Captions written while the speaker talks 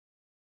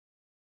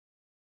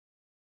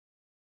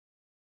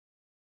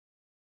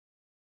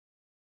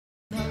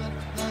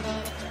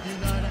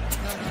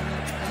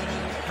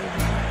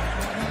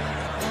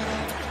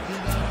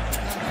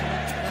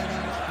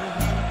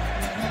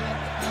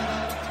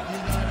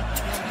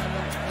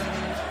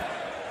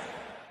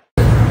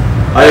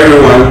Hi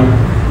everyone,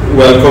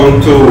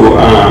 welcome to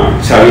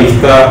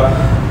Chavista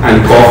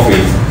and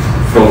Coffee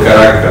from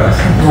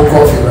Caracas. No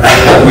coffee,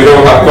 right? We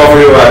don't have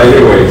coffee, but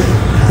anyways.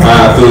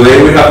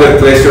 Today we have the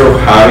pleasure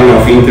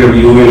of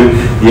interviewing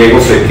Diego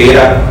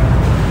Sequera.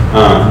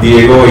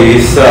 Diego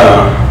is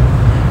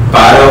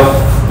part of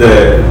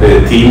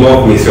the team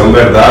of Mision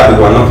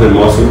Verdad, one of the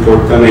most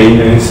important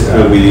agents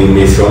within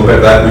Mision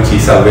Verdad, which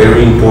is a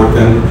very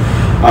important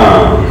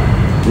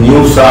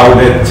news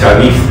outlet,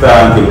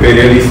 Chavista,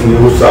 anti-imperialist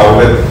news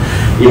outlet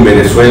in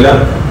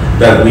Venezuela,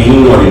 that we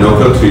in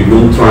Orinoco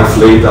Tribune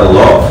translate a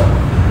lot,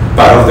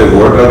 part of the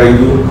work that I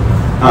do.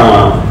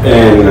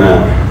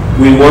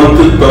 We want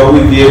to talk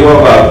with Diego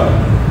about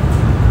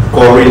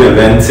current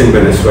events in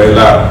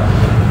Venezuela,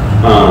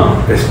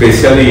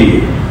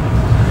 especially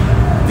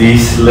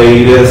these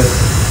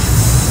latest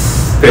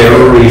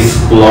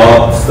terrorist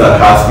plots that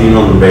has been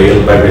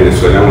unveiled by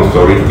Venezuelan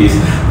authorities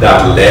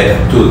that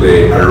led to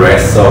the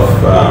arrest of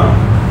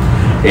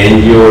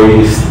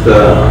NGOist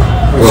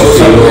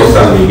Rocío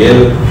San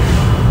Miguel,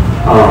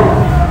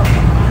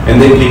 and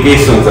the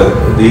implications that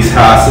this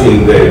has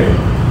in the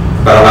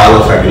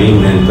Barbados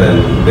Agreement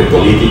and the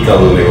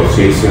political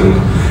negotiations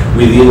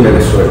within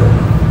Venezuela.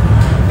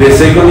 The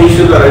second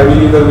issue that I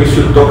believe that we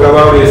should talk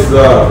about is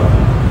the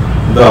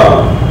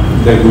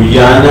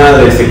Guyana,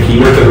 the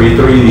Essequibo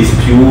territory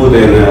dispute,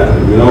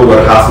 and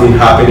what has been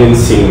happening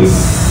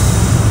since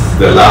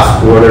the last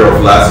quarter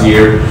of last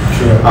year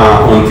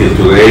until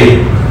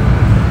today,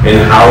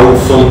 and how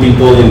some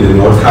people in the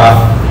north have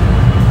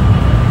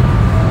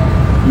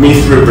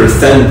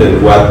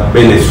misrepresented what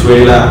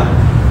Venezuela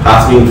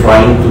has been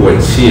trying to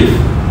achieve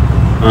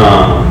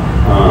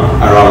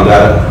around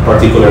that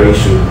particular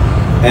issue.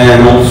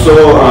 And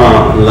also,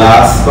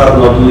 last but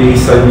not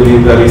least, I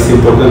believe that it's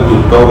important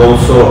to talk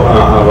also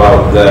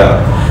about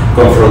the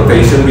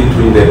confrontation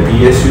between the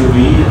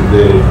PSUV,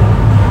 the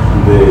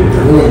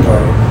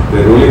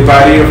ruling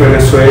party of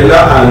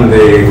Venezuela, and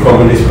the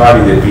Communist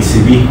Party, the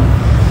PSUV.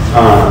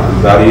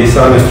 That is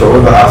a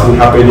struggle that has been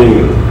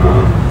happening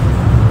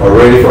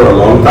already for a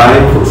long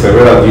time, for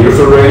several years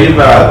already,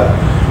 but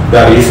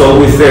that is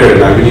always there.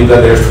 And I believe that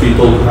there's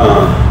people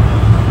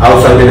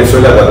outside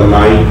Venezuela that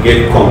might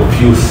get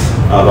confused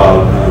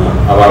about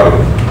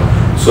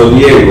it. So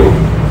Diego,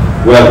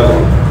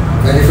 welcome.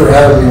 Thank you for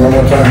having me one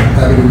more time.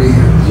 Happy to be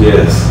here.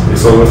 Yes,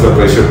 it's always a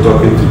pleasure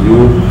talking to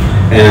you.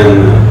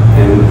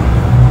 And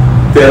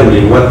tell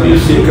me, what do you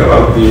think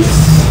about this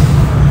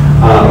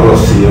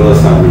Rocío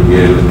San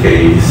Miguel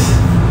case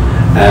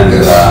and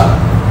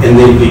and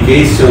the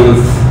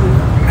implications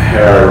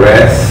her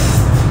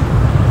arrest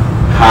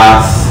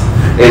has,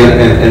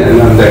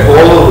 and the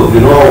whole,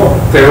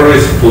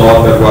 terrorist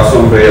plot that was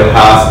unveiled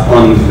has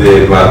on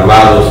the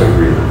Barbados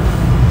Agreement?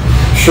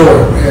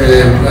 Sure.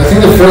 I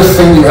think the first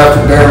thing you have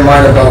to bear in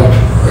mind about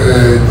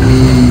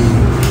the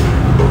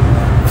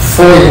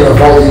foiling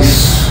of all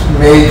these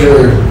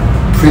major,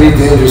 pretty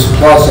dangerous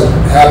plots that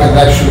happened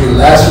actually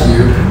last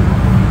year,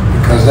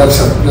 because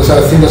I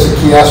think that's a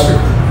key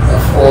aspect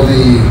of all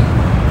the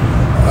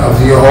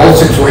whole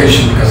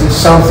situation, because it's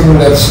something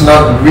that's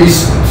not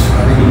recent.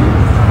 I mean,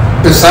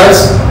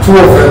 besides two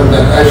of them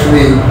that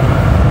actually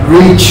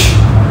reach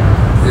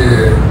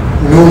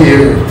New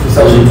Year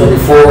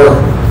 2024,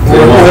 the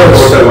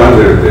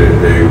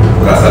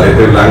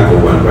Brazalete Blanco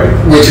one, right?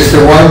 Which is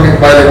the one,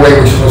 by the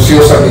way, which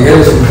Rocío San Miguel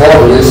is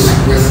involved with.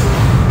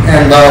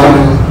 And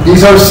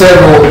these are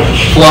several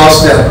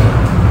plots that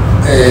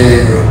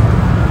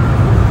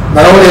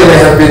not only they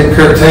have been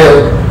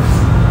curtailed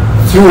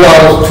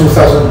throughout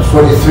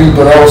 2023,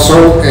 but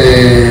also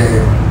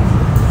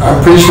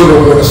I'm pretty sure that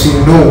we're going to see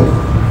new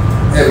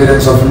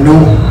evidence of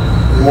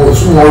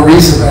more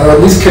recent, or at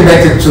least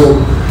connected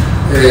to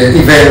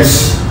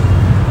events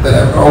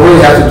that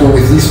already have to do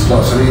with these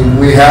plots. I mean,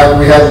 we have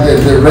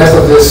the rest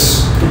of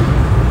this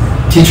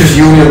teachers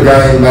union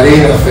guy in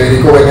Marina,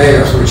 Federico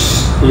Venegas, which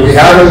we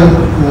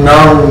haven't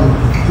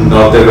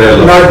not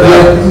developed. Not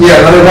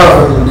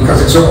enough,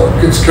 because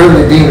it's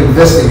currently being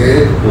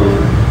investigated.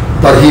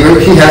 But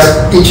he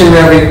has each and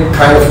every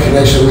kind of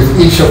connection with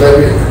each of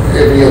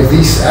every of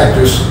these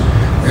actors.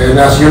 And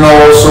as you know,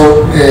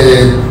 also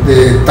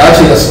the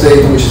Táchira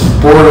state, which is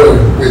border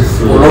with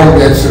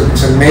Colombia,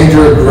 it's a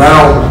major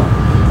ground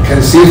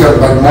conceived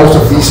by most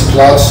of these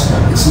plots.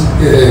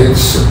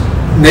 It's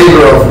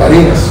neighbor of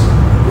Marinas,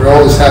 where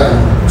all this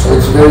happened. So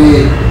it's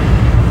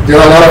there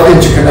are a lot of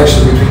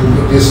interconnections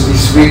between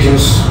these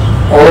regions.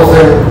 All of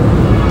them,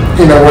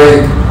 in a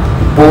way,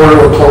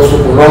 border or close to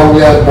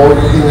Colombia, border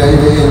in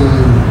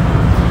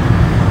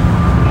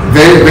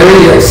very,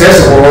 very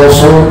accessible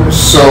also.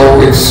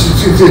 So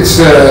it's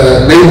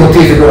a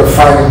leitmotif you're going to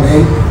find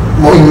in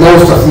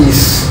most of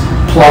these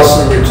plots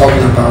that we're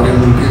talking about.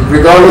 And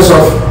regardless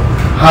of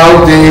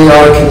how they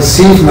are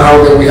conceived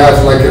now, that we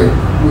have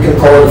we can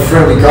call it a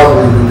friendly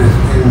government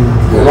in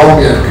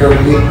Colombia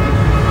currently,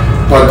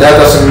 but that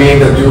doesn't mean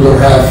that you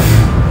don't have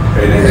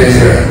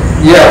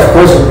of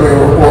course,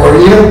 or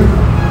even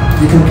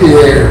you can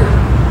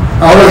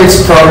out of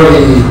it's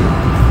probably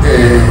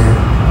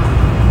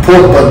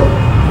put, but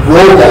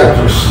road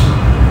actors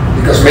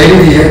because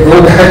maybe the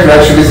gold actor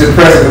actually is the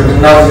president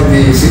and not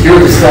the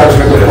security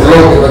establishment of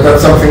Colombia, but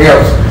that's something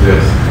else.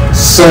 Yes.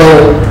 So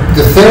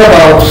the thing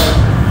about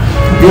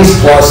these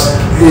plots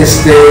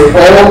is they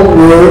all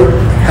were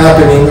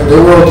happening, they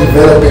were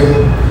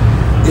developing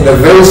in a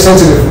very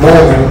sensitive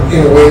moment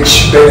in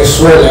which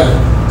Venezuela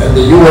and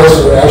the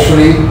U.S. were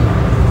actually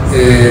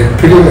the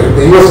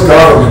U.S.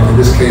 government in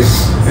this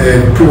case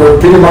were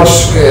pretty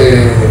much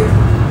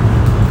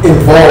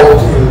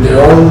involved in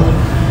their own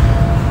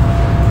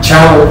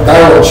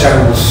dialogue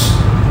channels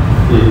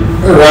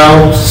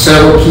around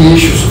several key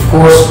issues. Of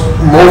course,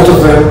 most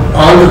of them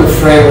under the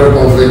framework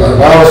of the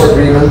Barbados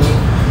Agreement,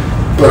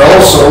 but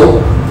also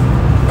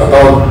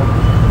about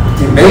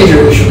the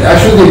major issue,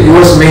 actually the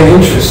U.S. main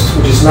interest,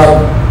 which is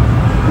not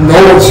no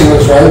one's human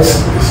rights.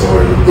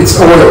 It's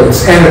oil,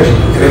 it's energy.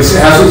 And it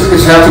has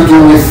to do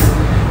with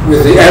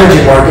the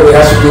energy market. It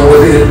has to do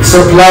with the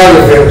supply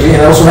of energy,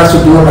 and also has to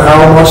do with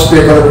how much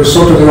they're going to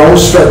resort to their own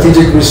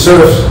strategic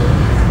reserves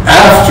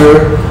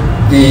after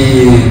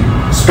the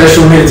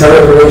special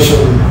military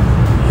operation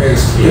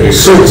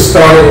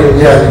started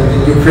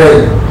in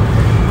Ukraine,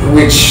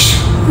 which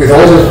with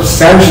all the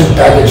sanction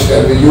package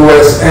that the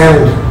U.S.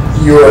 and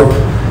Europe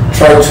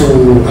tried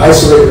to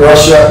isolate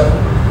Russia,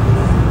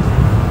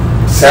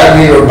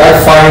 sadly or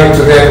backfiring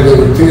to them,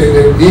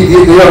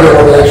 the other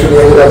one actually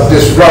ended up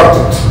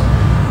disrupted.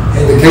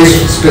 In the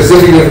case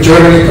specifically of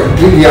Germany,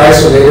 completely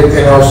isolated,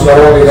 and also not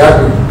only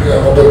that,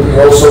 but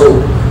also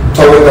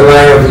towing the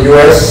line of the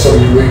U.S., so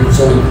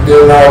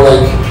they're now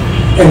like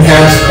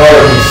enhanced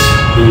colonies.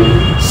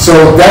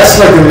 So that's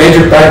like the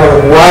major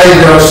background of why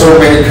there are so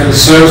many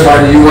concerns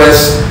by the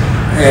U.S.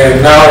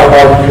 Now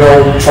about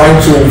trying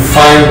to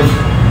find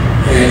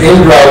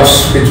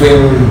in-routes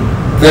between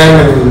them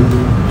and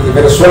the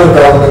Venezuelan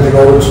government in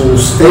order to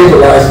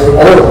stabilize the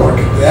oil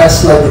market.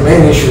 That's like the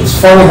main issue. It's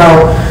funny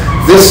how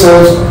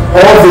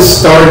all of this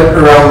started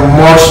around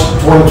March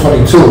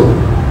 2022.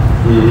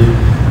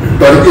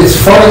 But it's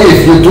funny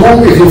if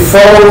you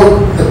follow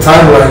the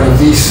timeline of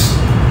these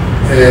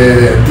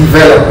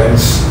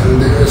developments,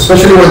 and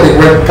especially when they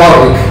went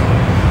public,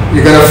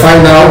 you're going to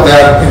find out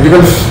that, and you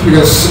can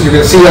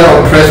see that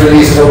on press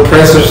releases or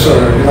pressers, or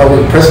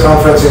with press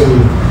conference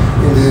in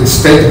the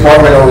State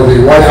Department or the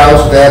White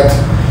House, that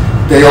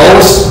they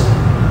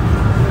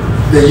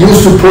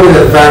used to put in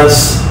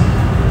advance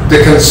the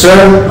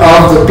concern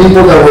of the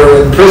people that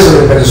were in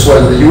prison in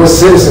Venezuela, the U.S.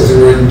 citizens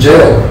who were in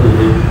jail.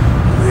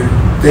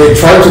 They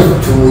tried to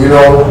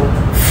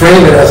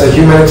frame it as a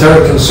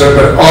humanitarian concern,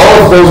 but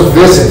all of those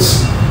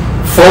visits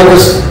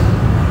focused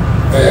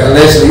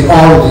allegedly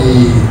on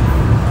the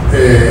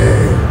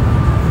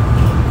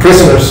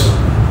prisoners.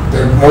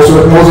 Most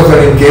of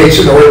them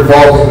engaged or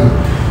involved in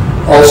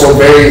also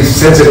very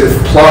sensitive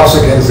plots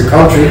against the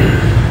country.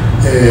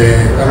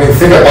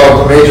 Think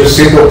about the major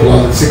Citgo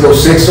plot, Citgo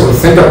 6, or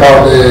think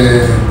about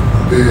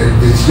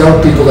these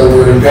young people that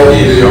were involved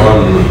in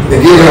the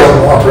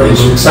Gideon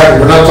operation.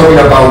 Exactly. We're not talking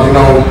about,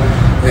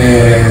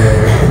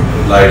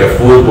 like a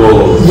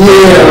football.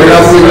 Yeah, we're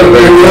not talking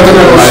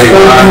about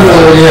sport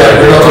people. Yeah,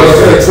 we're not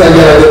talking. It's like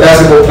the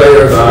basketball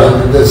player,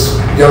 this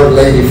young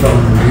lady from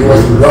the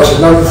U.S. and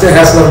Russia. No, it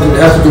has nothing.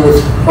 It has to do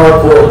with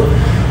hardcore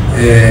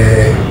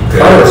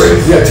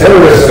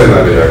terrorism,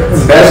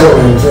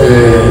 embezzlement,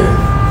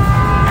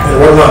 and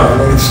whatnot.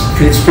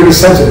 It's pretty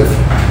sensitive.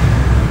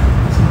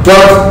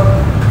 But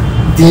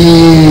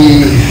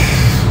the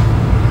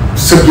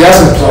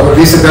subjacent plot, at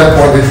least at that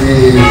point,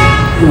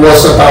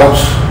 was about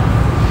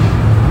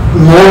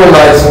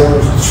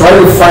normalizing,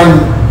 trying to find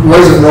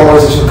ways of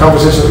normalization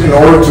conversations in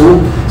order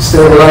to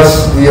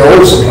stabilize the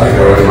oil supply,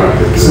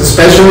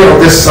 especially on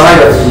this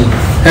side of the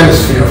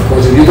hemisphere. Of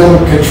course, if you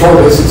don't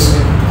control this, it's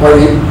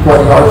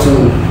quite hard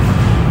to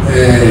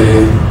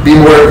be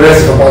more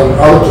aggressive about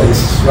other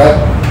places, right?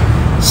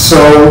 So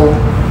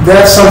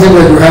that's something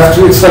that you have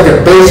to. It's like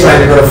a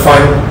baseline you're going to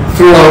find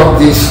throughout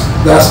these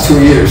last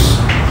 2 years.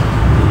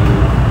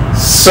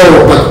 So,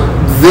 but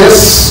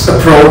this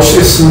approach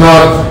is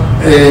not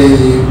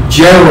a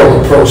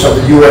general approach of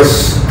the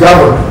U.S.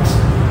 government.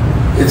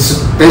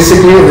 It's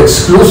basically and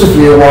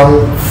exclusively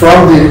one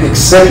from the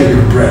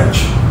executive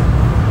branch.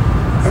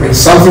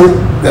 Something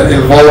that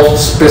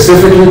involves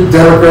specifically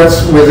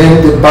Democrats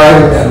within the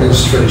Biden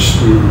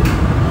administration.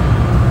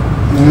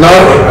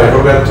 I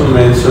forgot to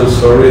mention,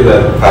 sorry,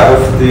 that part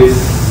of this,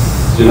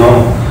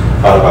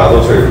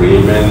 Barbados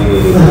Agreement,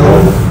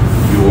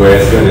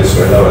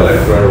 U.S.-Venezuela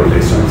electoral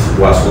relations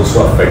was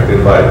also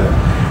affected by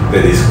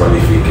the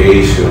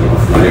disqualification of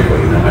Maria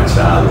Corina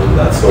Machado.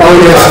 That's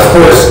yes, of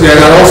course. Yeah,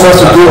 that also has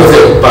to do with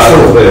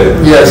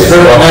it. Yes,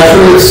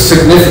 actually it's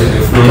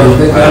significant.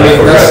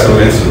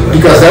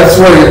 Because that's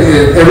where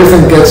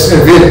everything gets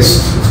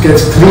evidenced. It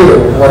gets clear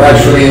what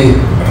actually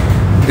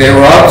they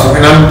were up to.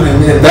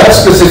 And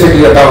that's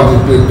specifically about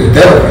the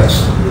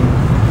Democrats.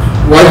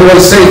 Why do I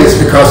say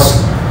this? Because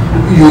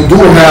you do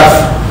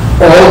have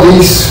all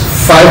these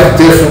 5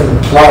 different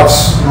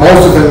plots,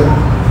 most of them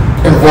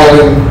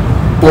involving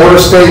border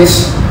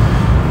states.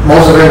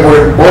 Most of them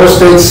were border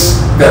states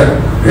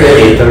that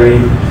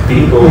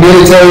people,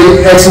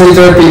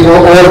 ex-military people,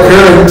 or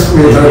current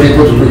military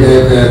people,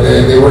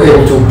 they were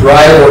able to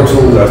bribe or to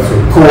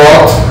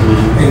co-opt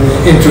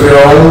into their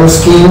own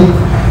scheme.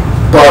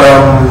 But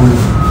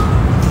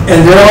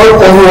and they are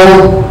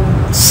overall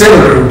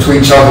similar to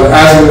each other,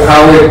 as in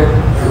how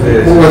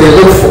what they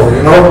look for.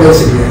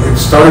 Basically, it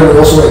started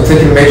also like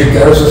taking major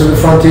garrisons in the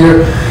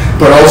frontier,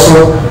 but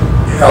also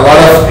a lot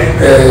of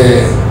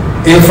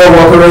info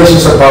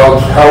operations about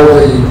how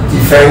the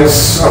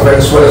defense of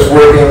Venezuela is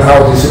working,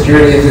 how the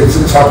security is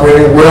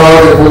operating, where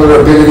are the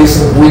vulnerabilities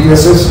and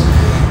weaknesses.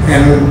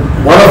 And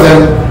one of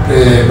them,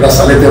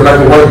 Brazalete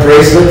Blanco White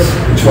Bracelet,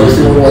 which was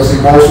the most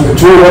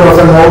mature one of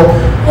them all,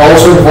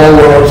 also involved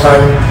one more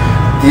time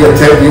the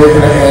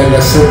planned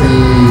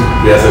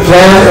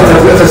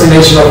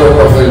assassination of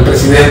the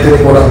Presidente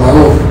Nicolás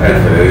Maduro.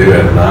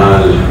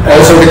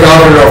 Also the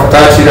governor of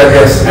Táchira,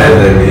 yes. And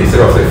the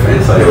Minister of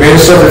Defense. The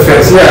Minister of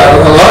Defense,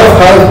 yeah. A lot of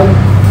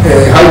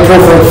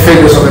high-profile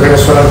figures of the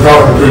Venezuelan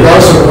government,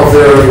 regardless of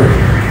their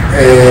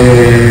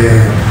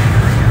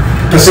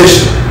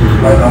position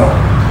right now.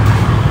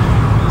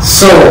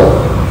 So,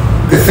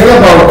 the thing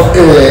about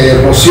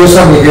Rocío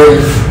San Miguel,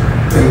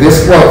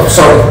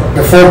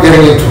 before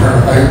getting into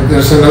her,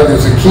 there's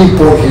a key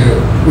point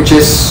here, which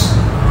is,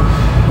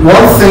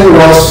 one thing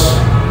was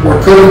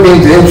what could have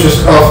been the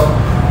interest of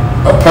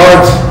a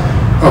part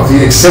of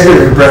the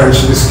executive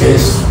branch, in this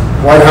case,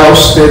 White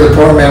House, State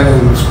Department,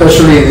 and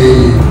especially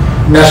the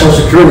National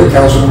Security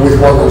Council with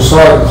Juan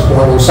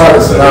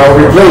Gonzalez, now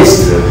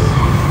replaced,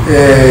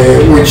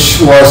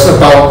 which was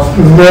about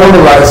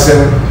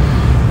normalizing,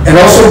 and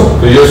also...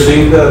 Do you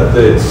think that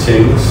the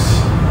change,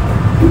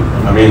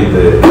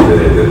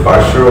 the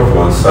departure of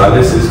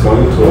Gonzalez is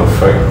going to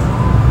affect,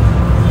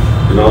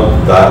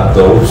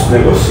 those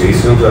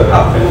negotiations that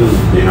happen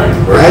behind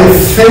the curtain? I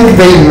think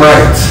they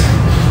might,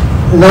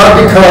 not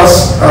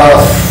because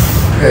of...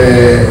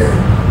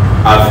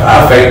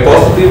 affect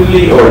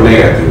positively or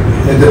negatively?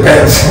 It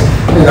depends.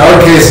 In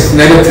our case,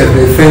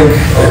 negatively.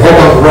 I hope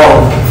I'm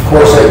wrong. Of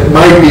course, I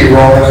might be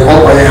wrong, and I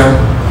hope I am.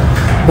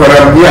 But I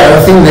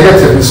think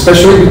negative,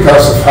 especially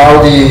because of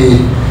how the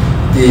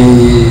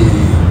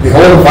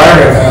whole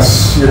environment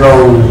has,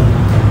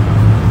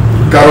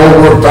 got all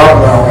worked out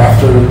now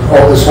after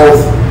all this whole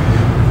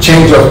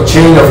chain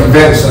of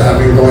events that have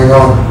been going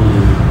on.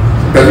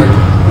 But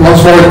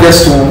once more, it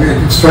gets to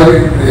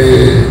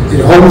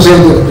it homes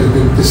in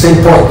the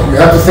same point.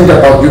 You have to think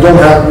about we're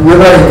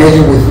not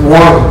engaging with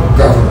one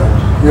government.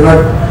 We're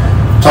not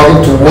talking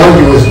to one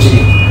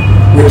USG.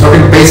 We're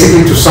talking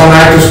basically to some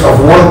actors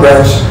of one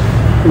branch,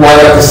 while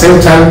at the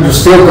same time you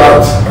still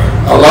got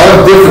a lot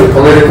of different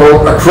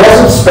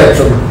across the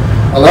spectrum,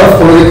 a lot of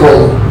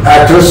political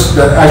actors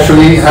that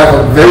actually have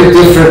a very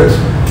different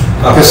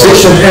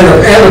position and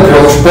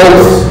approach,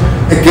 both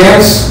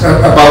against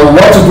about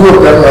what to do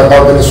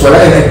about Venezuela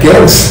and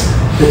against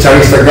the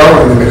Chavista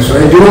government in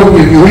Venezuela. And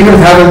you even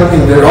have it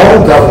in their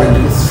own government.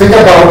 Think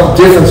about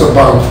the difference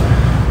about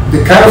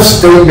the kind of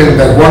statement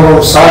that Juan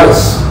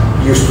Gonzalez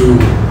used to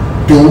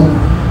do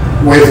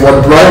with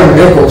what Brian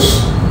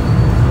Nichols,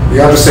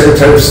 the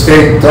Undersecretary of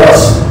State,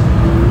 does.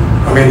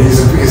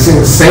 He's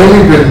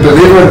insanely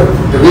belligerent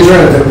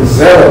and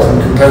zealous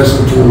in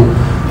comparison to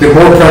the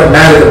more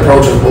pragmatic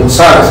approach of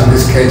Gonzalez in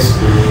this case.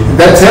 And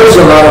that tells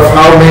you a lot of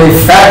how many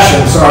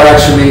factions are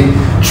actually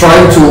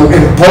trying to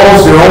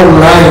impose their own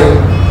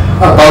line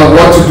about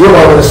what to do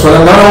about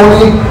Venezuela, not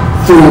only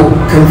through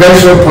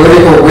conventional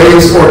political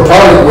ways or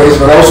public ways,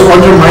 but also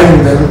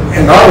undermining them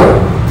in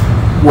other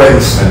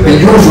ways, and the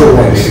usual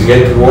ways. It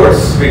gets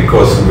worse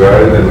because we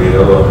are in the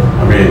middle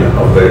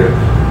of the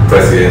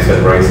presidential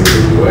race in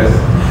the U.S.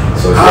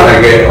 So it's going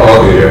to get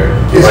uglier.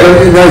 It's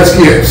definitely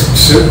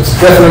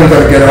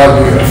going to get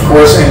uglier, of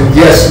course. And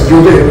yes,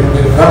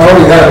 not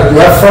only that,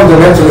 you have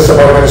fundamentalists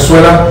about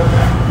Venezuela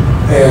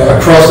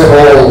across the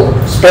whole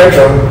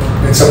spectrum.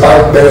 It's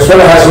about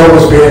Venezuela has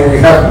always been.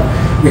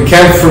 We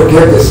can't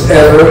forget this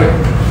ever.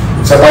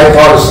 It's a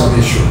bipartisan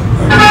issue.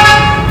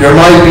 There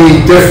might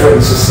be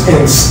differences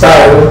in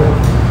style.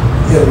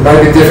 It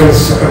might be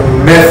differences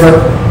in method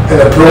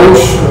and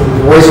approach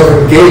and ways of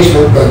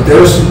engagement, but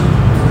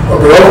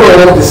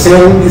overall the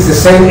same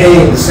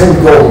aim, the same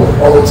goal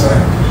all the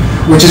time,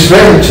 which is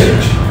regime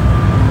change.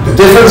 The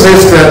difference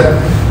is that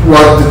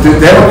what the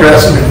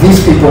Democrats and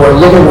these people are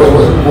looking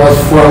was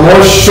for a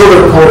more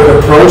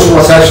sugar-coated approach,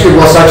 was actually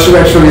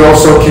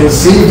also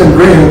conceived and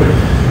written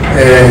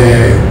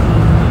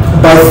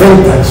by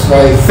think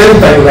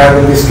tank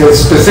land in this case.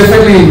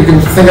 Specifically, you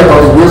can think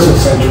about the Wilson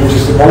Center, which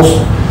is the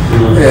most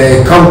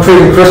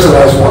concrete and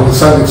crystallized one.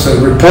 It's a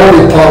report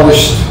they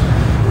published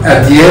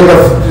at the end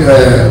of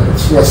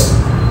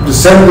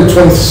December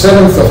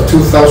 27th of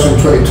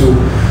 2022,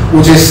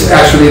 which is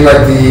actually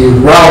like the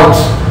route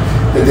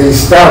that they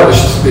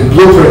established, the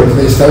blueprint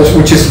they established,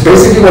 which is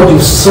basically what you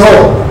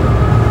saw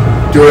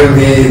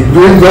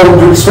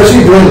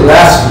especially during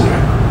last year,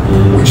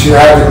 which you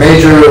had the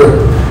major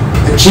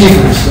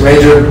achievements, the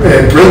major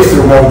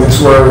breakthrough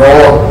moments were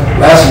all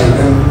last year.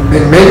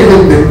 And maybe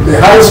the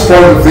highest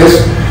point of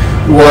this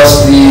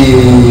was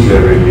The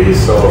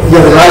release of... the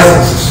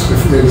licenses,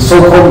 the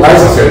so-called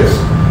licenses.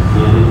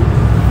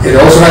 It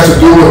also has to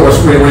do with what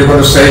we're going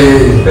to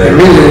say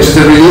immediately, which is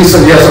the release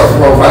of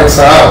Alex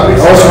Saab.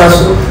 It also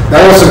has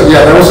that was a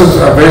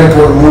very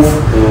important move,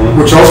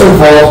 which also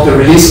involved the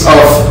release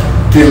of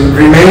the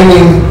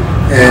remaining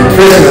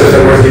prisoners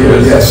that were here.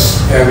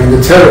 Yes, I mean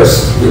the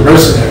terrorists, the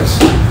mercenaries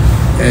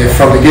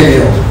from the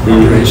Gideon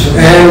operation,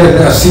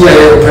 and a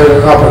CIA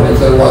operative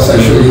that was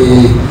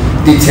actually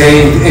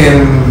detained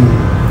in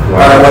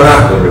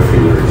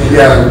Paraguay.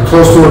 Yeah,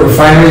 close to a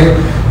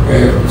refinery.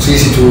 It's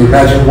easy to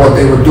imagine what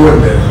they were doing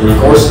there, of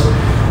course.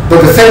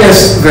 But the thing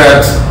is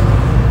that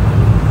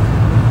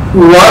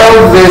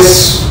while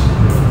this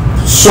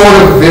sort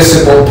of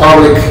visible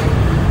public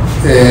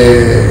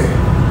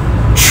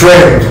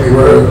trend we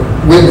were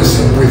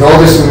witnessing with all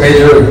these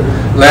major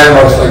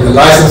landmarks like the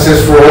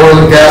licenses for oil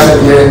and gas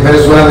in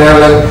Venezuela and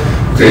Ireland,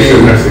 the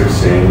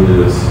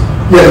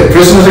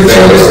prisoners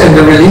exchanges and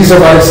the release of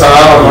Alex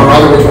Saab, among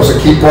other, which was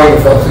a key point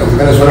of the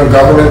Venezuelan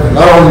government, and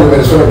not only the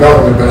Venezuelan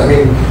government, but I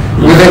mean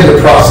within the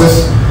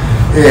process,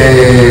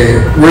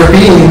 we're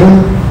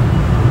being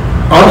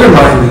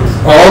undermined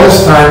all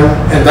this time,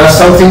 and that's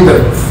something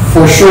that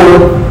for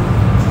sure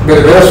the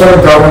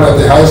Venezuelan government at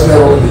the highest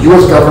level, and the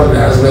U.S. government at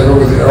the highest level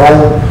with their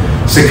own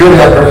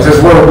security apparatus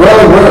were well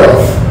aware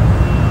of.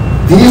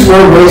 These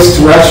were ways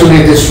to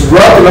actually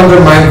disrupt and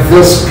undermine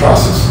this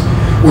process,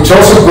 which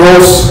also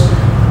goes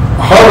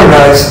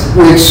harmonized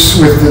with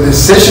the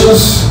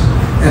decisions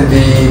and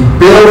the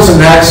bills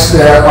and acts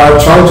that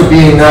are trying to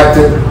be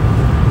enacted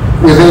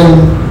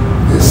within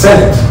the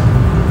Senate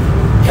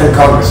and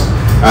Congress.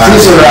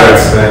 Cesar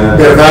Act,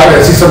 Verdad,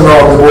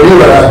 the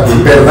Bolívar Act,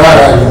 Verdad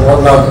Act, and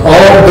whatnot,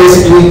 all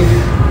basically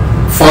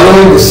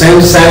following the same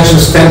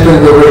sanctions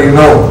template we already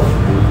know.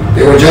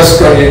 They were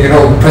just,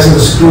 pressing the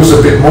screws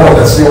a bit more.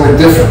 That's the only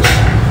difference.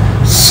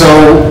 So,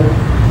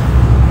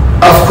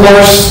 of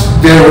course,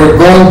 they were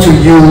going to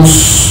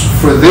use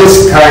for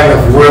this kind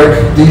of work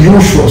the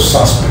usual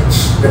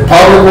suspects, the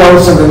public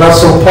ones and the not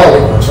so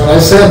public ones. When I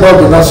say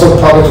about the not so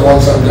public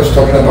ones, I'm just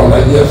talking about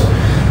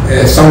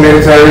some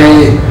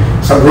military,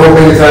 some rogue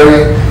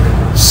military,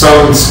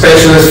 some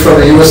specialists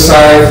from the US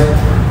side,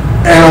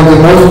 and on the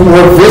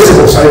more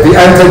visible side, the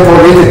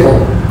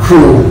anti-political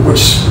crew,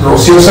 which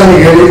Rocio San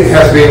Miguel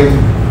has been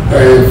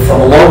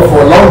for a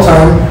long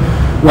time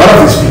one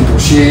of these people.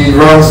 She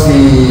runs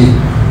the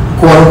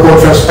quote-unquote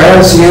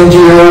transparency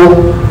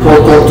NGO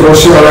called Control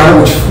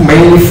Ciudadano, which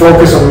mainly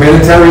focus on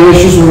military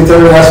issues,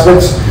 military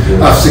aspects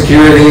of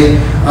security,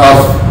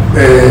 of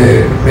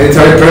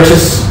military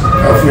purchase,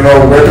 of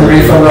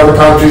weaponry from other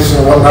countries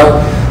and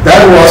whatnot.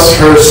 That was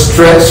her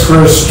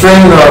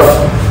strain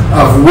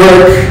of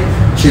work.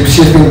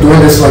 She's been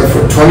doing this like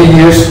for 20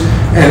 years,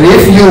 and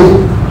if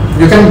you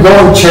can go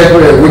and check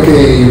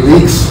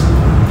WikiLeaks.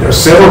 There are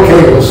several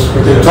cables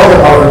where they talk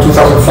about in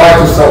 2005,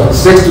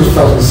 2006,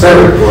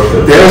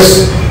 2007.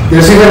 There's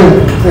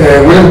even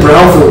William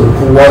Brownfield,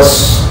 who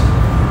was,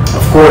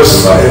 of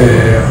course,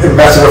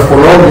 ambassador of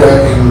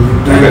Colombia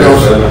during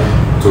those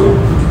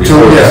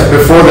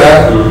before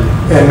that,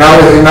 and now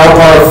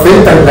part of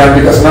think tank land,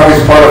 because now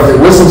he's part of the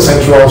Wilson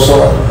Center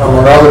also,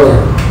 among other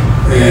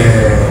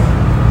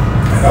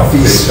of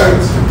these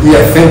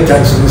think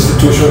tanks and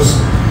institutions.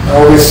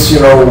 All this,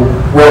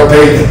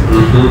 well-paid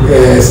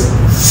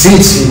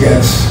seats he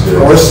gets, of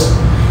course.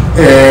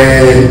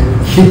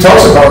 He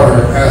talks about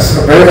her as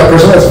a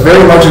person that's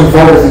very much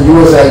involved with the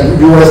USAID.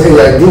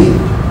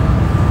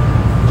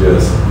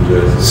 Yes.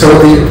 So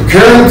the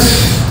current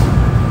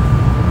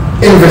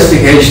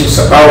investigations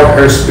about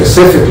her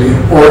specifically,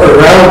 or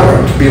around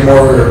her to be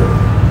more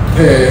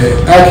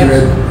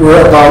accurate,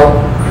 were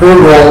about her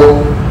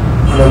role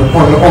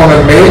on a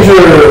major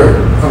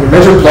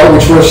plot,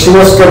 which was she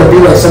was going to be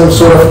like some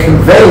sort of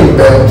conveying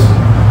belt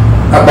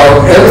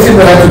about everything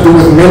that had to do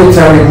with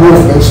military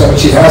movements. I mean,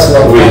 she has a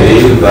lot of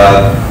within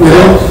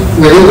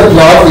the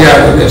plot.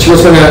 Yeah, she was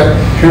going to.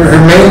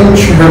 Her main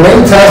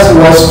task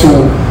was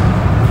to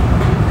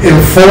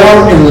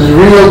inform in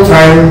real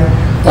time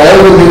all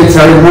the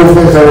military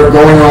movements that were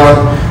going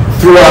on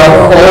all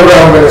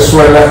around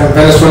Venezuela, and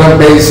Venezuelan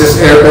bases,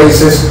 air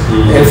bases,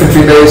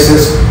 infantry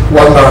bases,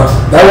 whatnot.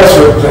 That was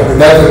her plan,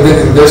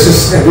 and this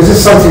is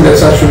something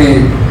that's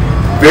actually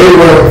very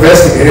well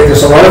investigated.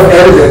 There's a lot of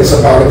evidence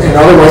about it, and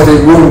otherwise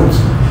they wouldn't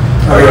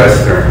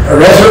arrest her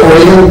or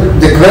even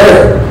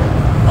declare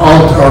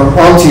on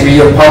TV,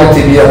 on public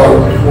TV,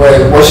 about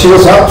what she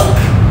was up to.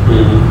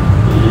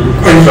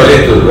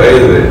 Actually, today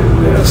the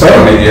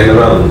Attorney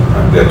General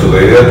gave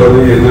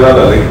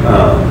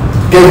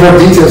more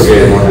details.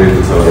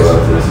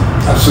 About this.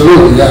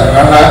 Absolutely, yeah.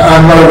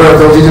 I'm not aware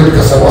of those details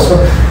because I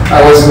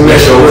was in.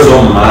 They showed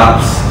some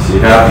maps.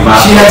 She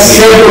had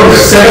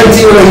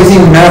 17 or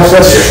 18 maps.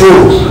 That's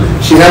true.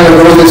 She had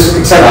all this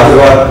exactly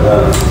what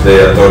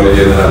the Attorney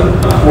General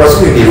was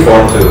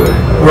informed to.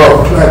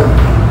 Well,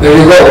 there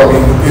you go. I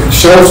mean, it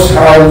shows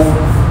how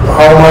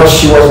much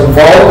she was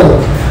involved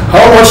and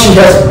how much she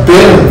has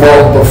been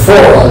involved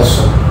before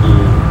also.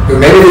 But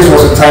maybe this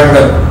was a time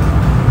that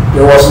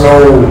there was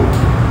no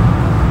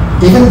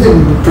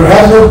even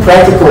perhaps no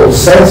practical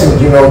sense in,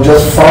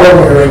 just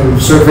following her and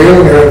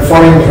surveilling her and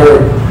following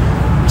her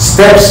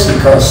steps,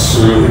 because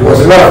it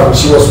was enough.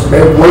 She was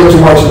way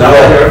too much. Now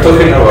you're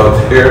talking about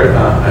her,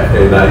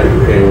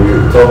 and we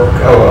talk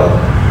about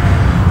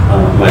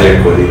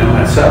Maria Corina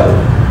Machado.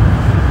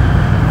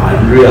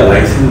 I'm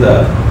realizing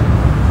that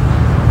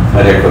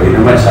Maria Corina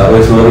Machado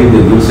is not in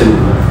the news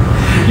anymore.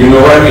 You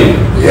know what I mean?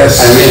 Yes.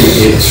 I mean,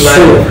 it's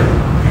true.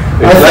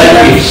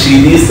 Like if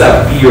she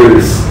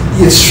disappears.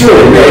 It's true.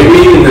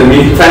 Maybe in the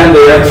meantime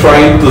they are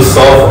trying to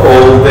solve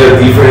all the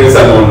difference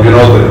among, the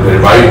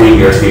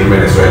right-wingers in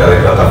Venezuela,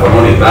 the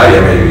Plataforma Unitaria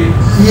maybe.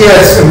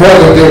 Yes, and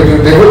well,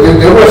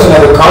 there was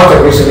another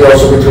contact recently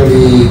also between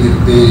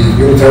the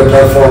unitary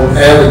platform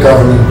and the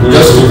government.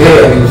 Just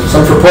today, I mean,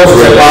 some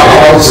proposals about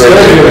all the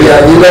schedule,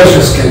 the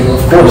election schedule,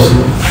 of course.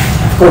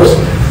 Of course.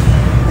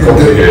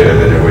 Complicated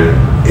anyway.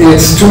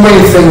 It's too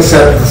many things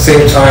at the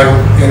same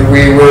time, and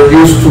we were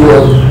used to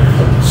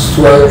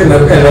an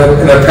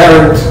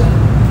apparent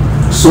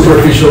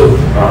superficial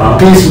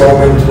peace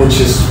moment,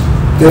 which is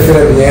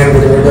definitely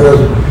ending.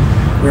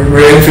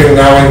 We're entering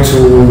now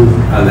into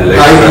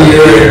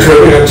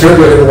a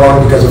turbulent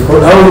one, because of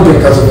course, not only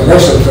because of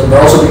elections, but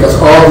also because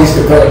of all these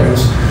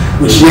developments,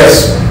 which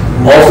yes,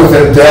 most of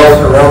them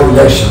dealt around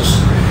elections.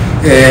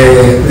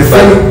 The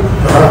thing,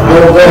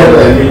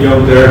 let me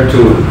jump there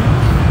too.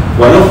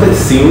 One of the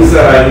things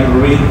that I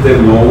read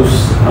the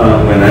most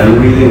when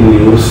I'm reading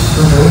news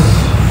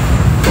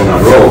from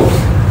abroad,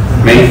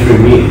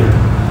 mainstream media,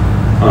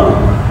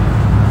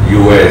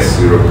 US,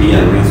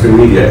 European mainstream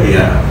media,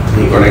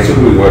 in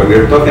connection with what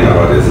we're talking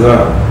about,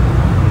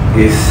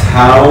 is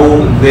how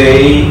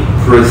they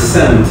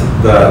present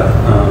that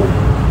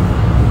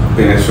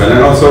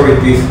Venezuelan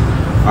authorities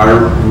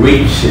are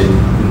reaching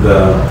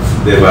the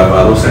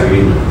Barbados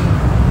Agreement.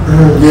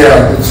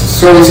 Yeah, it's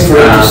so easy for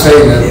them to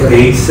say that.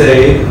 They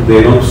say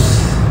they don't.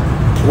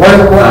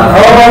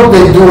 How about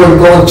they do and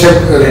go and check?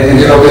 And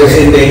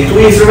they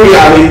twist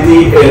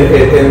reality,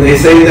 and they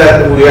say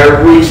that we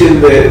are reaching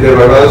the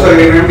Barbados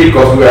Agreement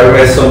because we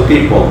arrest some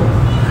people,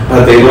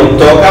 but they don't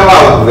talk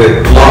about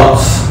the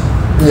plots.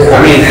 Yeah.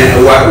 I mean,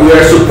 and what we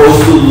are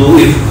supposed to do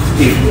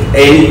if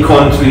any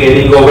country,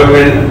 any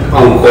government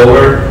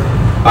uncover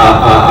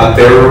a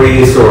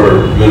terrorist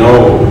or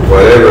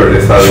whatever.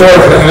 Sure,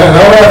 and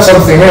I'll add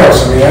something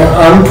else. I mean,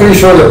 I'm pretty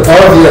sure that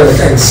part of the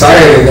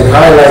anxiety that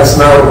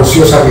highlights now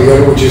Rocío San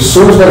Miguel, which is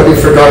soon going to be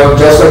forgotten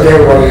just like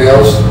everybody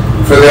else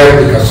for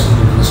them, because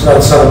it's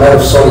not a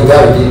matter of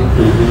solidarity.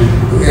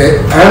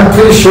 I'm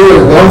pretty sure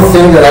that one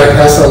thing that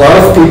has a lot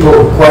of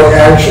people quite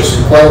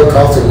anxious and quite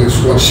uncomfortable is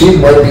what she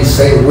might be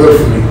saying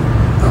willfully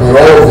about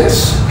all of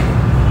this.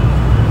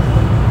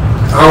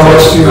 How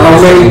many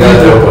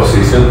the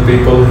opposition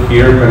people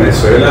here in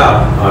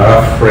Venezuela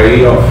are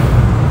afraid of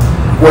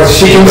what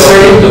she can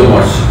say? Too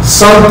much.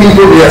 Some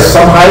people, yes,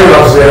 some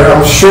higher-ups there,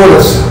 I'm sure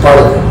that's part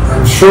of it.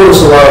 I'm sure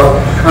there's a lot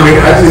of,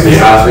 he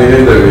has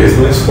been in the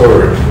business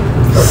for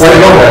quite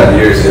a long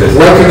years.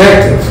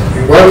 Well-connected.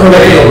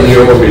 Well-connected.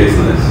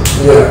 Business.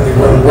 Yeah,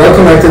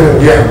 well-connected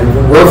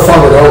and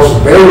well-funded also,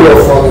 very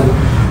well-funded,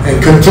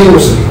 and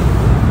continuously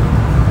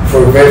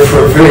for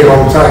a very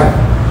long time.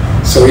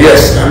 So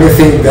yes, I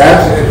think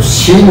that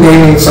she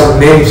naming some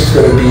names is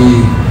going to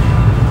be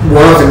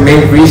one of the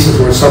main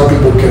reasons where some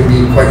people can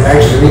be quite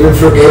anxious and even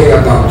forgetting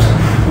about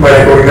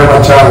Maria Corina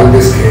Machado in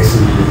this case.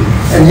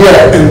 And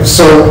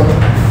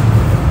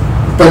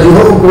but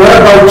what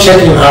about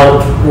checking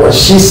out what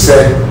she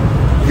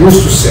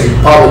used to say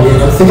publicly?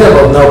 And I'm thinking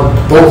about now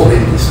both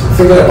ladies. I'm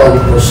thinking about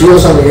Rocío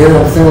San Miguel,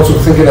 and I'm also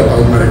thinking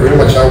about Maria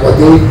Corina Machado. But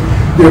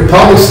their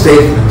public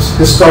statements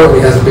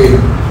historically has been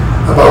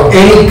about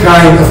any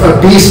kind of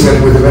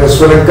appeasement with the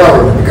Venezuelan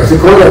government, because they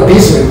call it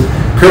appeasement,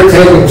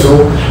 curtailing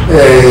to,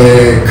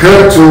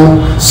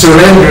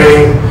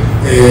 surrendering,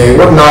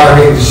 whatnot.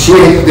 I mean,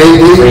 they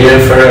free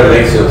and fair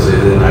elections is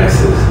the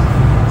nicest.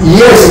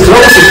 Yes, the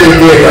closest they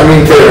did. I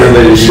mean,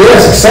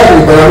 yes,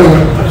 exactly. But I mean,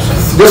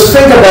 just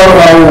think about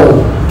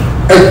how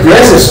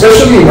aggressive,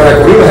 especially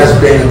Maria Corina, has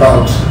been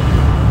about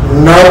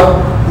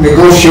not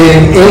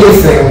negotiating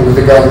anything with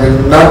the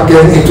government, not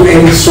getting into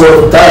any sort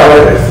of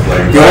dialogue.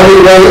 The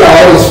only way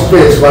out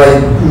is by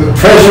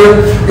pressure,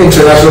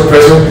 international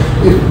pressure,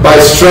 by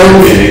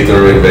strength.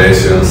 Military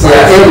invasions.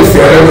 Yeah, everything.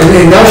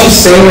 And now she's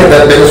saying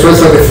that Venezuela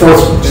is like the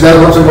fourth.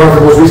 That was one of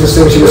the most recent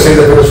statements. She was saying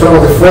that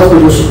Venezuela was the fourth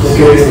producer of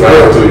cocaine in the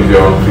world. To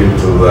jump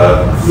into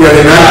that. Yeah,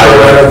 the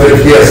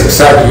natural. Yes,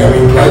 exactly. I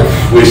mean, like.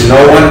 Which no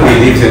one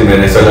believes in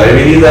Venezuela. I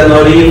believe that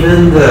not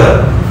even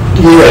the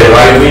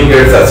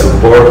right-wingers that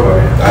support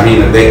her. I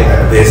mean,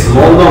 the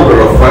small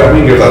number of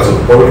right-wingers that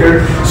support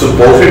her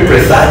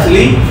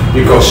precisely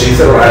because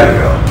she's a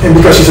radical. And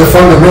because she's a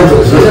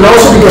fundamentalist. And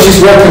also because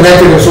she's well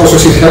connected, and also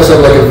she has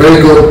like a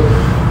very good,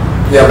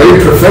 very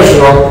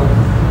professional,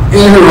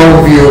 in her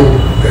own view,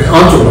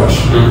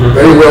 entourage.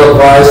 Very well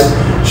advised.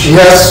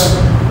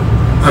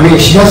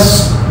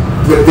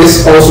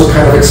 This also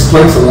kind of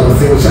explains a lot of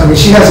things. I mean,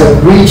 she has a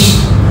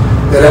reach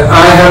that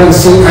I haven't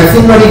seen. I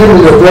think not even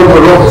with the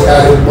Pueblo has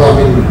had it. Well, I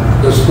mean,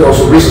 there's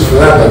also reasons for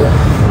that, but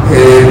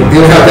the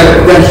don't have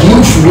that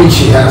huge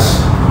reach he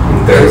has.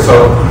 In terms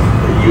of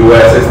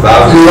U.S.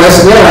 establishment.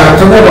 U.S. Yeah, I'm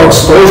talking about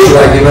exposure,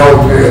 like the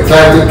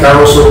Atlantic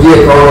Council,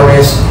 The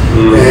Economist,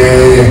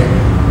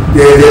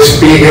 the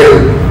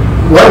Spiegel,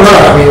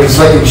 whatnot. I mean, it's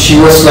like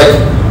she was like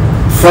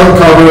front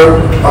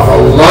cover of a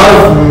lot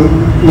of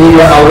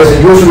media outlets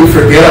that usually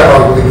forget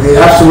about the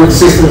absolute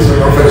existence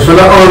of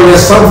Venezuela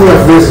unless something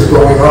like this is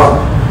going on.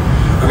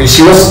 I mean,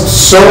 she was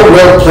so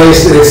well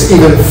placed that it's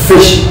even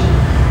fishy.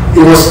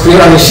 It was clear.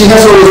 I mean, she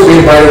has always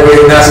been, by the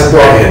way, NASA.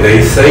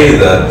 They say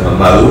that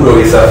Maduro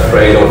is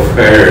afraid of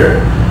her.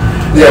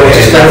 Yeah, which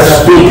is kind of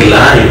speak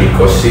line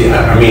because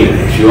I mean,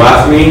 if you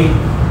ask me,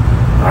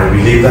 I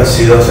believe that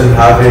she doesn't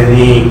have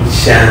any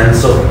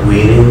chance of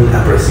winning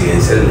a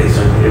presidential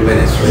election here in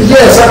Venezuela.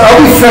 Yes,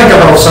 I'll be frank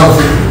about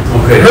something.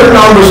 Okay. Her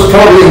numbers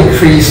probably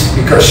increased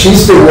because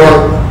she's the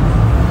one,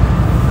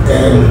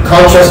 in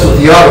contrast to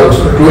the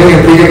others,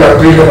 including Enrique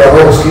García,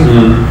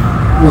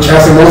 which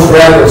has the most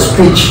radical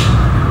speech.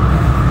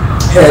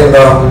 And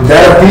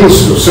that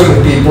appeals to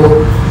certain people,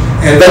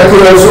 and that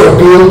could also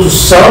appeal to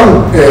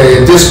some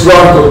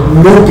disgruntled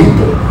new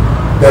people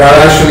that are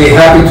actually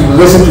happy to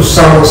listen to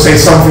someone say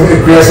something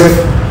aggressive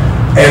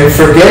and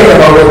forgetting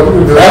about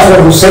the last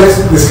one who said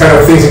this kind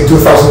of things in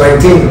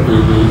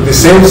 2019. The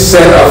same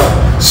set of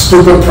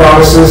stupid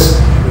promises,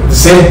 the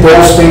same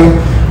boasting,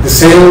 the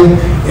same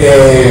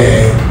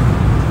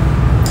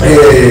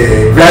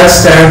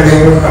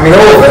grandstanding, I mean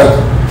all of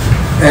that.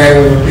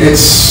 And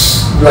it's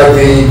like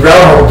the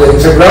Groundhog Day,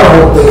 it's a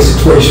Groundhog Day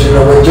situation,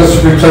 we're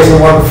just replacing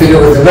one figure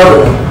with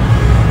another one.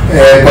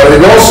 But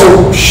it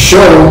also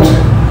showed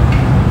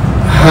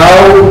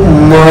how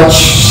much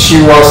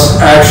she was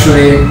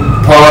actually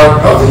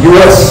part of the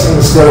U.S.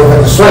 instead of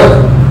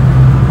Venezuela.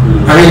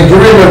 I mean, you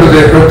remember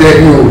her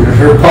debut,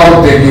 her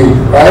public debut,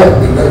 right?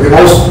 The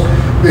most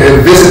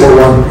visible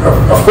one.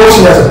 Of course,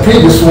 she has a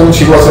previous one.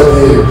 She was at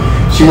the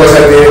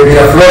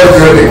Miraflores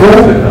de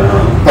Cuba.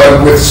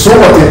 But with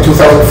Sumat in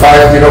 2005,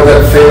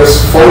 that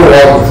famous photo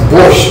op with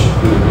Bush,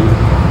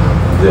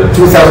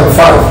 2005,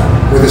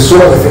 with the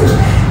Sumat things.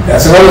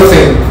 That's another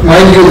thing.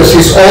 Mind you, that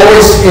she's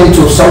always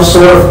into some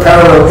sort of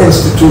parallel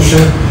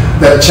institution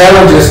that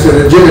challenges the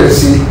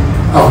legitimacy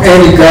of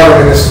any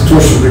government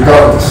institution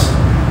regardless,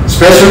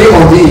 especially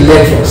on the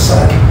electoral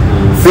side.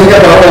 Think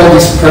about all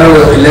these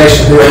parallel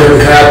elections we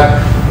already had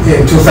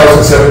in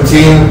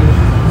 2017.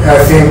 I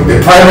think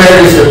the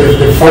primaries,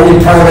 the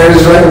 40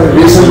 primaries, right,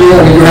 recently, I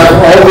mean, you have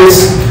all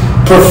these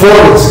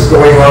performances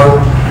going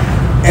on,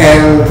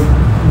 and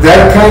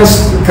that kind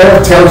of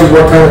tells you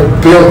what kind of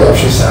build-up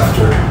she's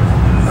after.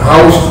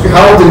 How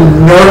the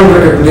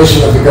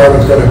non-recognition of the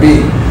government is going to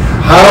be.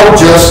 How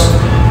just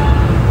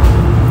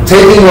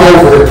taking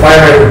over the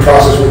primary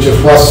process, which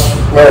was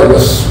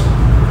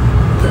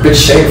a bit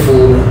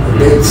shameful, a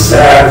bit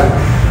sad,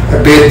 a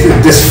bit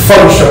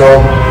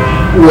dysfunctional,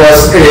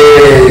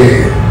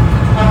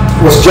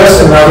 was just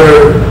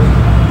another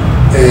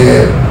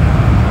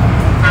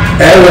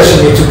area she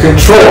needed to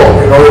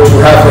control in order to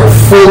have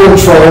full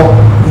control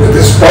in a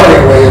despotic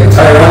way, a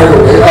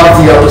tyrannical way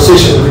of the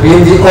opposition,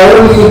 being the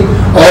only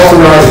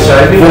authorized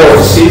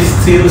voice. She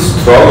still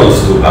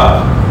struggles to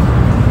have.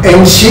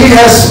 And she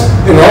has,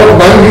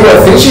 mind you, I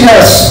think she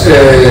has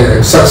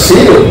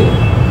succeeded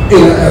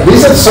in at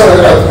least at some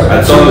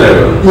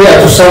level.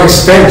 Yeah, to some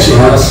extent she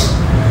has.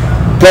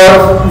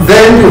 But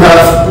then you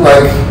have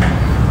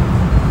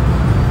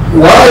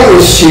why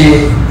is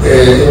she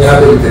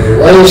inhabilitated?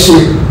 Why is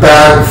she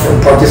banned from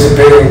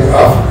participating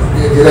of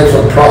the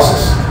electoral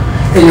process?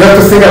 And you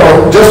have to think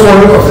about just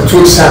one of the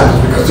two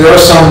examples, because there are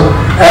some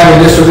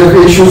administrative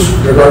issues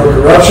regarding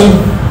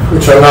corruption,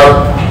 which are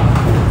not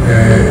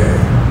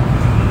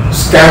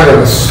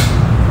scandalous,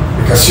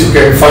 because you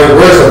can find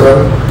words of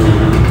them.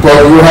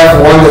 But you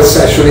have one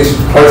that's actually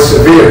quite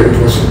severe.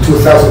 It was in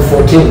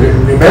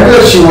 2014. Remember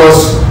that she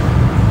was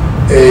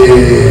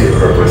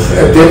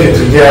a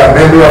deputy, a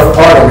member of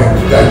parliament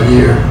that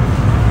year,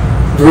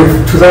 during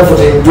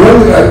 2014,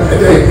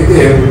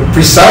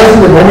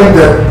 precisely the moment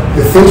that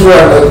the things were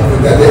at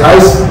the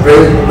highest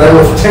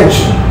level of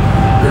tension.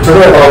 We're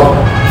talking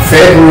about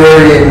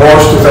February,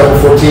 March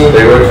 2014.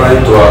 They were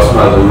trying to ask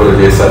Maduro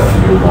just a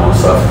few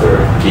months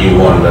after he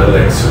won the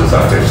elections,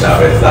 after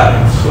Chavez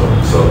died.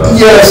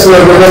 Yes, it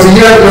was a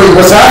year. It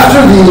was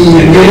after the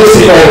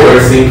municipal. They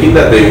were thinking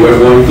that they were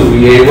going to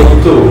be able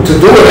to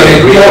do it.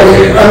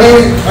 I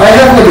mean, I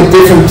have a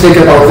different take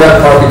about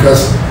that part,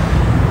 because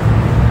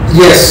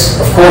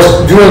yes, of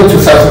course, during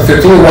 2015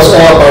 it was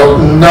all about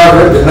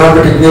the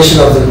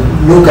non-recognition of the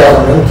new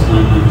government,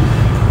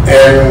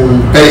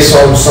 and based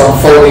on some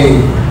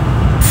phony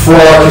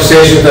fraud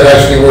accusations that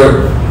actually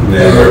were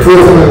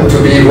proven to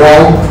be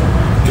wrong,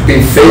 to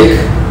be fake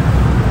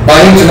by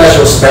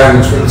international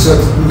standards.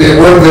 They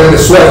weren't the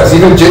Venezuelans,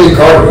 even Jimmy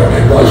Carter,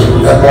 was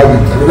at that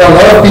moment. I mean, a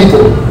lot of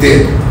people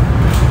did.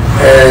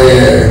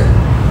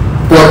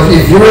 But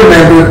if you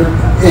remember,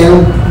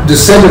 in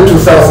December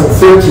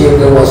 2013,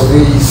 there was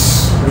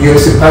these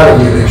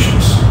municipality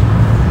elections,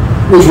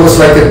 which was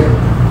like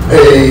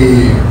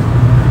a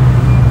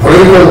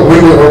political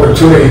window of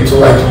opportunity to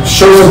like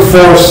show some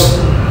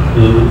force,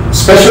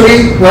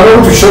 especially not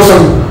only to show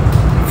some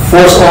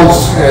force on,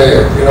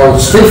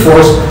 street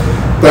force,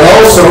 but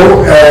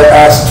also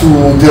as to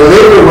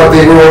deliver what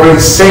they were already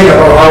saying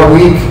about how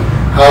weak,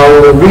 how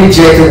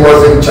rejected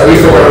was the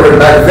Chavista government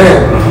back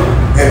then.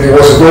 And there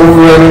was a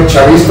overwhelming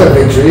Chavista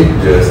victory.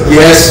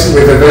 Yes,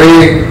 with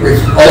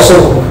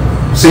also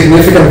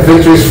significant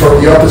victories from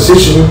the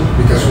opposition,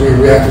 because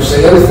we have to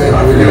say everything. We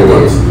have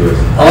to be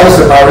honest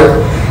about it.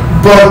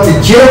 But the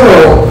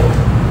general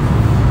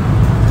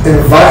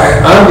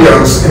environment,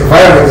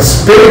 the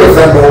spirit of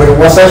that moment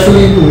was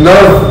actually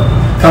not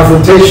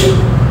confrontation.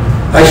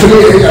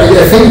 Actually,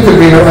 I think it could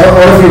be,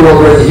 all of you were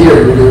already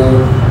here.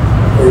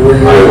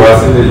 I was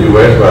in the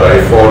US, but I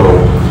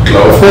followed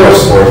closely,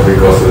 of course,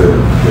 because of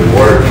the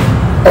work.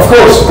 Of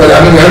course, but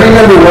I mean, I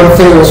remember one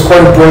thing that was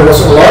quite important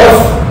was a lot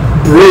of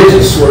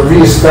bridges were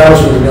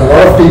re-established with a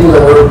lot of people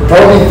that were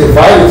probably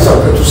divided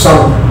to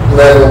some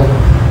level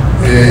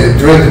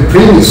during the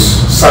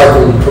previous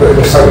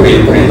political cycle.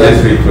 Between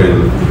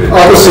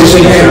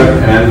opposition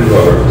and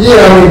government.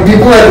 Yeah, I mean,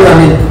 people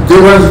they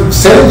were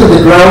settled to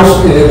the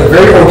grounds in a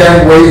very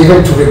organic way,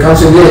 even to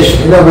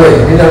reconciliation, in a way.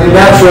 I mean, a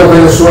natural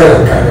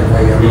Venezuelan kind of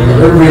way. I mean, a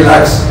very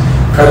relaxed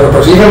kind of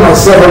approach. Even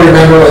myself, I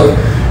remember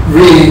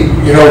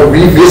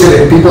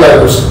revisiting people that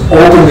was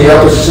openly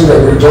opposition that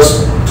were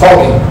just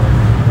talking.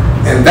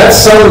 And that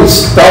suddenly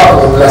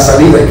stopped when La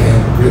Salida came,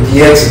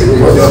 the exit.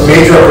 It was this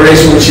major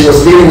operation which he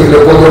was leading with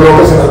Leopoldo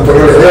Lopez and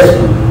Antonio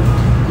Ledesma.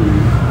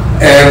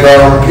 And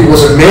it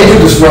was a major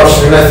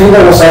disruption, and I think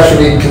that was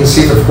actually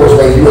conceived, of course,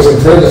 by the U.S.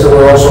 intelligence that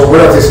were also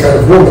aware of this kind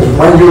of movement.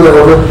 Mind you,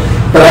 but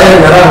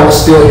Brian Naranjo was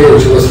still here,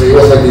 he was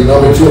like the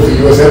number 2 of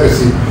the U.S.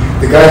 Embassy.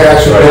 The guy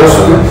actually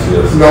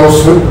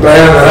knows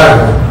Brian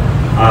Naranjo.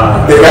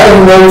 The guy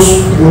who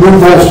knew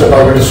most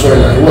about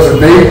Venezuela. He was a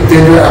very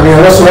dangerous, I mean,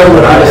 I was one of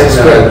the biggest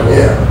expert.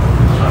 Yeah.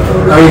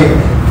 I mean,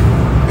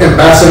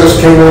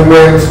 ambassadors came and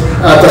went,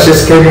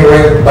 attaches came and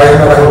went, Brian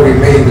Naranjo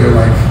remained there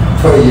like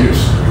 20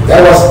 years.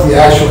 That was the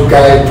actual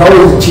guy,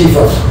 probably the chief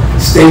of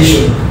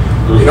station.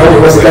 He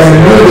was the guy who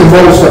knew the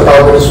most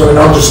about Venezuela and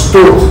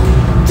understood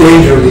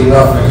dangerously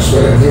enough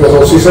Venezuela. And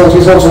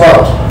he's also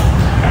out.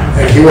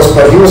 And he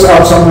was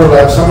out somewhere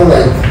like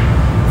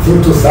I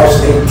think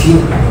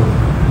 2018.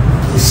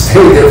 He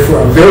stayed there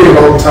for a very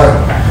long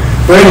time.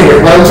 But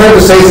anyway, what I'm trying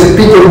to say is that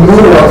people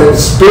knew what the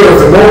spirit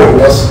of the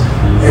moment was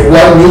and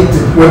what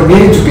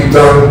needed to be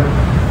done.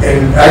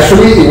 And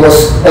actually, it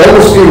was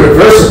almost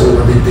irreversible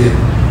what they did.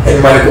 And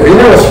Maria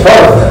Corina was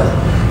part of that.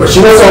 But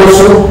she was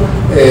also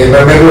a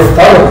member of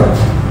parliament.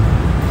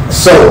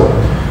 So,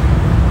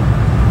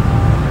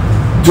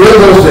 during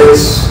those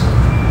days,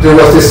 there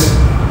was this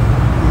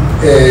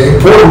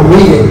important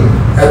meeting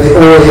at the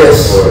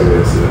OAS,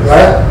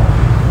 right?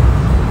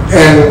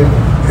 And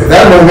at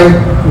that moment,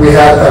 we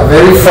had a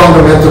very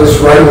fundamentalist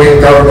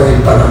right-wing government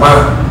in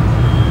Panama.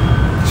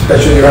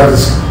 Especially you have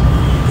this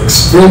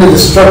extremely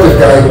destructive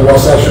guy who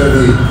was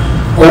actually the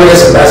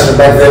OAS ambassador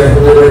back then,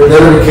 who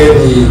later became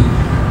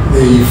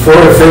the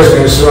foreign affairs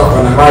minister of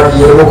Panama,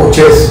 Diego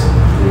Sequera.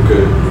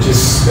 Okay. Which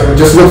is, I mean,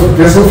 just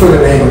look for the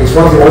name. He's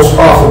one of the most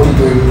powerful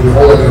people in the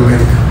whole Latin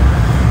America.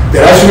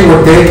 That actually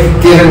were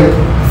given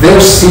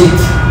their seat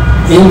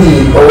in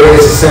the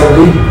OAS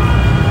assembly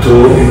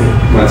to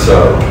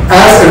Machado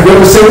as a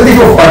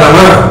representative of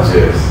Panama.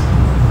 Yes.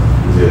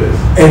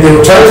 And they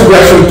were trying to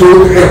actually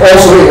do.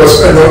 Also, it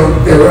was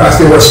as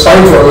they were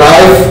spying to a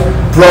live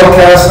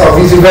broadcast of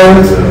this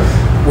event,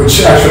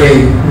 which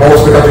actually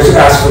most of the countries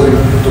asked for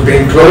to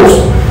being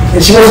closed, and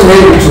she wasn't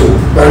able to.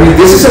 But I mean,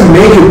 this is a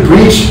major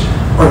breach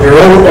on your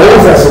own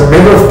oath as a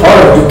member of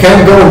parliament. You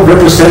can't go and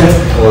represent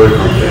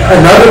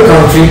another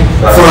country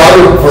for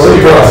other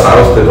was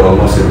ousted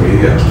almost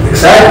immediately.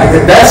 Exactly,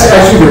 and that's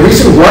actually the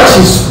reason why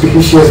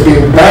she has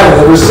been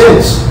banned ever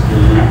since.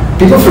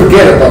 People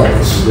forget about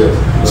this.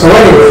 So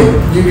anyway,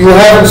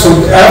 so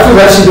after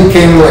that she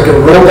became like a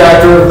rogue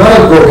actor, not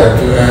a rogue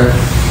actor,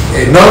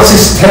 a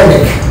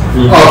non-systemic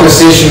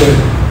opposition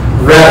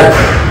radical,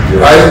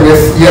 right?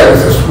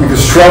 With a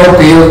strong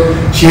appeal.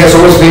 She has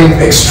always been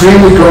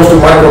extremely close to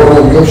Marco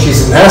Rubio.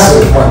 She's an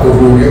asset of Marco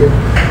Rubio.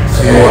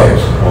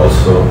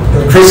 Also.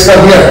 Chris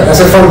Calderon, that's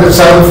from the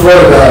southern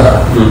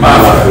Florida.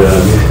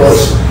 Of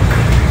course.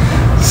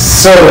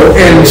 So,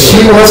 and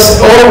she was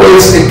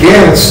always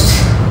against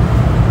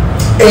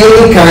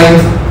any kind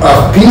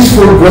of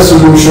peaceful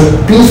resolution,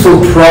 peaceful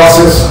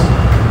process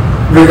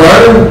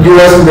regarding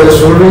U.S. and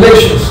Venezuelan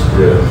relations.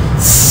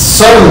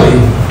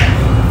 Suddenly,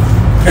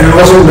 and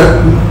also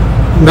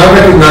not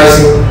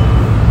recognizing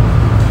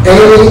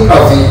any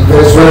of the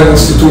Venezuelan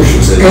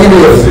institutions,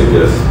 any of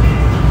them.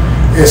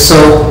 And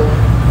so,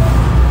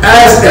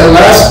 as a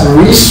last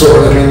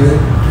resort, I mean,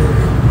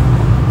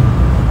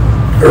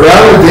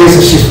 around the days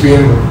that she's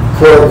been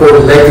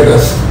quote-unquote elected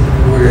as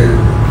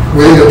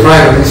within the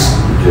primaries,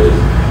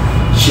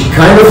 she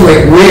kind of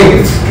like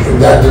winged in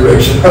that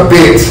direction a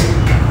bit.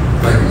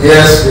 Like,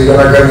 yes, we're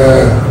not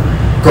gonna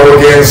go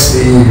against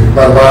the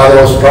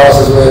Barbados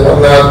process or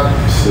whatnot,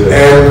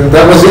 and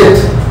that was it.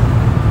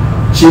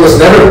 She was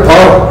never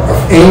part of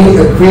any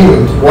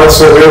agreement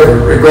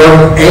whatsoever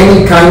regarding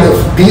any kind of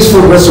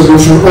peaceful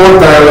resolution or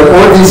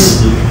dialogue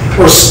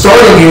or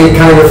starting any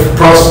kind of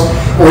process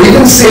or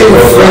even saying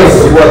a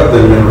phrase. What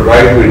the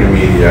right-wing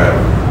media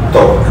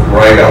talk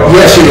right about.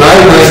 Yeah, she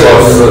lied.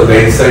 Because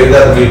they say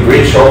that we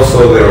breached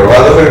also the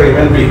Verdad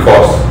agreement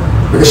because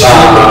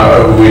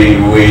we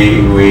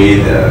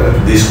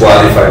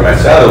disqualified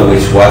Machado,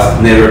 which was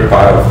never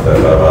part of the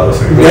Verdad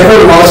agreement. Never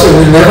was,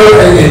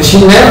 and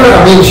she never.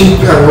 I mean, she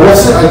had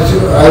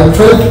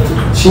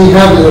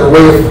a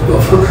way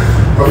of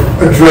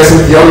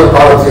addressing the other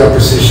part of the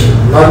opposition.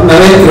 Not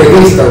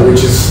entreguista,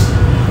 which is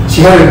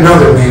she had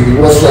another name. It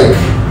was like.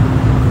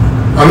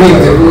 I mean,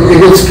 it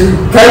was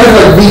kind of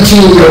like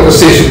reaching the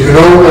opposition, you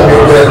know, like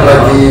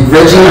the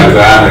regime.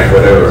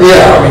 Whatever.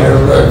 Yeah, I mean,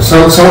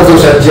 some of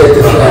those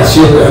adjectives.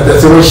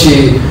 That's the way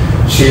she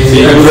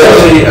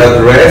usually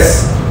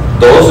address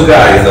those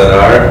guys that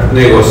are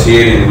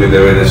negotiating with the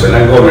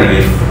Venezuelan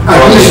government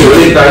from the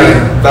unitary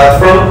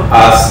platform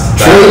as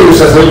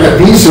traitors, as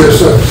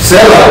abusers,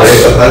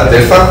 sellouts.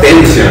 There's a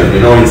tension, you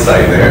know,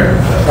 inside there.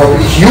 Oh,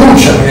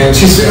 huge.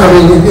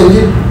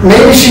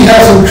 Maybe she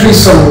has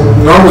increased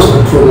some numbers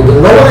of approval, but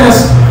no one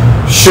has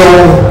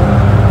shown,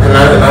 and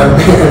I'm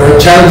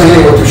challenging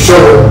anyone to show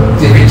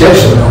the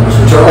rejection numbers,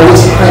 which are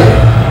always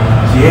higher.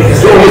 Yes,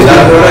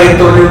 that's what I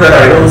told you, that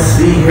I don't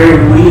see her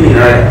winning.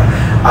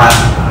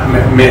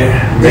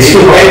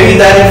 Maybe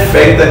that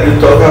effect that you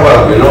talk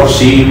about, you know,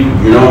 she,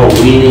 you know,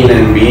 winning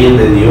and being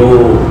the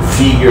new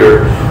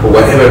figure or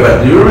whatever.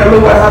 But do you remember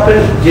what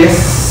happened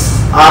just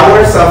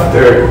hours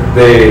after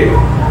the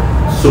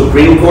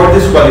Supreme Court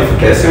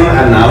disqualification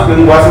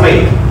announcement was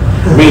made?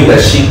 I mean,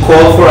 that she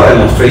called for a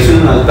demonstration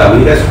in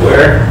Altamira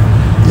Square,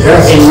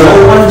 yes, and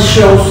no one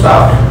shows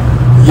up.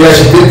 Yeah,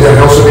 she did that.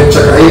 Also in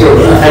Chacaito.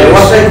 I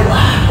was like,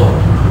 wow.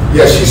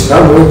 Yeah, she's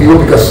not moving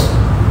people because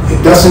it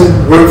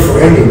doesn't work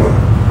for anyone.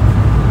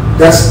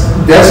 That's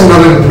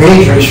another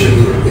major issue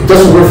here. It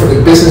doesn't work for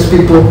the business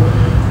people.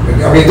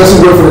 I mean, it doesn't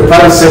work for the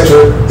private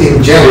sector in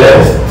general.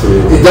 Yes,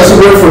 it doesn't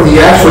work for the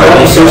actual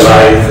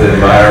the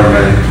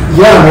environment.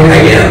 Yeah, I mean,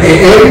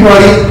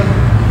 everybody,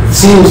 it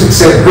seems,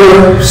 except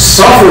her,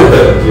 suffered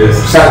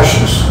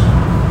sanctions,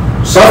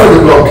 suffered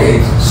the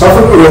blockade,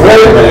 suffered the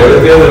whole.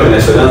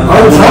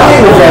 I'm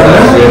tired of that,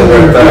 man.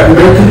 They're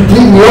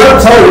completely,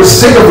 you're tired, we're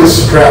sick of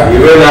this crap.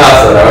 Even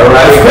us,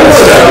 alright? Of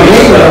course,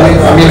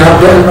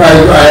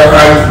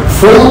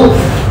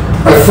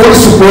 I fully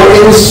support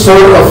any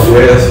sort of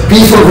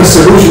peaceful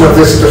resolution of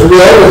this, because we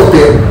always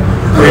been.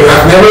 I mean,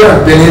 I've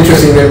never been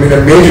interested in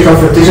a major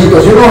confrontation,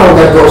 because you know how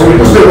that goes.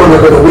 Who's the one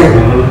that's going to win?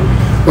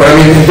 But I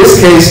mean, in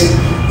this case,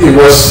 it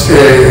was,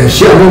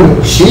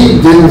 she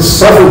didn't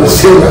suffer the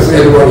same as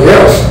everybody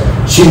else.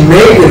 She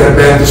made an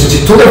advantage, and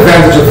she took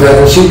advantage of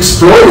that, and she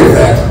exploited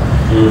that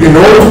in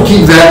order to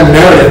keep that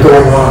narrative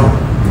going on.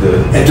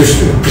 And to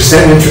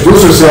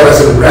introduce herself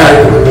as a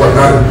radical and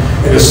whatnot,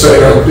 and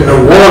a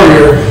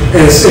warrior,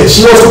 and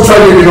she also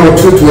tried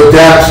to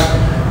adapt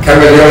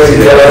camaraderie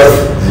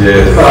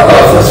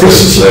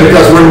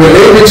because when the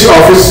late reached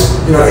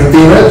office in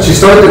Argentina, she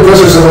started to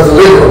dress herself as a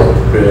liberal,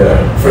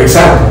 for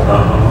example.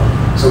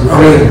 So I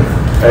mean,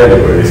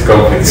 it's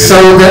complicated. So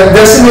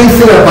that's the main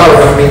thing about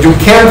her. I mean, you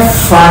can't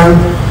find.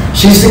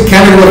 She's the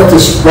candidate of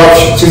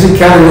disruption. She's the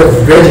candidate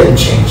of regime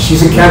change.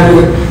 She's a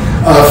candidate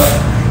of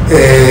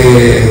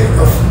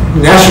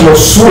national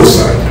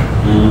suicide.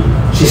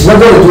 She's not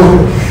going to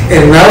do,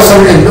 and now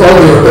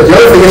but the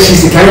other thing is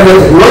she's the candidate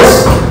of the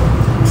US.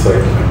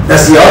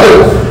 That's the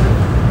other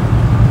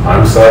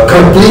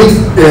complete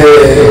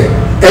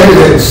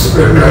evidence,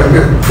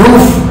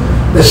 proof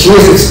that she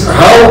is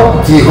how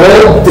the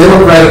whole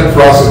democratic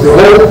process, the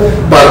whole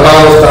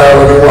Barbados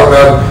dialogue and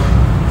whatnot,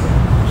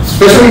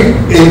 especially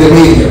in the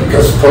media,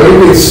 because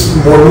politically it's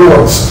more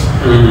nuanced,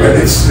 and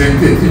it's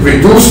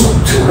reduced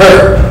to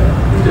her.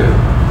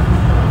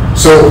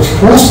 So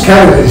whose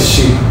candidate is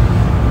she?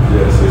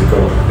 Yes, it's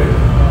complicated.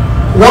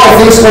 No, I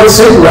think it's quite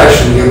simple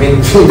actually. I mean,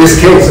 in this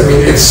case, I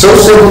mean, it's so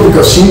simple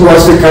because she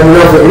was the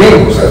candidate of the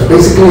Gringos. That's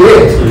basically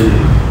it.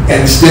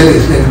 And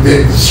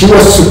she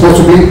was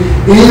supposed to be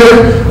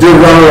either the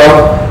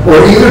runner-up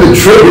or either the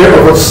trigger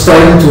of what's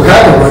starting to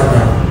happen right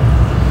now.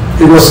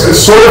 It was a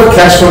sort of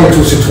catch-22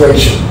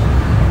 situation.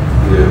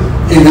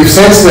 In the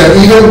sense that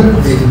even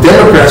the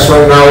Democrats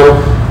right now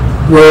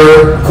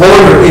were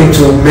cornered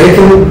into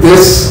making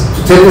this,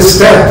 to take this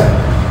step.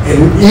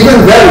 And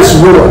even that is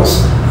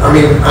nuanced. I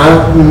mean,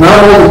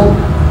 not all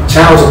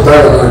channels of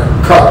dialogue are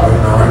cut right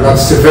now, are not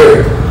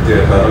severe.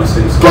 Yeah, I don't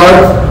think so.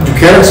 But you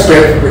can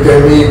expect we're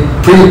going to be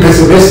pretty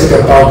pessimistic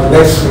about the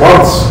next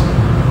months.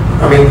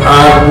 I mean,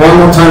 one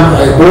more time,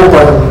 I hope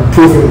I'm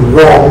proven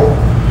wrong,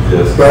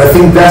 but I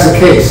think that's the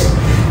case.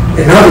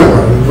 Another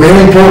one,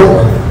 very important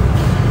one.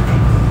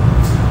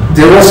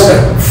 There was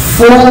a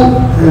full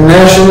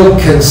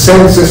national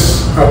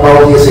consensus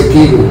about the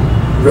Essequibo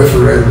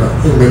referendum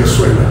in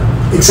Venezuela,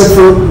 except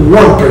for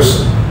one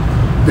person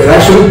that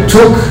actually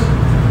took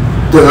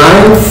the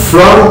line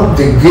from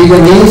the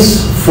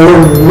Guyanese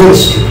Foreign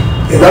Ministry,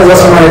 and that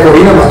was María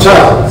Corina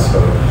Machado.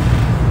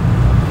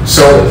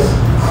 So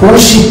who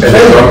she And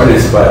played? the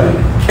Communist Party.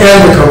 And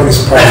the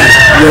Communist Party.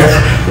 Yes.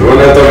 We're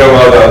going to talk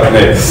about that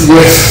next.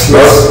 Yes.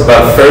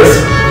 But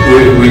first,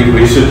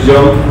 we should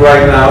jump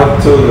right now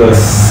to the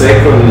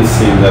second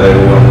scene that I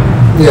want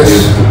you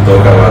to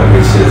talk about,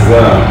 which is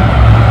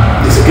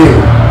Essequibo.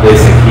 The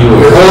Essequibo.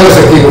 The whole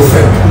Essequibo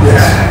thing.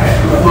 Yes.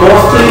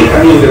 Mostly, I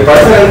mean, the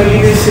parts that I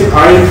believe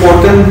are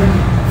important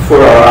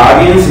for our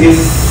audience is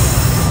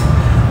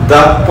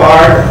that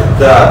part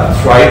that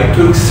tried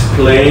to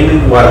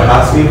explain what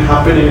has been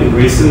happening in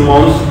recent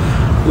months,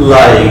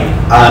 like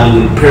an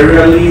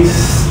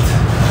imperialist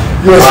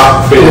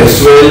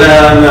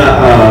Venezuelan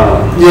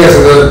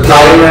the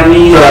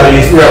tyranny that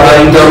is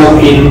trying to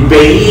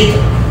invade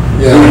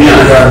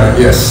Guyana.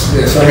 Yes.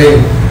 I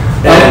mean,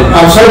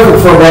 I'm sorry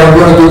for what I'm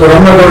going to do, but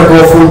I'm not going to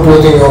go full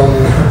putting on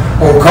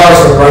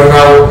cars right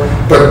now.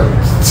 But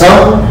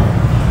some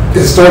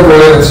historical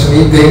evidence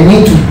they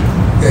need to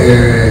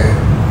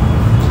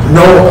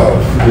know about.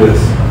 Yes.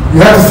 You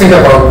have to think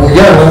about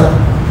Guyana,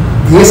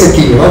 the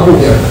Essequibo, not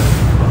Guyana.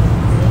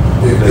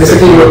 The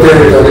Essequibo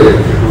territory.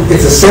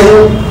 It's the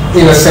same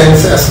in a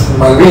sense as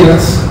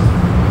Malvinas,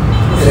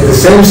 and in the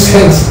same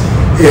sense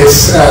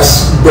it's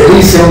as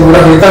Belize and La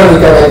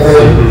Britannica back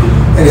then,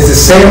 and it's the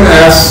same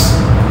as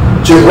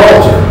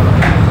Gibraltar.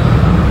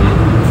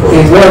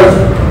 In what?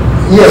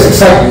 Yes,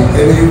 exactly.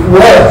 And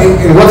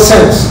in what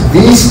sense?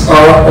 These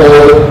are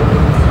all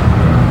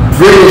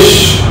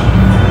British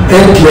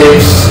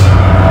enclaves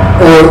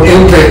or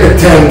enclave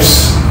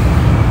attempts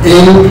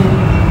in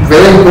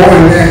very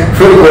important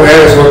critical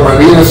areas where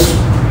Malvinas,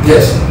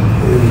 yes,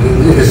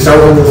 the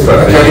southern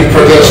Atlantic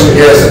projection,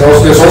 yes, and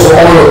also, there's also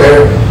oil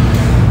there.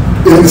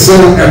 In the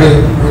same, I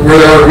mean, where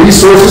there are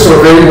resources or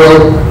very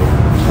important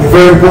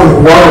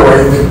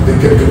waterway they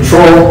can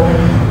control,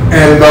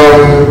 and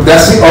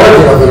that's the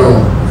origin of it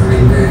all. I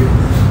mean,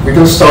 we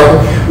can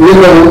start. We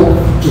go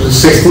to the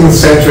 16th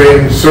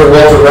century, Sir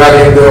Walter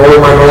Raleigh and the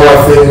old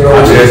Manoa thing, you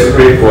know. Just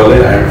recall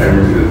it. I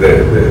remember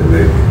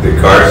the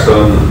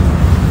Carson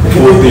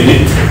food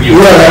interview.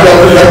 That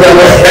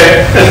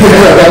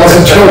was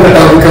a joke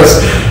now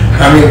because,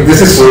 I mean, this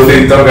is.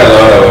 We talk a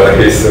lot about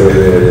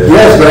history.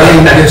 Yes, but I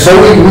mean, and so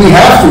we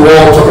have to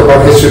all talk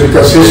about history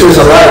because history is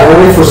alive.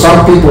 Only for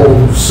some people,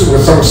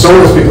 with some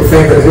soulless people,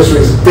 think that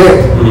history is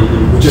dead,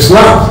 which is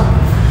not.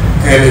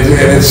 And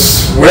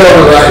it's well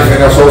alive,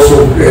 and it's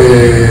also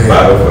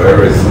part of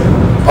everything.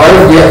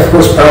 Of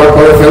course, part of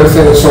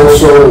everything is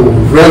also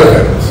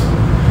relevant.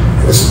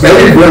 It's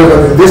very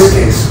relevant in this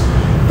case.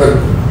 But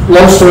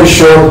long story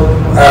short,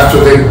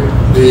 after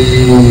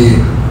the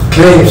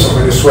claims of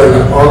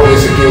Venezuela on the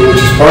Essequibo,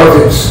 which is part of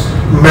its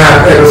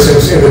map ever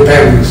since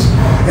independence,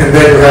 and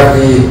then you have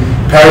the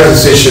Paris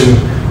decision,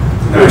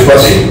 which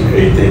was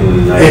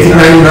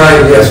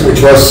 1899, yes,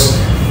 which was,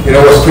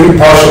 was pretty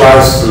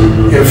partialized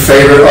in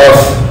favor of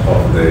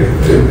the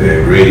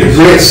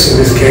Brits in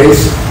this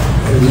case.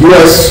 And the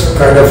U.S.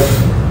 kind of,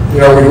 it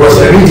was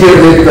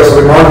immediately because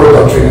of the Monroe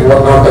Doctrine and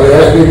whatnot, but it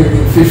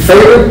didn't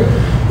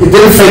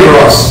favor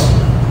us.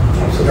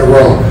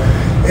 Well,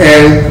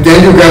 and then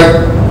you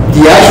got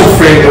the actual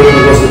framework,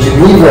 was the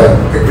Geneva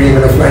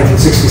Agreement of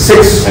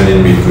 1966. And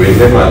in between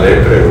them,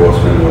 there was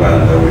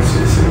memoranda, which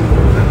is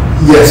important.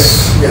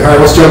 Yes, I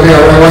was joking.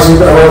 I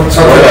wasn't talking about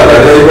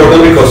that. That's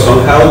important because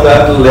somehow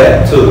that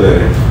led to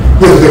the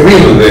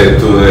agreement.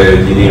 To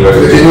the Geneva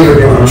Agreement. The Geneva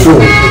Agreement, true.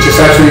 Which is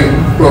actually,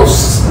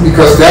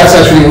 because that's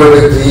actually where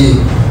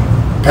the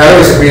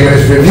Paris Agreement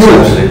is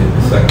reviewed.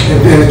 Exactly.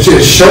 And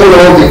it showed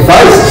all the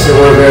vices that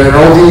were there and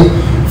all the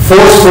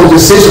forceful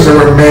decisions that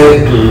were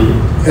made.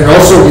 And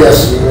also,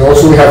 yes,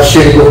 we have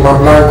Essequibo,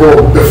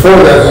 Blanco before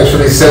that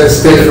actually set the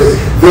stage for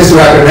this to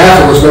happen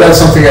afterwards, but that's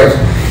something else.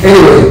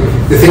 Anyway,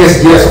 the thing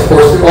is, yes, of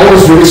course, all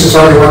those revisions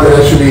are the one that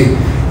actually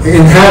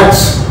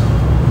enhance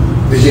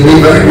the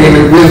Geneva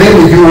Agreement within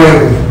the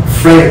UN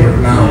framework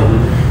now,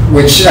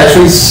 which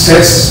actually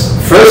says,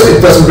 first,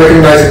 it doesn't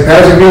recognize the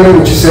Paris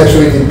Agreement, which is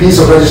actually the piece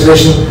of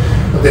legislation,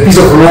 the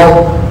piece of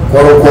law,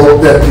 quote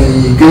unquote, that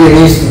the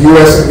Guyanese, the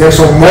US, and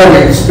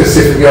ExxonMobil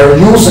specifically are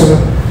using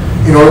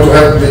in order to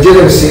have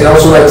legitimacy, and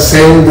also that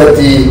saying that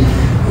the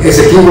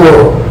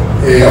Essequibo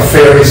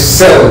affair is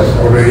settled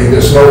already.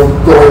 There's no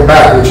going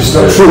back, which is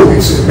not true.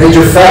 It's a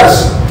major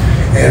fallacy,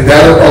 and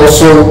that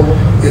also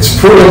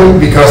it's proven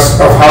because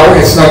of how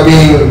it's not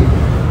being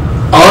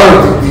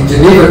honored, the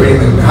Geneva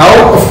Agreement.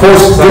 How, of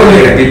course,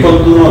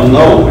 people do not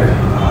know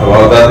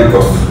about that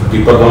because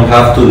people don't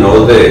have to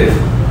know the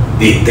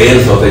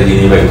details of the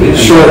Geneva Agreement.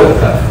 Sure.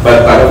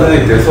 But part of the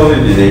details of the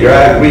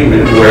Geneva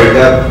Agreement were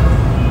that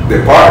the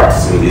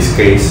parts, in this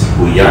case,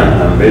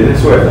 Guyana and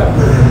Venezuela,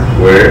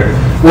 were.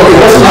 Well, it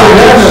wasn't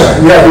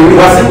Guyana. Yeah, it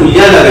wasn't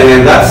Guyana then,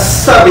 and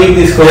that's a big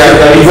discussion.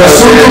 Yeah, it was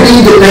soon to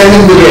be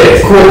depending the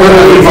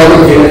Republic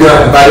of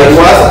Guyana. But it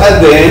was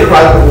at the end, I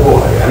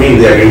mean,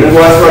 the agreement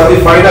was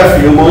ratified a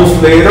few months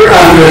later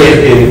after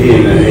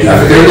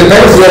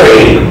independence.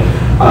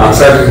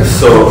 Exactly.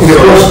 So in the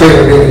post-Spain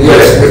agreement,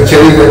 yes, with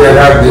Chile they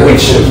have the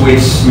which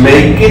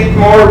make it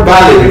more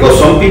valid, because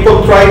some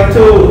people try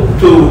to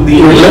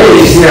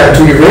erase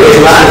the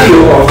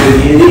value of the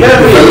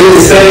agreement,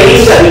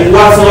 saying that it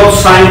was not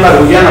signed by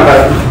Guyana,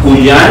 but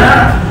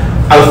Guyana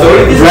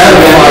authorities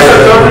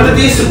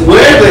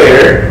were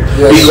there,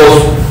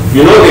 because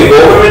the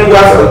government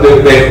was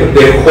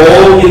the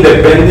whole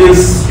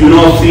independence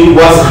thing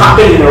was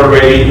happening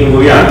already in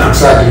Guyana.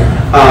 Exactly.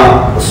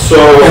 And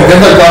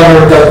then the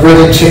government got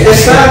really changed.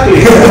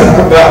 Exactly.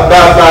 but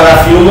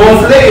a few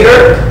months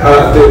later,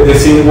 the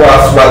thing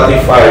was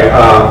ratified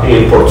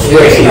in Port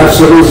Spain. Yes,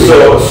 absolutely.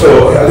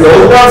 So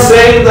those ones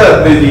saying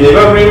that the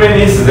Geneva Agreement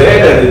is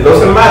there and it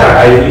doesn't matter.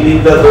 I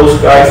believe that those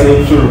guys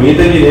need to read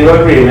the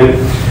Geneva Agreement,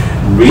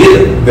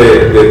 read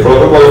the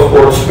Protocol of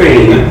Port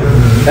Spain,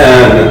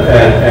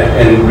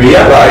 and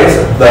realize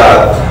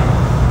that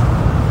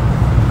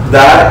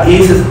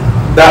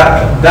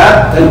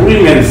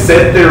agreement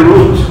set the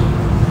route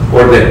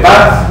or the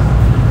path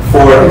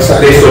for the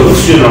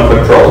solution of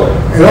the problem.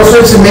 And also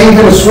it's a main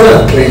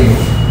Venezuelan claim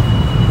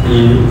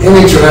in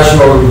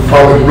international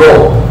public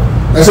law.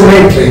 That's a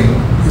main claim.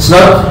 It's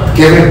not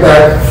giving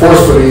back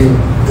forcefully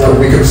what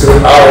we consider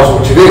ours,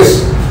 which it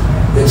is.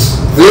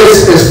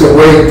 This is the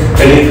way,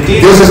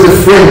 this is the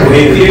framework.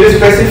 We clearly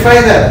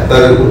specify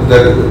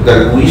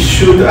that we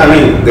should,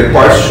 the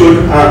parts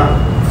should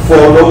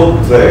follow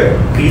the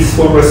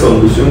peaceful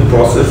resolution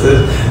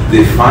processes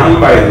defined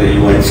by the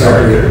UN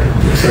Charter.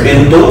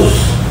 And those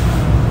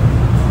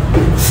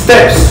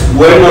steps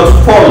were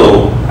not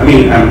followed.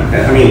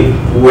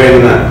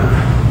 When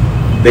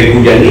the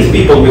Guyanese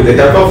people, with the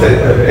help of the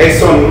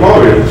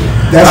ExxonMobil,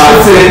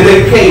 sent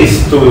the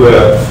case to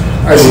the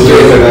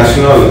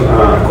International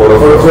Court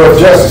of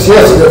Justice.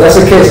 Yes, that's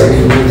the case.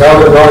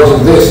 Without the knowledge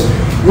of this.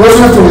 You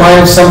also have to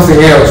mind something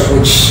else,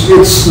 which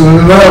it's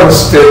not a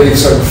mistake,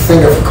 it's a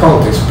thing of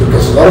context,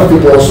 because a lot of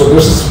people also,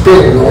 there's a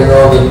spin going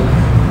on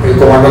that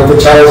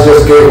Comandante Chavez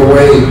just gave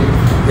away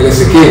in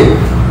Essequibo.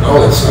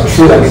 No, that's not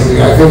true. I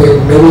think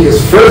maybe his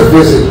first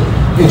visit,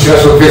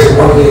 international visit,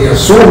 one he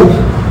assumed,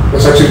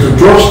 was actually to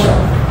Georgetown.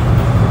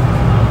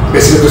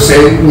 Basically to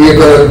say, we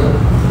are going to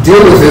deal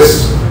with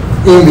this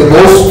in the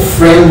most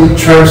friendly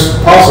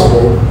terms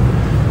possible,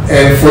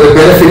 and for the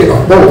benefit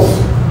of both.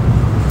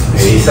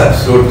 It's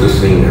absurd to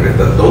think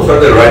that those are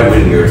the right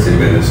wingers in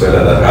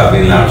Venezuela that have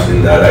been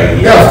launching that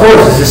idea. Yeah, of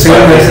course, it's the same.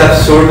 But it's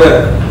absurd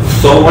that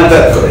someone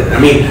that,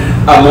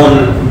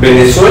 among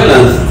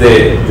Venezuelans,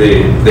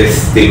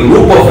 the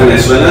group of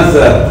Venezuelans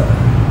that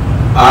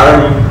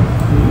are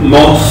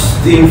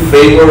most in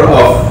favor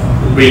of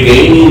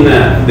regaining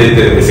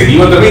the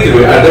Essequibo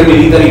territory are the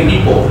military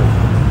people.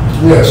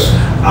 Yes.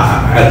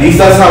 At least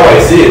that's how I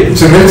see it.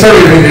 It's a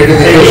military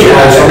reivindication.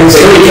 It's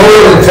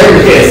territorial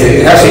integrity. Yes,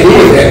 it has to do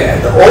with that.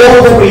 All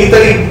the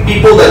military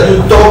people that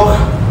you talk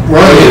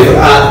with,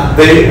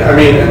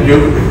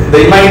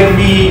 they might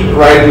be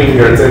right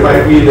wingers, they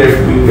might be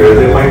left wingers,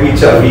 they might be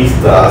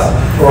Chavistas,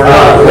 or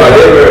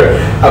whatever.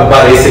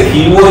 But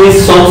Essequibo is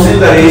something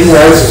that is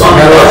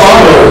honor.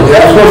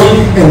 Yeah, of course.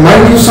 And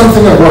mind you,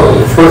 something about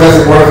it. Of course,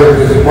 that's one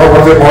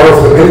of the models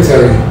of the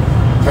military.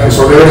 And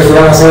so the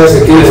Venezuelan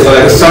Essequibo,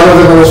 the son of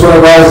the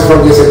Venezuelan guys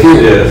from the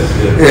Essequibo.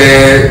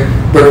 Yes.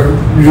 But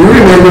you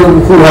remember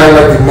who had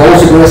like the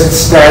most aggressive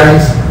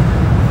stance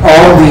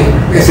on the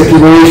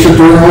Essequibo issue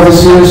during all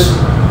these years?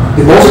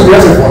 The most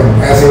aggressive one,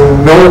 as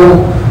in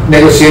no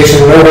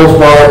negotiation, no holds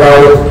barred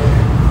about it.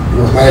 It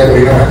was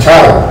Mario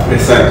Machado.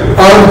 Exactly.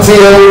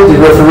 Until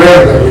the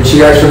referendum, which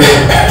he actually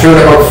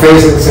turned about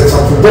face and said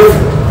something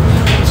different.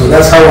 So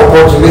that's how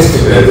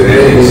opportunistic it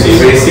is. She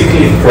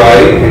basically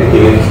tried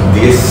in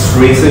this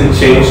recent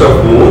change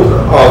of mood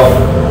of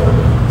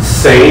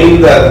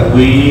saying that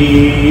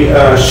we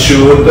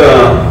should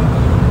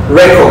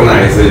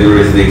recognize the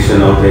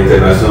jurisdiction of the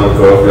International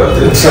Court of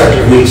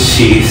Justice, which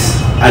is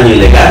an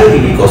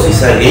illegality because it's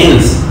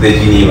against the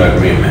Geneva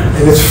Agreement.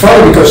 And it's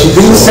funny because she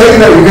didn't say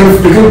that. You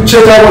can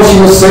check out what she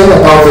was saying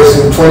about this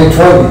in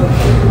 2020.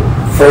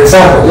 For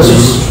example,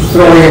 just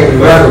throwing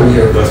in random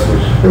here.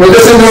 But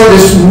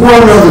there's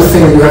one other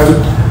thing you have to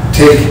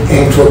take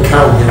into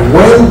account here.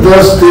 When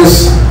does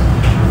this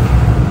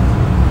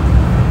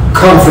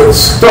conflict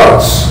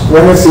start?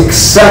 When is the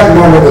exact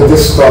moment that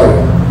this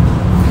started?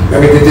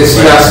 When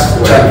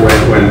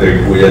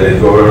the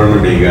Guyanese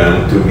government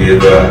began to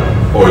give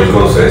oil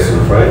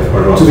concessions, right?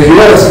 Or not? To the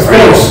U.S., of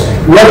course.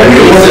 What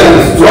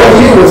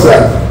year was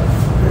that?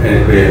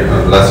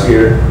 Last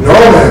year. No,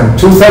 man,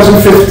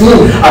 2015.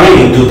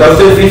 In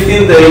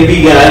 2015 they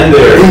began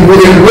their...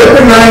 They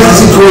recognized the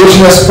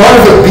situation as part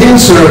of a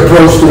pincer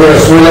approach to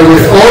Venezuela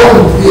with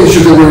all the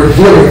issues that we were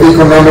dealing with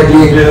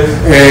economically,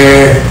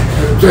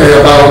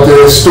 about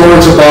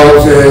storage,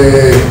 about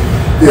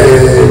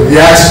the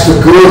access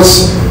to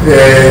goods,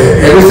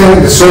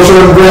 everything, the social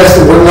unrest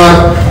and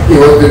whatnot,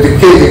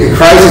 the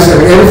crisis,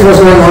 everything was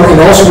going on,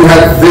 and also we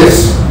had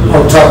this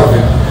on top of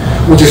it,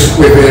 which is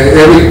with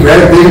David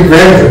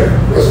Granger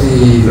was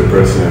the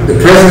president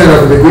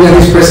of the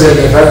Guyanese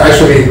president that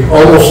actually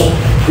almost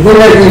He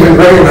didn't even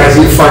recognize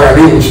the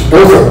finally, which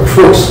both are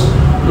crooks,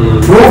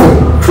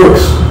 proven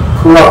crooks,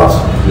 corrupt.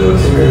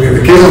 Yes. In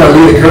the case of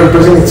Ali, the current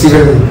president, it's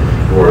even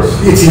Worse.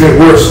 It's even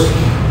worse.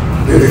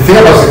 The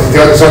thing about it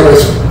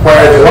is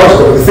quite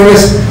ideological. The thing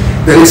is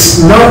that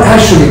it's not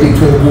actually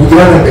between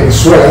Guyana and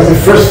Venezuela. That's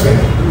the first thing.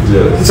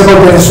 Yes. It's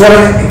about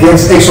Venezuela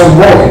against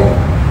ExxonMobil.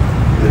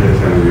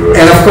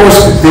 And of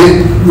course,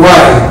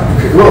 why?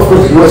 Well, of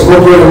course, the U.S.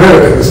 corporate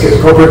America, in this case,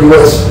 corporate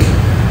U.S.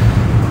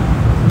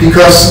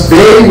 Because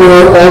they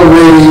were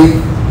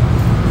already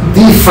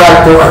de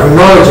facto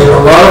acknowledging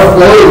a lot of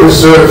oil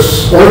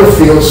reserves, oil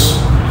fields,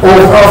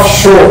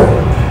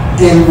 offshore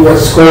in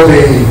what's called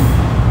the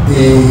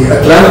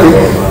Atlantic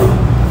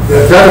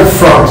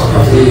front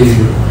of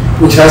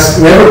which has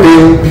never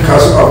been,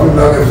 because of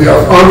the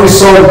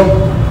unresolved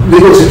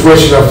legal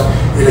situation of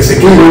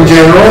Essequibo in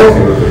general,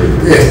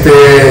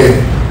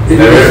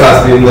 never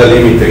has been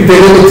delimited.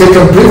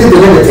 Completely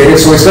delimited,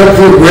 so it's not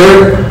clear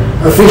where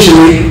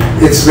officially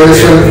it's the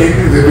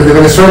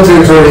Venezuelan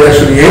territory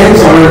actually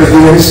ends and where the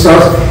UN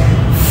starts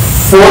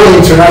for the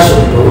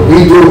international people.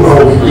 We do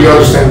know, we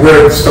understand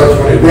where it starts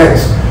when it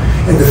ends.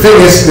 And the thing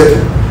is that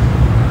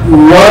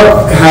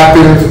what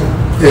happened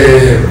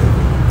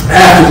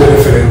after the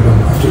referendum,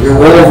 after the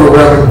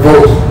overwhelming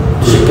vote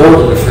to support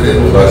the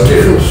referendum,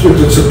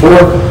 to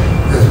support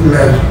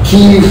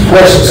key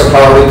questions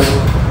about it.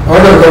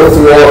 I'm not going to go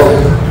through all of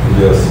them.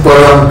 Yes.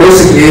 But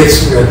basically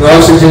it's we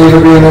acknowledge the Geneva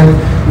Agreement,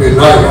 we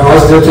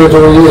acknowledge the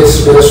territory, it's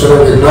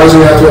Venezuela, we acknowledge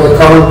we have to have a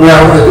common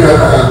ground,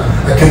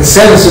 a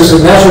consensus, a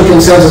national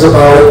consensus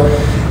about it.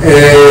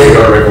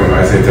 Not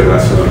recognizing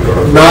international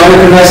corruption. Not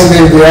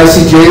recognizing the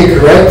ICJ,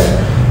 correct?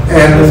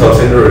 And it's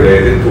something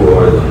related to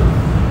oil.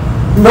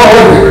 No,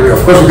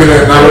 of course we're going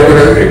to, now we're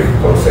going to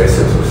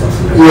concessions or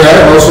something.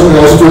 Yeah, and also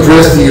to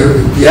address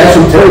the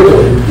actual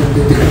territory,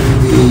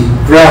 the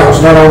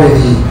grounds, not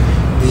only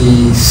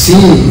the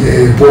sea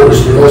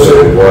borders, but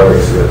also the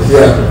waters. Yes.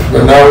 Yeah,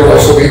 but now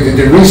also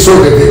the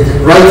resource, the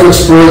right to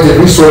exploit the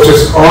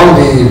resources on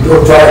the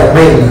dry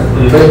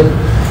mainland. Okay,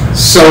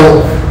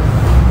 so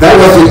that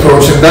was the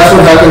approach, and that's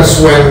what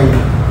happens when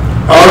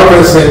our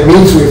president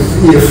meets with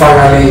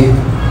finally.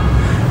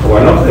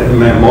 One of the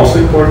most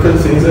important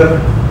things that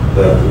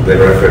the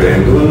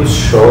referendum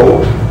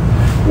showed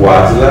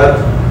was that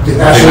the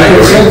national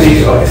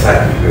consensus.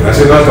 Exactly, the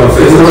national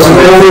consensus. It was an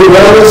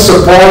overwhelming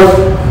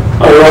support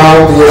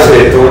around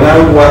the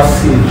turnout was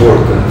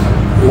important.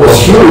 It was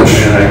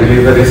huge. And I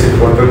believe that it's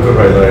important to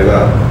highlight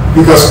that.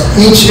 Because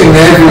each and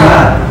every...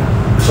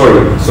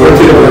 Sorry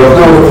to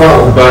interrupt. No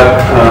problem.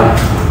 But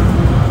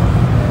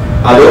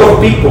a lot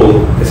of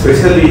people,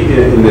 especially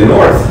in the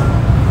north,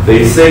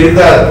 they say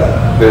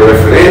that the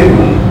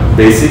referendum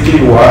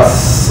basically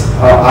was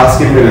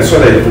asking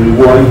Venezuela if we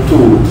want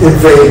to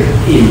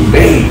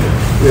invade.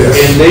 Yes.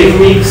 And they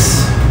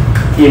mix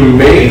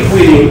invade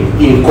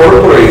with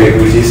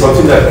incorporated, which is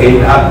something that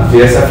came up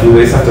just a few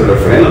days after the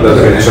referendum, that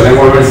the Venezuelan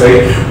government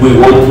say we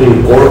want to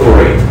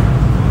incorporate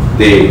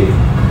the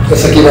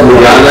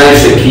Guyana and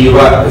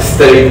Essequibo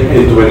state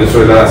into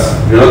Venezuela's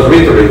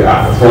territory.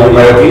 In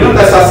my opinion,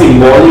 that's a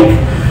symbolic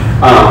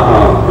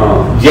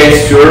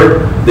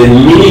gesture, the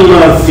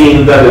minimal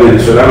thing that the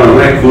Venezuelan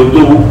government could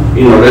do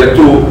in order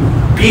to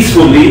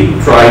peacefully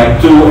try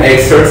to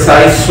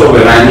exercise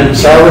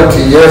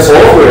sovereignty yes,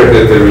 over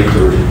the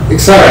territory.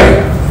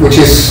 Exactly, which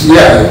is,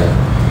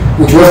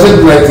 which was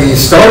like the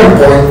starting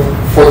point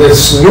for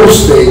this new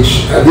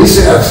stage, at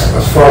least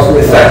as far as we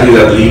exactly,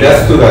 that lead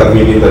us to that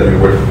meeting that you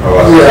were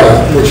about.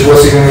 Yeah, which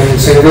was in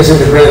St. Vincent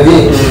and the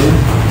Grenadines,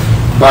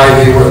 by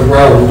the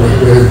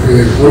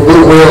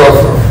goodwill of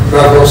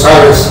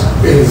Gonzalez,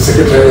 being the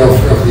secretary of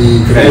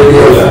the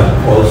community.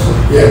 Also.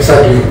 Yeah,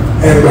 exactly.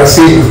 And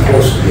Brazil, of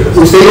course. Yes.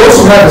 Which they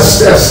also have a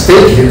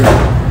stake here.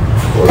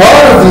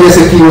 Part of the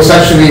Essequibo was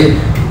actually,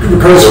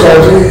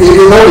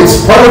 it's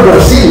part of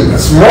Brazil, a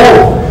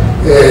small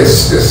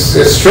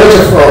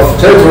stretch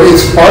of territory,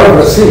 it's part of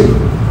Brazil.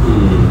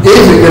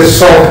 If it gets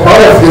solved,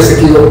 part of the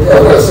Essequibo, a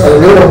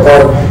little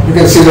part, you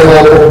can see the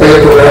whole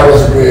Pompeo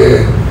Program's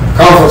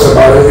conference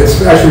about it,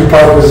 it's actually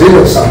part of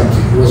Brazilian sovereignty.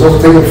 It was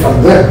also taken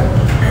from them.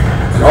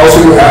 And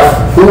also you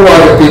have, who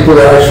are the people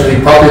that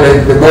actually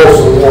populate the most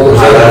of all those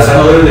areas? That's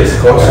another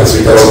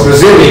discussion. That's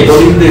Brazilian.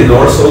 People in the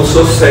north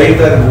also say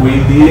that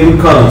we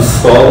didn't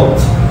consult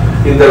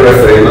in the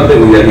referendum the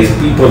Guyanese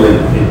people,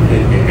 and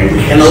we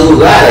cannot do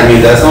that. I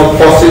mean, that's not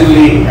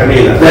possibly,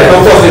 there's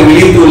no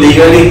possibility to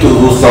legally to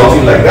do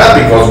something like that,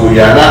 because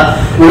Guyana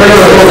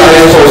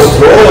has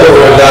control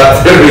over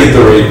that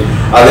territory.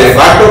 De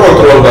facto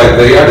control, but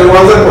they are the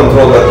ones that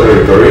control that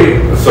territory.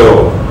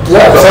 So, a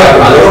lot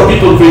of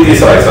people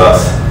criticize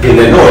us in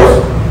the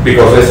north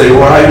because they say,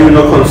 why are you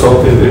not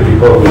consulting the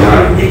people of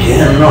Guyana? We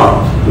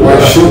cannot. Why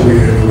should we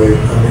anyway?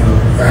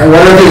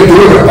 What are they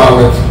doing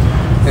about it?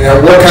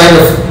 And what kind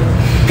of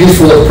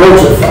peaceful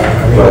approach of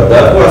that? But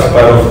that was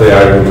part of the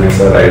arguments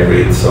that I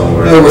read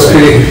somewhere. It was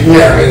pretty,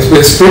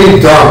 it's pretty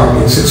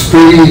dumb. It's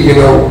pretty,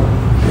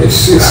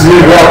 it's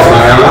new water.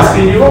 I'm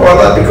asking you about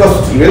that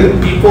because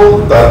even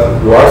people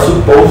that you are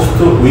supposed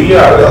to, we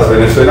are, as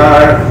Venezuela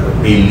are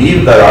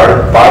believe that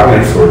our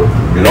partners, or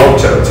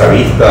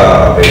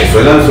Chavista,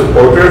 Venezuelan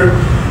supporters,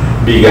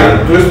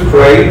 began to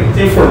spread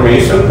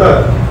information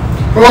that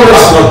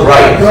that's not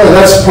right. No,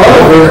 that's part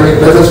of it. I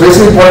mean, that's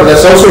basically part of it.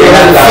 That's also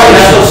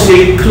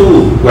associate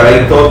to what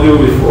I told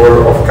you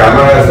before of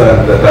cameras,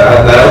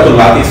 that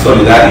automatic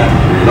solidarity.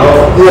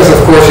 Yes,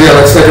 of course.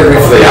 Yeah, it's like a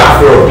the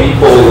Afro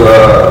people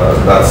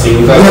that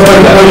seem that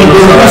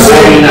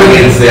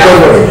against the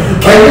Afro.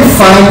 Can you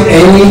find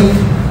any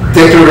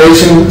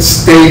declaration,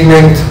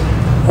 statement,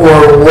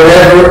 or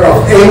whatever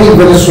of any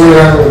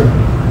Venezuelan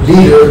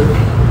leader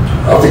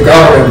of the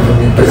government? I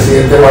mean,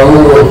 Presidente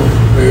Maduro,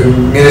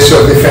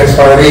 Minister of Defense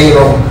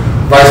Palomino,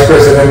 Vice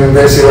President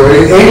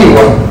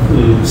anyone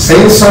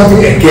saying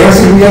something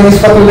against the Guyanese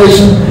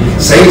population,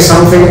 saying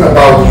something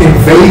about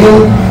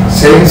invading,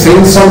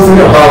 saying something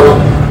about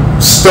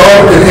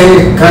starting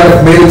any kind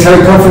of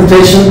military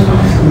confrontation?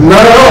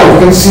 Not at all. You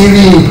can see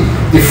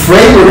the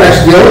framework,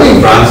 actually the only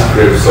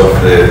transcripts of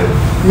the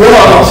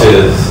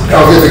speeches.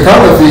 I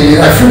forgot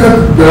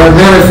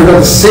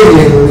the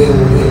city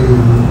in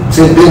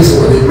St. Vincent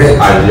where they met.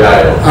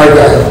 Argyle,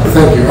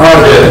 thank you.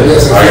 Argyle,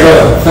 yes, I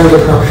forgot. Thank you.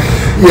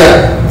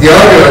 Yeah, the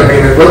Argyle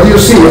agreement. What do you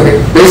see? I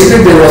mean,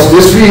 basically there was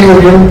this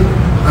reunion.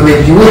 I mean,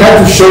 you would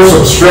have to show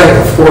some strength,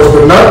 of course,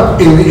 but not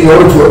in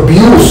order to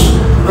abuse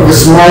of a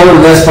smaller,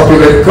 less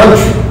populated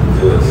country.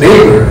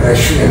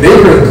 Yes. A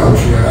neighboring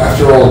country,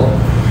 after all.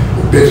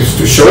 But it's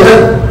to show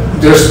that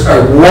there's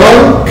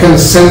one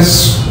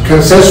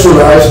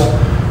consensualized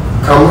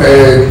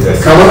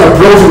common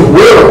approach and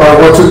will about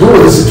what to do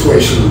with the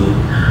situation.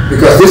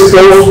 Because this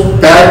goes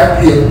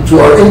back into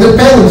our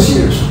independence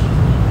years.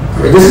 I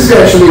mean, this is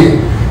actually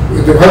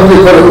what they call it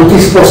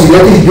utis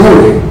possidetis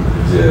jure.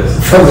 Yes.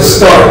 From the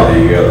start.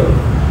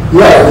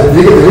 Yeah, the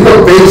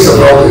legal basis of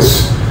all this.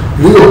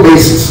 Legal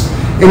basis.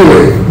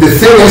 Anyway, the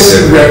thing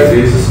is that...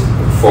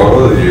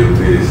 follow the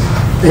duties.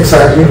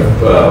 Exactly.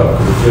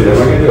 ¿Cómo se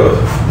llaman ellos?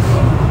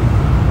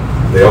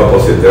 The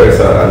opposite. There is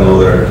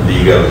another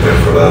legal term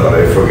for that, but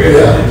I forget.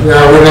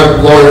 Yeah, we're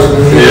not lawyers.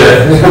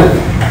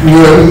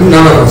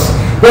 None of us.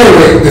 But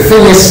anyway, the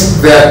thing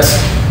is that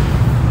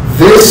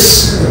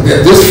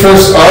this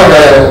first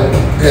Argyle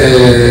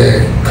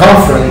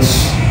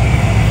conference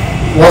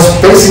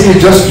was basically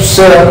just to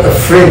set up a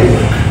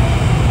framework.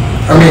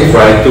 I mean,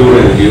 try to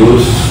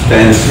reduce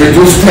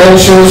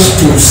tensions,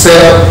 to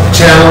set up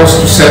channels,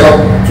 to set up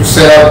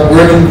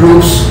working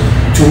groups,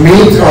 to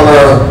meet on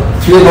a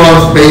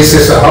 3-month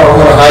basis on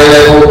a high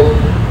level.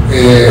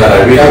 But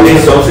I really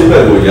think something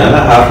that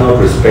Guyana has not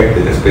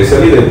respected,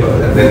 especially there is a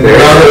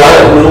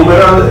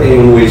numeral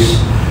in which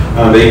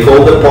they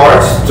call the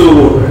parts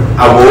to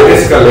avoid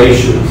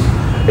escalations.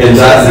 And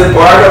that's the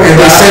part of the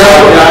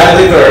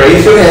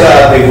declaration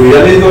that the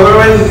Guyanese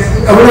government...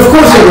 I mean, of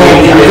course they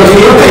won't,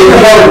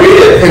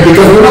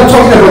 because we're not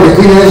talking about the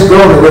Guyanese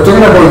government, we're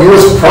talking about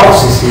U.S.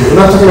 proxies here, we're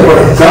not talking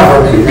about a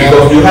government.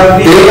 Because you have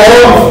they're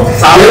all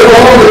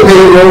on the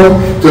payroll,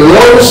 the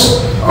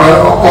lawyers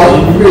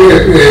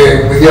with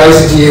the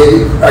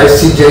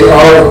ICJ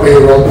are on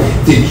payroll,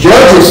 the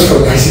judges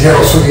from the ICJ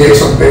also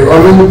on payroll.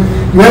 I mean,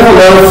 you have a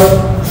lot of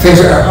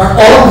things,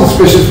 all of the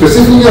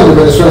specifically on the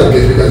Venezuelan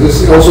case, because this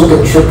is also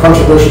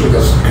controversial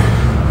because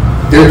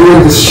they're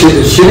doing this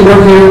shitty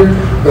work here,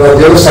 but on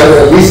the other side,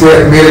 at least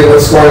they're admitting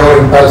what's going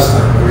on in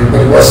Palestine. I mean, but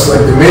it was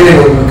like the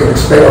minimum you can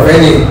expect of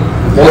any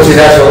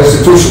multinational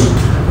institution.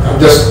 I'm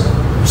just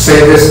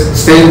saying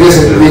this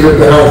and leave it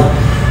behind.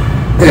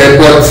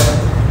 But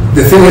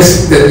the thing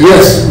is that,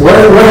 yes, what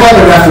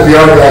happened after the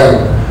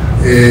Argyle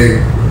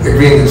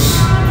agreements?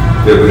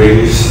 The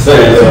British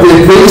sent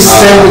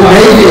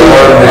maybe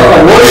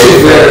a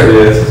warship there.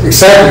 Yes.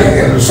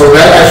 Exactly. And so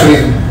that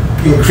actually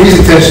increased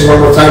the tension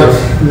one more time.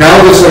 Now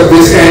there's like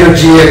this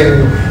energy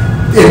and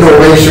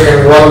innovation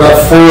and whatnot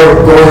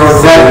going on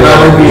right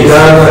now in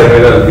Guyana.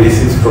 Several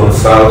visits from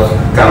South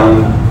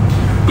County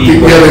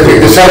people. Yeah,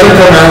 the Southern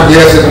Command,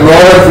 yes, and a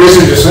lot of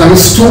researchers. I mean,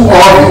 it's too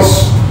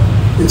obvious.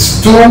 It's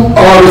too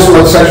obvious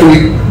what's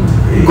actually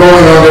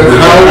going on there.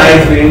 How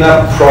I've been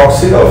a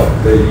proxy of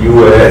the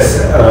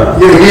U.S.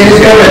 And there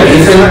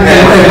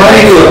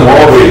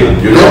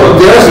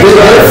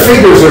are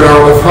figures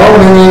around of how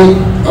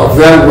many of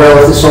that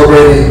wealth is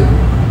already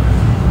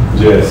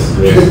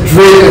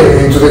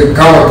driven into the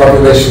common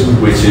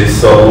population. Which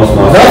is almost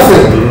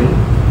nothing.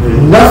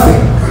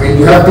 Nothing. I mean,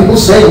 you have people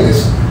saying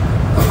this.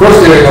 Of course,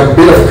 they're in a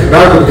bit of a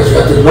conundrum because you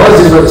have to acknowledge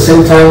this, but at the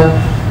same time,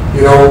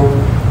 you're not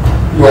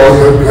going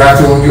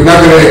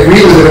to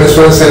agree with the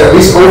Venezuelan side, at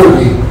least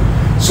overly.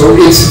 So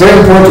it's very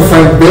important to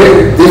find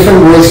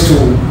different ways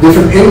to,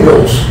 different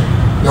inroads,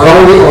 not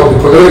only on the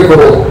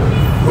political,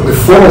 on the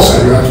formal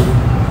side, you have to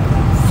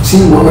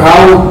see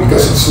how,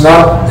 because it's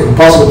not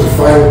impossible to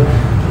find,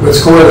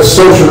 let's call it a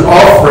social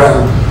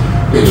off-ramp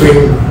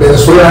between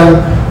Venezuelan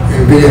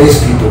and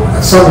Guyanese people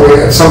at some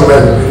way, at some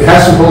level. It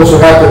has to also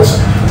happen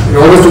in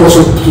order to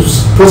also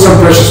put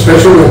some pressure,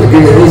 especially on the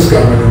Guyanese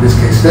government in this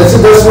case. That's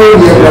where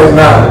we are right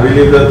now. I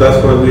believe that's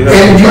what we have.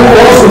 And you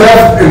also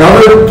have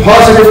another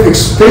positive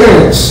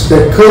experience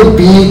that could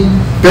be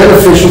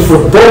beneficial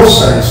for both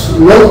sides.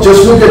 Well,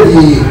 just look at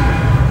the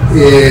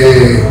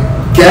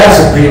gas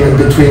agreement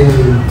between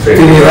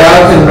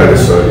Trinidad and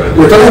Venezuela.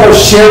 We're talking about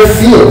shared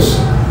fields.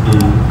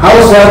 How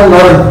is that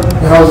not?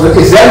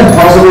 Is that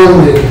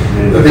impossible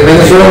in the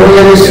Venezuelan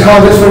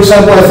context, for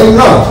example? I think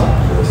not.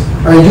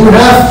 I mean, you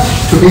have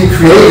to be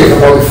creative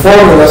about the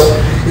formulas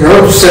in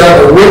order to set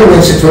up a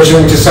win-win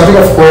situation, which is something,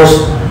 of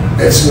course,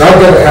 it's not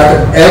going to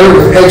happen ever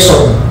with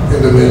Exxon in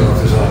the middle of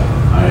this all.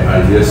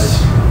 I just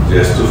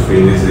to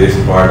finish this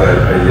part,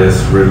 I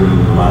just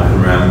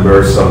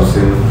remember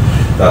something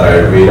that I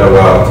read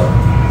about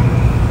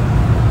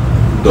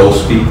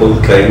those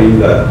people claiming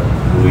that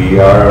we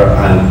are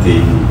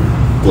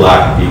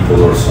anti-black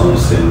people or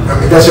something. I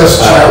mean, that's just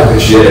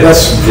childish.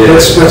 That's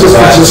just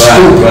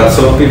stupid. But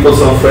some people,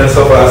 some friends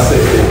of us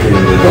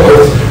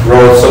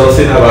wrote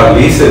something about,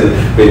 listen,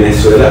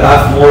 Venezuela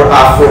has more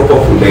Afro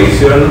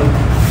population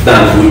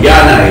than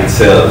Guyana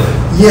itself.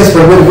 Yes,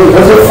 but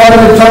what's the fun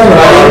of talking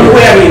about?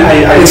 Anyway, I mean,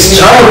 it's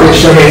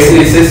childish.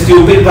 It's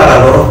stupid, but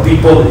a lot of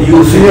people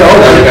use it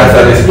because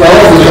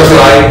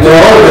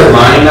they're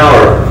mine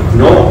or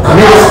no. I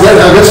mean,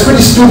 that's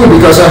pretty stupid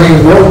because I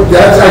mean,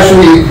 that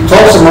actually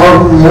talks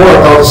more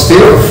about the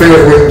state of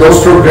affairs with those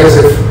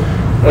progressive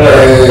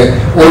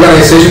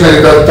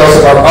organizations that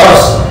talks about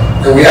us,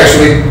 and we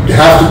actually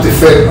have to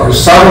defend our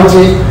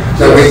sovereignty.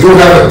 That we do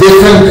have a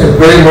different and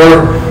very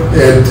more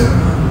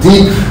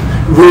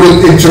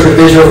deep-rooted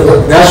interpretation of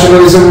what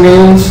nationalism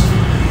means,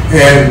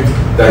 and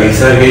that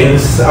is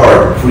against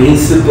our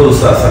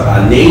principles as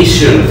a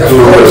nation to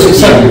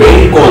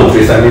invade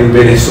countries. I mean,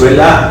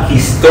 Venezuela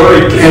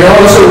historically and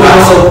also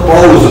has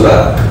opposed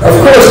that. Of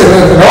course,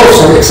 and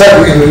also,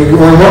 exactly, and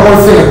one more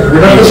thing.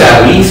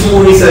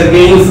 Chavismo is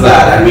against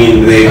that. I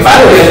mean, the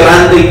Patria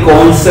Grande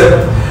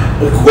concept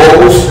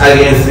goes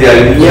against the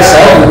idea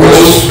of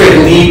those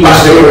petty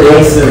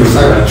patriotism,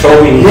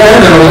 chauvinism. Yeah,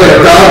 no,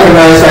 the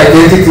organized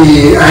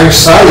identity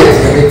anxiety.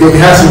 I mean, it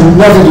has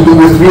nothing to do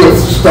with real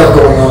stuff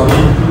going on.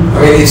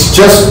 I mean, it's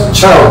just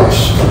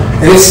childish.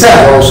 And it's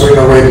sad also in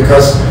a way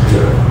because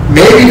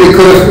maybe they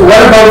could have,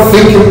 what about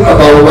thinking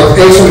about what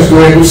Exxon is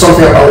doing, do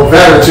something about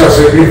that, which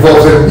also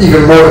involves them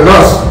even more than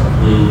us.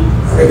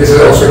 I mean, this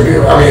is also,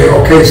 I mean,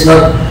 okay, it's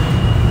not,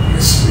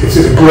 it's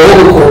a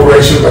global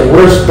corporation, but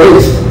where's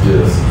based?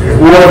 Yes.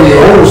 Who are the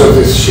owners of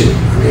this shit?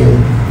 I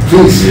mean,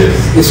 please. Yes.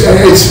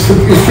 It's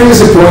pretty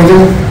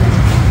disappointing,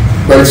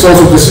 but it's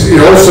also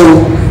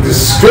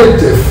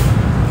descriptive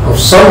of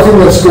something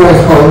that's going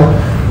on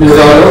with a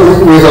lot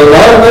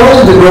of, not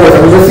only the North,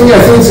 I mean,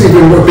 I think it's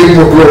even a bit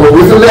more global,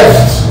 with the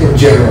left in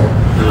general.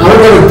 I'm not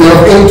going to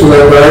delve into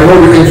that, but I know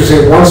you're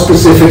interested in one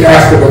specific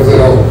aspect of it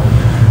all.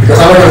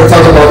 Because I'm not going to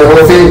talk about the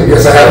whole thing,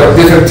 because I have a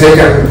different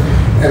take, and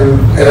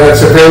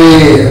it's a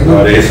very...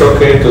 No, it's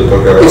okay to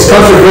talk about it. It's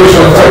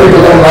controversial, some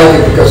people don't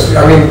like it, because,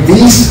 I mean,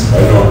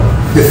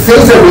 the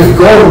things that we've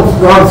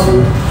gone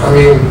through, I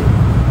mean,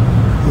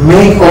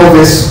 make all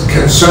this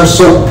concern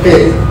so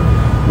petty,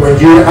 when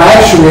you're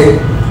actually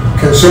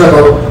concerned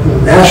about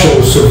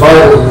national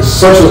survival at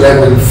such a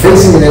level,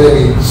 facing an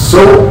enemy so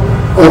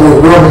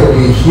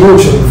overwhelmingly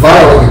huge and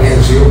violent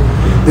against you,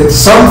 that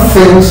some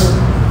things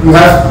you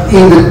have,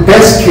 in the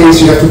best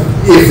case, you have to,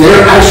 if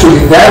they're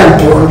actually that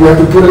important, you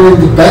have to put it in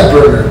the back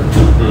burner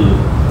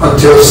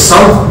until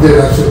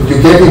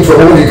you get into a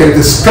hole, you can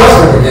discuss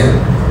them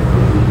again.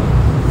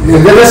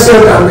 And then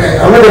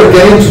I'm not going to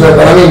get into that,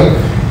 but I mean,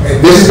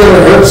 this is going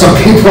to hurt some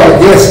people,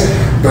 I guess,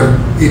 but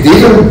it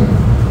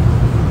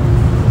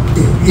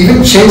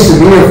even changed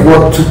the meaning of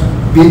what to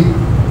be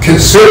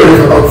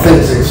conservative about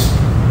things is.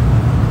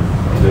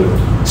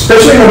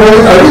 Especially in a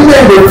moment, I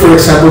remember, for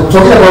example,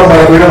 talking about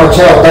Margarita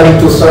Machado back in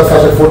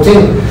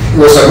 2014, it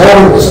was a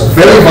moment, it was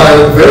very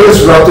violent, very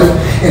disruptive,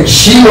 and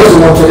she was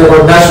the one talking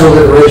about national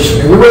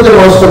liberation. And we were the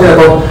ones talking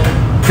about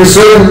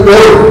preserving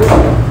order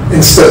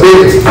and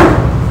stability.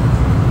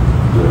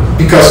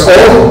 Because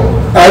all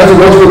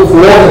ideological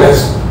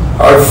coordinates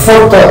are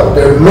fucked up,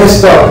 they're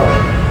messed up.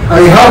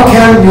 I mean, how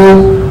can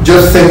you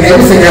just think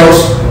everything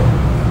else,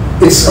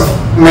 it's a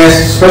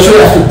mess, especially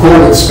after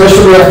COVID,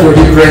 especially after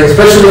Ukraine,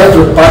 especially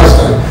after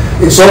Palestine.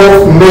 It's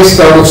all mixed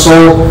up, it's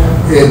all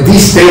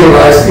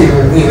destabilized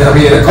in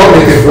a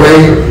cognitive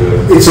way.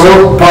 It's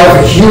all part of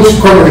a huge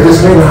cognitive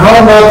discipline.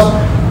 How about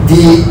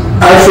the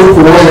actual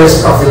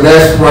coordinates of the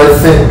left-right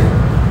thing?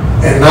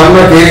 And I'm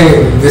not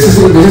getting, this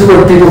is what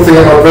people think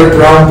about red,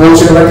 brown,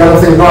 bullshit, and that kind of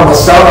thing. No, I'm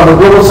a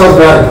global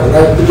South radical, and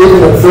I live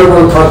in a third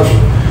world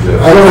country. Yeah.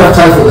 I don't have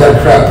time for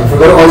that crap, and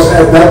for that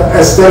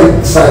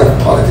aesthetic side of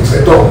politics,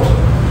 I don't.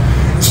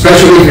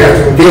 Especially if you have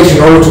to engage in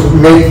order to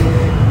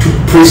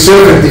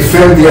preserve and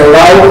defend the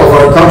allow of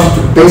our country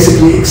to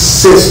basically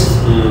exist.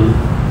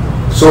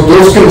 So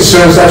those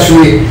concerns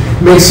actually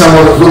make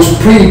someone that looks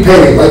pretty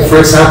petty, like for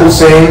example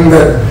saying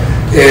that,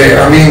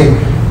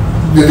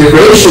 the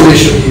racial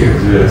issue here,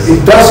 yes.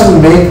 It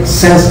doesn't make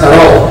sense at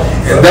all.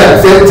 And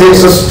that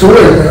takes us to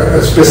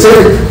a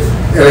specific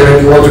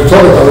element you want to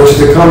talk about, which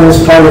is the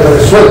Communist Party of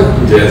Venezuela.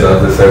 Yes,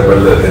 as I said, well,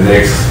 the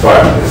next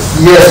part.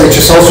 Yes, which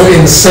is also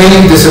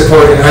insanely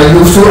disappointing. I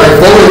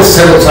voted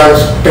several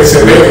times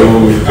PSUV.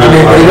 I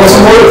mean, it was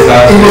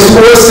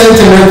more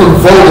sentimental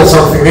vote than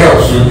something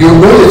else. You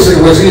knew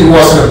it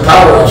wasn't a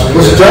power action. It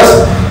was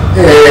just a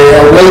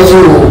way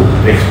to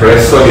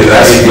express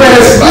solidarity.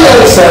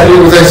 Yeah, exactly,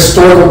 with a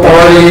historical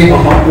party,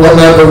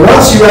 whatnot. But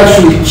once you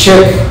actually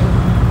check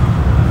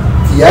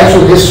the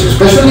actual history,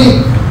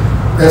 especially,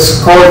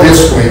 let's call it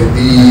this way,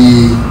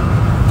 the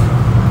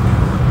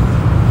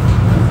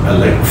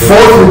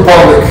Fourth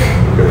Republic,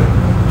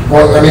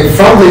 well, I mean,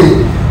 from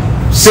the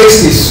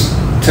 60s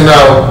to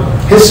now,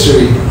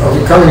 history of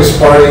the Communist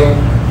Party,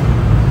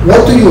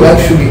 what do you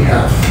actually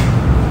have?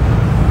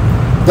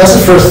 That's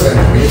the first thing. I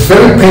mean, it's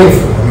very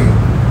painful. I mean,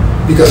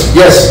 because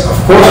yes, of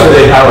course. What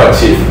they have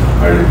achieved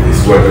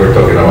is what you're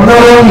talking about. Not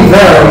only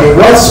that, I mean,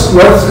 what's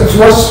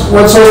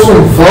also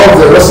involved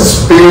there? What's the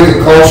spirit,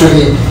 the culture,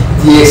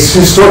 the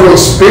historical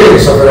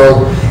experience of it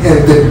all,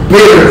 and the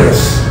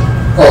bitterness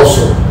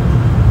also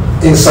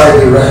inside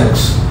the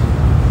ranks,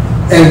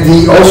 and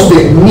also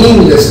the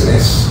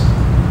meaninglessness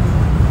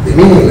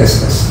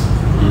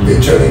they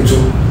turn into.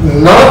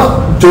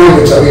 Not during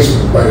the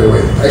Chavismo, by the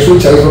way. Actually,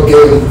 Chavismo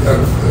gave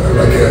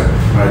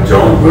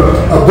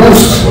a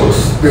boost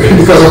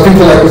because of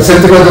people like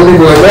sentimental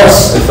people like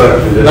us,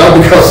 not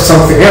because of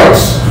something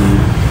else.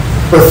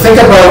 But think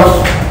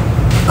about,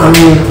 I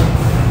mean,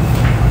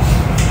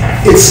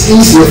 it's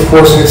easy, of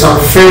course, and it's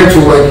unfair to,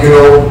 like,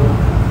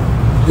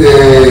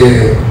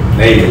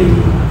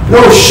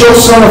 show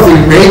some of the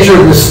major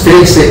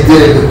mistakes they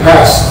did in the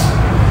past,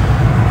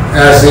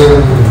 as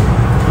in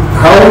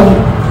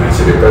how.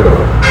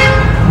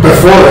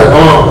 Before that,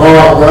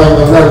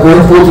 I'm not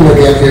going Putin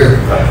again here.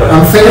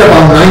 I'm thinking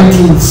about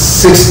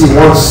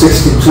 1961,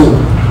 62.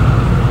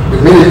 The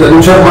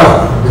military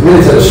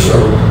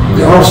struggle,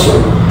 the armed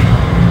struggle,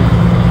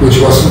 which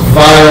was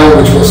vile,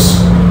 which was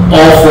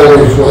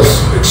awful, which was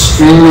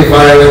extremely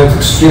violent,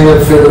 extremely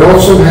unfair, but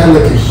also had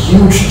like a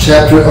huge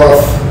chapter of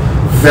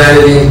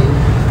vanity,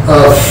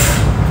 of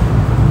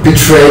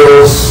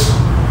betrayals,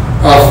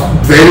 of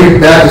very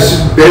bad,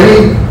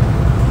 very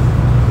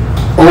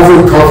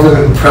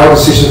overconfident and proud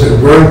decisions that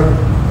weren't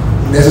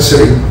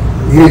necessarily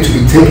needed to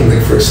be taken.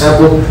 Like, for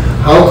example,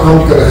 how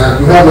come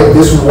you have like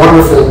this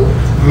wonderful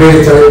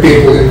military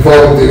people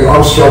involved in the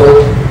armed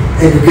struggle,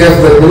 and you get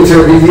the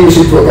military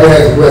leadership to a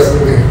guy who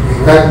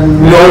had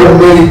no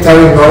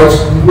military knowledge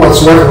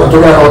whatsoever. I'm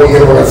talking about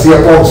Diego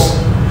Sequera.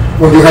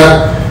 When you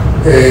have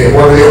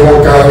Juan de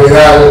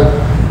Cabral,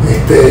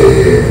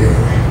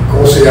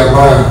 ¿cómo se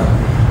llama?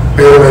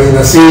 Pedro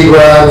Medina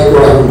Silva,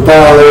 Nicolás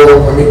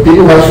Hurtado, I mean,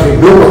 people actually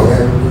knew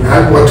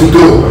what to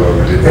do.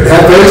 And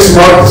had very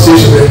smart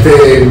decisions,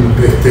 del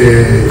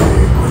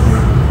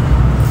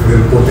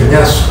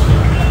porteñazo,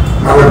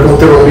 Manuel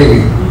Ponte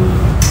Rodríguez.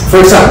 For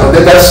example,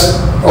 that's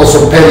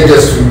also petty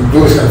just to do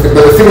this kind of thing.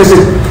 But the thing is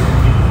that,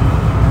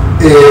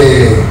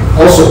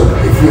 also,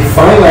 if you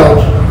find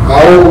out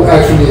how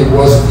actually it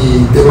was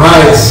the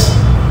demise,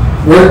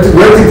 where did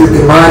the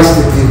demise,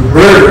 the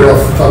murder of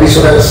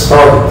Fabricio Herrera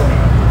started?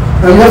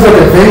 And you have like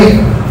a very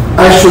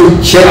actually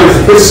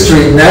checkered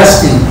history,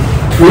 nasty,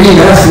 pretty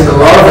nasty in a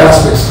lot of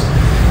aspects.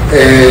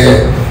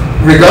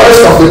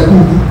 Regardless of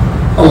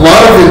a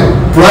lot of the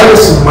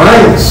brightest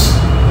minds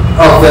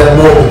of that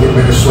moment in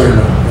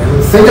Venezuela.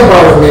 And think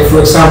about it, I mean,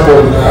 for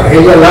example,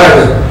 Argelia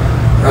Lara,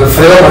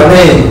 Alfredo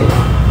Maney,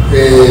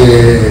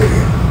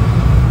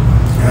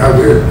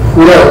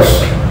 who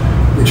else?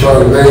 Which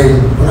are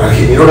very,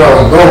 Argimiro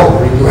Rabaldón.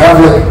 I mean, you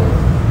have like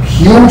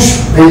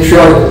huge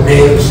patriotic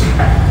names.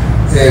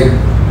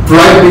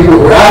 Bright people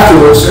who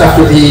afterwards,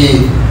 after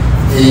the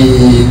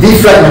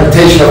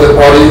defragmentation of the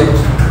party,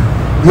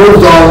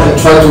 moved on and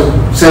tried to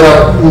set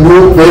up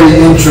new,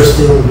 very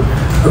interesting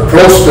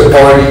approach to the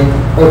party.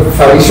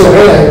 Fabricio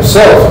Herrera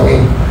himself, I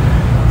mean,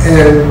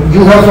 and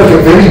you have like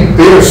a very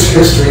bitter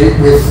history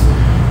with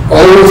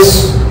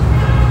always,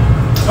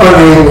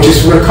 which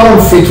is a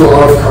common feat to a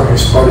lot of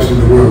communist parties in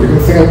the world. You can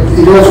think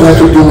it also has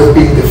to do with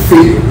being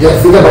defeated. Yeah,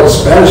 think about the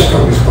Spanish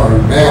Communist Party.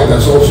 Man,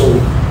 that's also a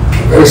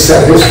very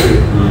sad history.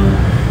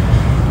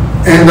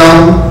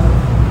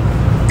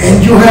 And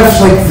you have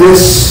like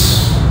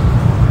this,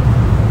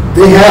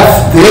 they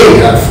have,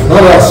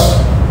 not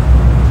us.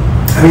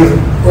 I mean,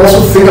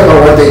 also think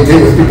about what they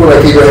did with people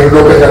like Ibrahim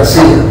López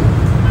Garcia.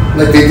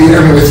 Like they did,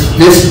 I mean, with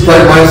this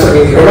bright minds. I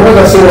mean, López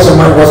Garcia was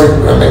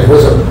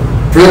a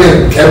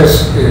brilliant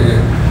chemist,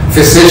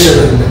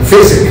 physician and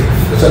physics.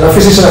 Not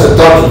physician as a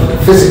doctor,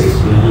 physics.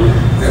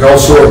 And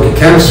also a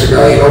chemistry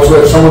guy, and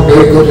also someone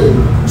very good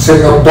in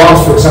setting up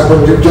bombs, for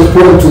example. Just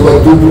put him to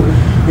like do,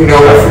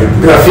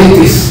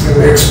 graffitis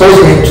and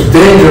exposing him to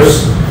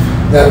dangers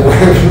that were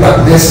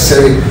not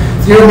necessary.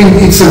 You know what I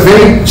mean? It's a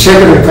very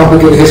checkered and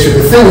complicated history.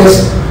 The thing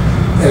is,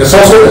 and it's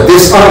also a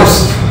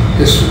dishonest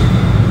history.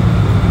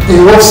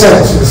 In what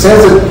sense? In the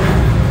sense that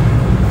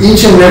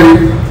each and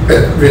every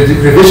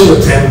revision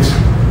attempt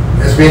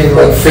has been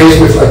like faced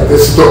with like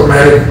this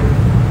dogmatic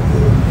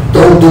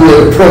don't do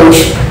it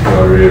approach.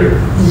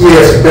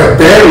 Yes, a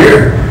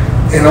barrier,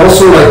 and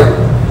also like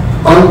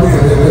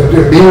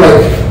and being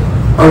like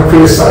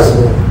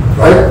uncriticizable,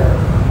 right?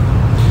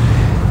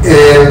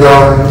 And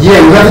yeah,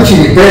 we have the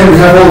TV band, we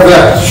have all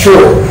that,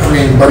 sure. I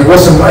mean, but it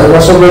was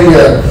already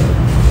a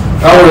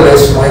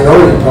powerless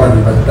minority party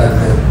back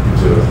then.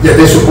 Yeah,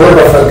 they supported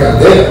Rafael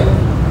Caldera,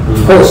 of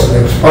course.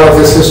 It was part of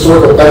this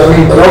historical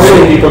pattern, but also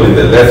many people in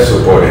the left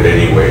supported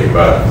anyway.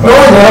 But no,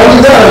 not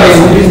only that. I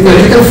mean,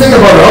 you can think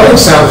about other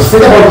examples.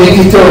 Think about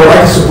Nikita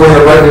Theodorakis supporting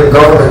a right-wing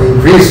government in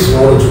Greece in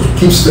order to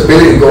keep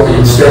stability going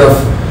instead of,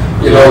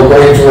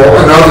 going to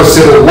another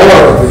civil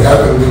war that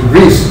happened in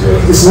Greece.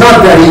 Yeah. It's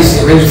not that easy.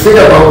 I mean, you think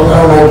about,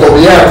 I don't know,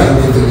 Tobiati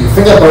in Italy.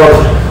 Think about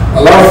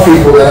a lot of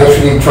people that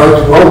actually tried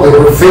to, they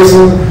were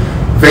facing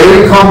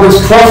very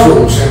complex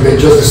crossroads, and they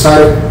just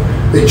decided,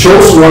 they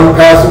chose one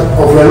path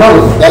over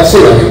another. That's it.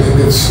 I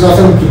mean, it's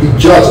nothing to be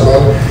judged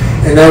about.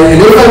 And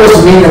if that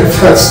was me when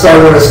I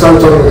started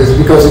talking about this,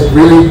 because it's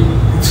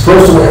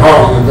close to my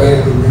heart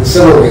in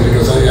several ways,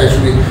 because I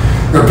actually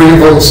are pretty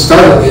involved in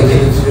studying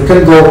it. You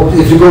can go,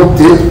 if you go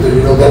deep,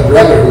 that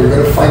rabbit hole, you're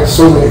going to find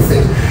so many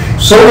things,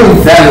 so many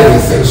valuable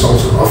things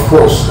also, of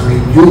course. I mean,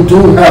 you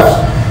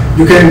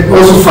can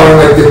also find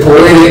like the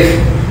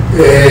poetic,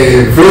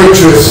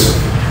 virtuous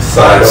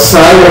side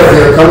of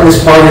the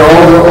Communist Party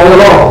all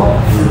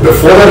along.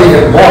 Before that,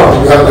 even more,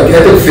 you have like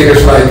epic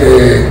figures like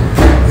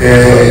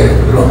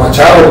Los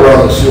Machado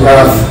brothers. You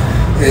have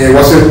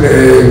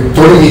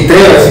Tony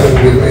Guiteras,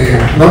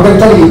 not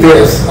Tony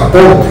Guiteras,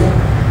 Aponte,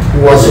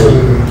 who was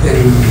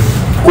in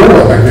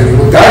Cuba back then.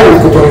 He died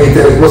with Tony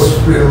Guiteras. He was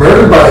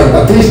murdered by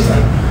Batista.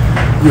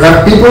 You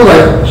have people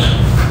like,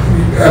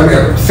 I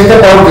mean, think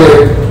about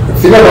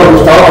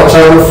Gustavo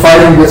Machado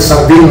fighting with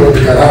Sandino in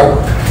Nicaragua.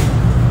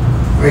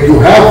 I mean, you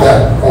have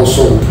that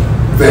also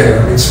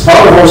there. I mean, it's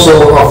part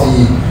also of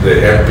the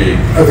epic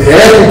and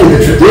the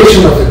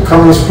tradition of the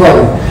Communist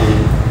Party.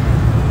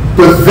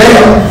 But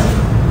then,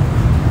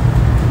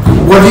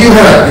 what do you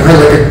have? You have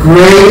like a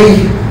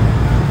gray,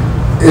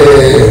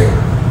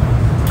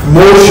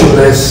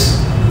 motionless,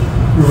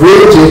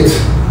 rigid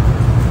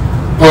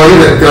party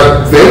that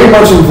got very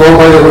much involved,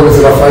 by the way,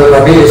 with Rafael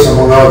Ramirez,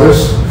 among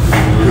others.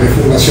 The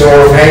Fundación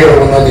Orinoco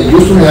Tribune, they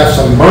used to have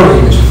some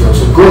money, which is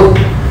also good.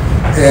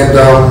 And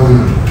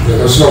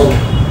there's no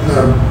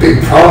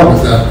big problem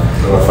with that.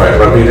 Rafael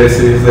Ramirez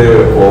is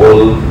the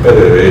old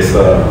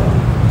PDVSA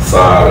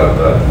czar.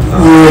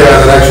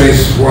 Yeah, that actually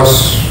was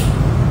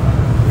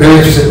very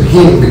interested in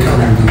him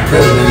becoming the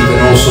president,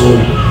 and also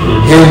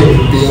him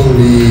being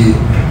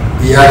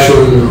the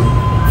actual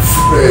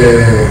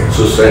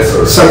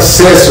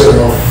successor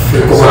of the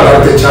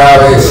Comandante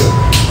Chavez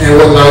and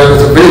whatnot. It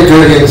was a very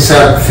dirty and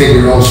sad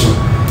figure also.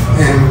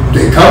 And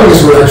the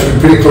communists were actually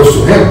pretty close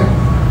to him.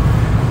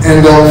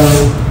 And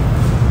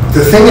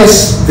the thing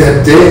is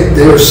that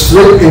they were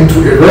stripped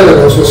into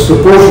irrelevance was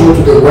proportional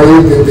to the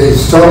way that they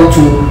started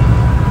to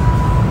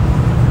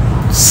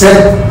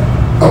set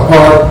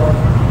apart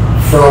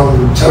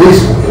from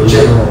Chavismo in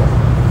general.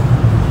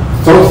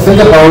 So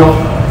think about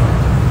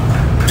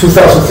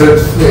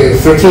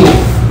 2013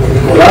 when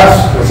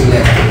Nicolás was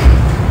elected.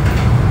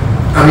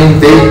 I mean,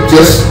 they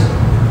just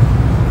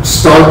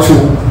start to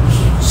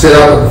set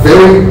up a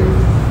very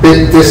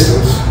big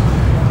distance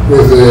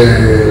with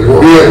the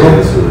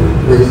gobierno,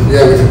 with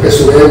the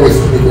PSUV, with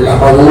Nicolás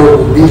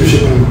Maduro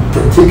leadership in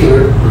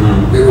particular.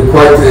 They were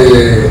quite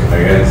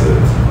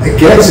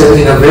against it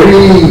in a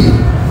very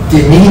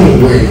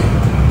demeaning way.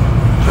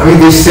 I mean,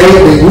 they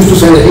used to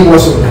say that he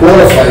wasn't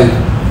qualified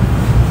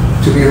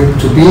to be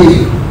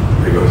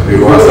because he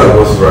was a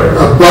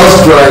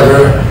bus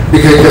driver,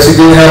 because he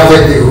didn't have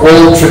like the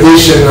whole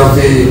tradition of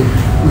the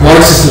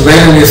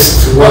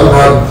Marxist-Leninist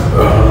whatnot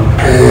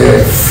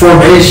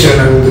formation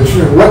and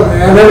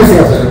everything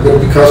of that. But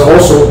because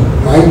also,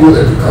 mind you,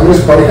 that the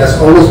Communist Party has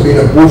always been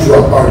a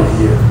bourgeois party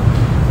here,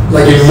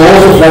 like in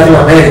most of Latin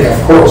America,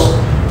 of course,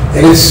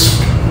 and it's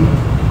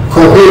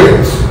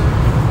coherent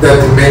that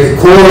the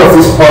core of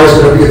this party is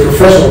going to be a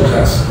professional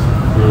class,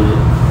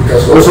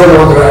 because those are the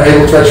ones that are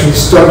able to actually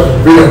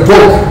read a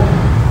book.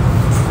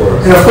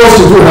 And of course,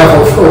 you do have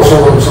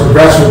also some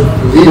grassroots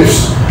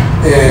leaders.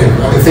 And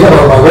I mean, think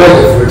about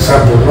Magoya, for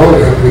example,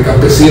 the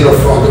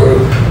campesinos from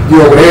the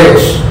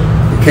obreros,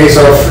 the case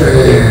of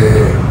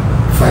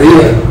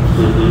Faria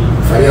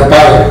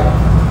Padre,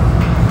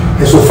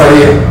 Jesús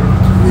Faria,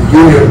 the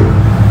union,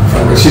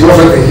 but he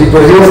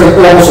was like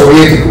all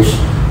Soviéticos,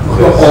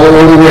 all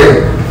the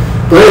way.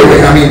 But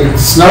anyway, I mean,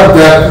 it's not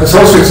that, it's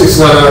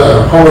not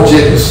a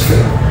homogeneous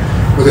thing.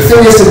 But the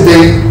thing is that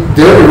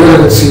their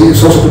irrelevancy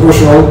is also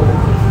proportional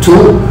to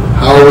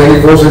how many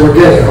votes they were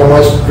getting, how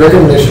much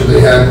recognition they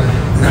had,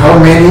 and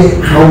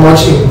how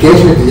much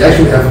engagement they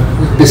actually have,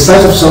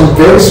 besides of some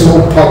very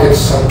small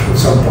pockets at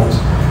some points.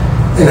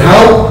 And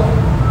how,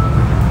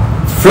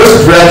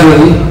 first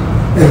gradually,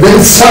 and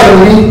then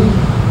suddenly,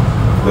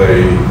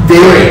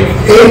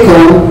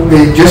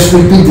 they just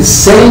repeat the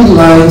same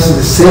lines,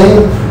 the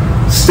same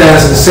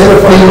stance, the same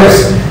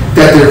opinions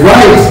that the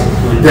right,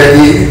 that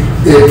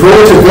the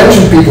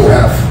pro-intervention people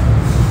have.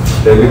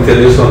 let me tell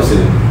you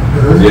something.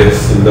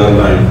 Yes, in that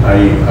line.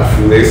 A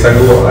few days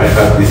ago, I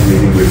had this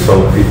meeting with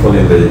some people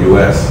in the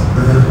U.S.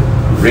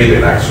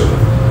 Reading actually,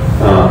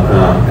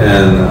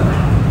 and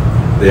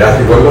they asked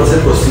me what was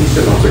the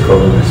position of the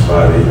Communist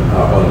Party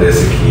on the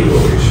Essequibo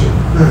issue.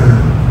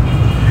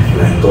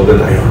 And I told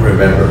them I don't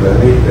remember. Let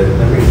me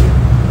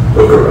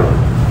look around.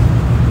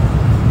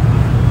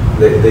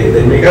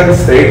 They make a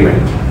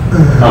statement.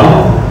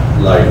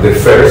 Like the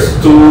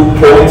first 2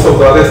 points of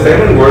that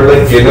statement were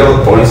like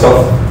general points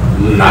of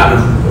not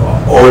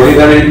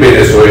ordinary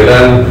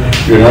Venezuelan,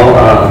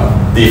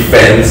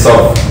 defense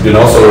of,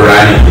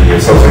 sovereignty or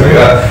something like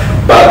that.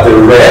 But the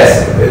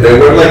rest, there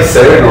were like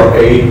 7 or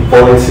 8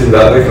 points in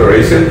that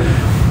declaration,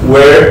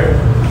 were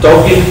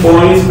talking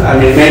points,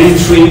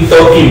 mainstream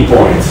talking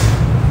points,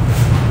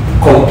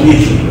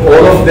 completely.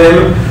 All of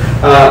them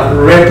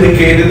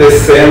replicated the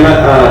same,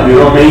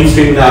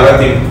 mainstream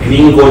narrative,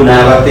 gringo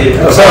narrative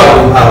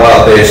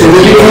about this. So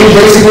you can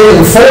basically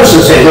enforce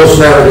those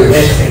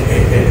narratives.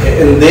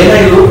 And then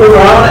I look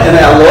around, and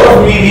a lot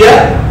of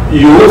media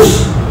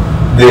use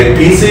the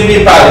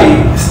PSUV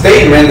party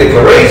statement,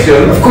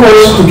 declaration, of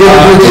course, to give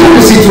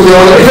legitimacy to the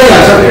other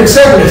things.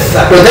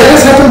 Exactly. But that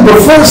has happened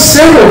before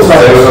several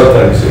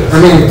times. Yes.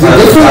 And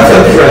it's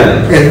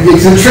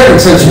a trend.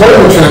 It's more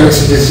than a trend.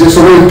 It's just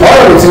already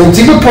part of it. It's an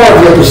integral part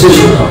of the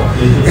opposition now.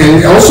 And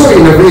also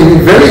in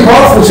very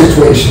harmful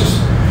situations.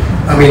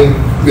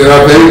 They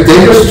are very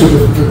dangerous to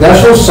the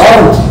national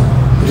sovereignty,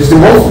 which is the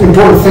most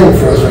important thing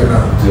for us right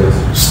now. Yes.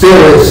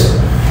 Still is.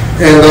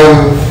 And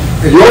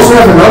you also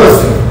have another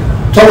thing.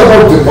 Talk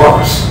about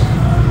democracy.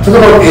 Talk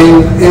about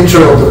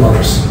internal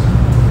democracy.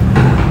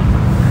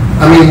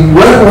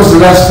 When was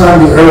the last time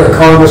you heard a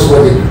Congress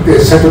where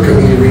the Central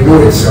Committee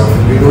renewed itself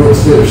and renewed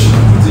its leadership?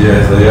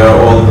 Yes, they are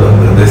all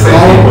the same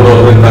people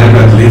all the time,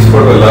 at least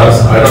for the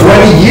last,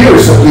 20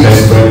 years at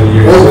least. 20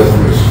 years.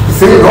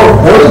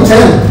 More than 10.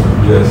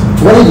 Yes.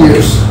 20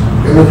 years.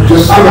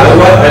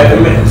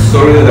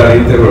 Sorry that I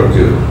interrupt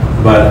you,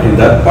 but in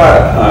that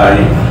part,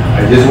 I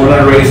just want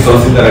to raise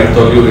something that I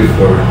told you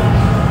before.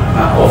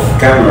 Off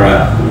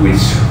camera,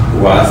 which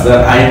was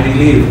that I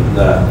believe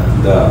that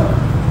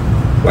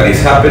what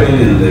is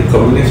happening in the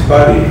Communist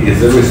Party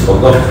is the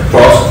result of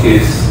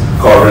Trotsky's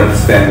current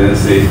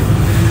tendency,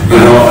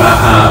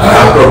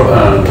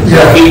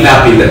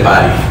 kidnapping the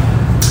party.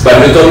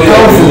 But you told me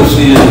that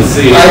you didn't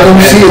see it. I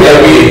don't see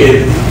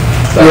it.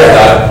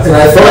 And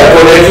I thought I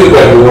connected with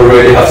what you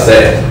already have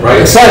said, right?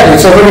 Exactly,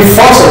 it's already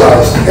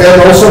fossilized. And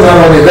also not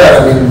only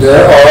that,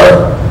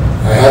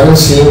 I haven't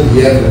seen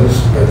the evidence,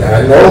 but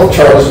I know of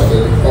Charles,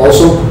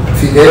 also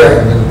Fidel,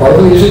 and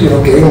probably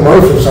getting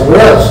money from somewhere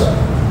else.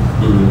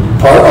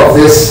 Part of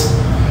this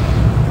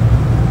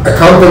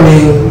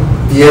accompanying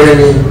the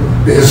enemy,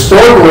 the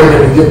historical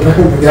enemy,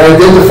 the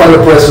identified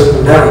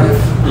oppressive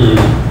narrative.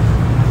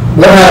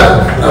 What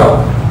happened?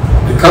 Now,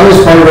 the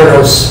Communist Party right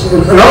now is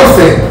another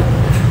thing.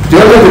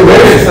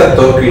 Is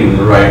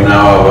talking right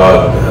now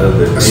about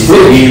the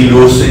PSUV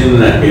losing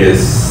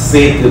his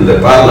seat in the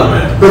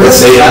parliament. But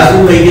they have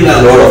been making a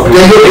lot of.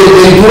 They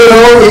do it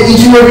all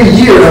each and every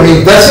year.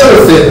 That's the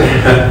other thing.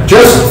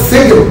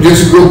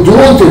 Just do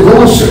the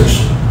Google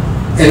search.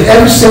 And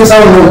ever since,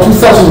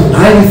 2009,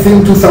 I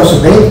think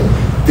 2008,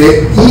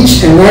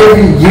 each and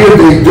every year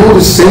they do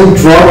the same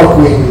drama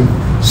queen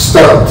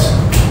stunt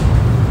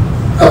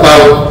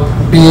about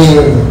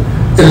being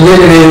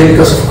eliminated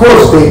because, of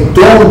course, they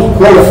don't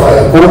qualify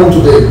according to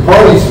the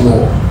party's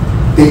law.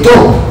 They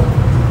don't.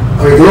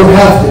 They don't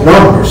have the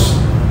numbers.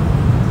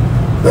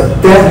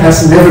 But that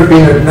has never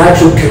been an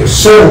actual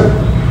concern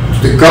to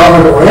the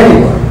government or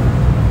anyone.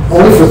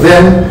 Only for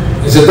them,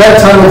 it's at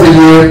that time of the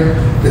year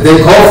that they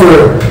call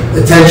for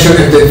attention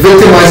and they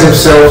victimize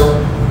themselves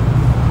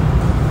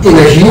in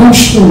a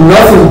huge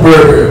nothing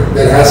burger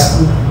that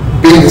has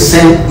been the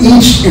same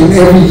each and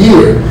every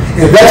year.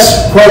 And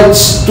that's quite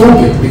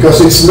stupid because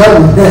it's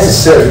not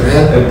necessary,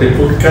 man. And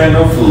people kind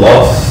of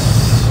lost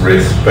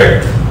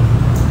respect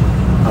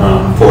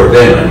for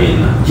them,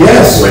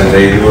 Yes. When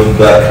they do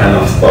that kind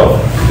of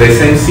stuff. The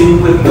same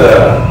thing with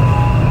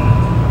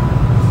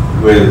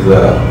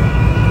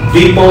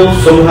people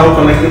somehow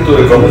connected to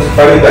the Communist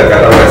Party that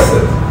got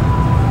arrested.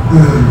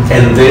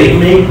 And they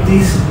make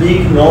this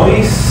big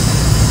noise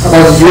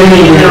about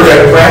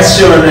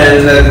repression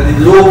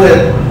and look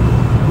at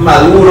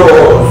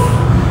Maduro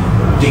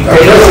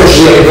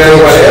dictatorship and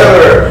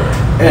whatever,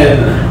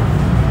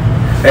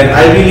 and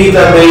I believe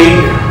that they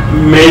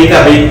make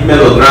a big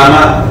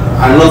melodrama.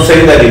 I'm not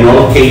saying that in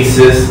all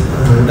cases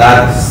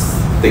that's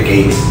the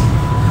case,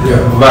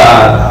 but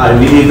I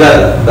believe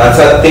that that's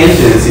a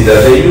tendency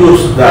that they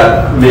use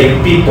that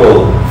make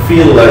people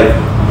feel like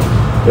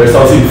there's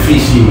something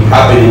fishy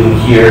happening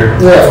here.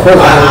 Yeah, of course.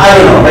 I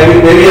don't know,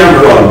 maybe I'm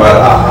wrong, but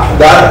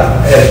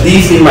that, at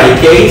least in my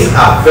case,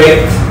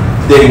 affects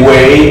the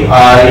way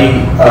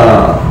I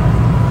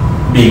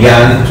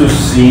began to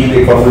see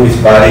the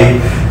Communist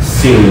Party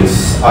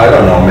since, I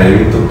don't know,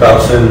 maybe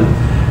 2009,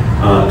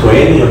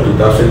 20 or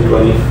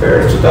 2020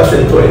 first,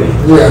 2020.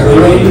 Yeah,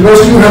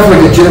 because you have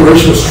like a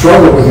generational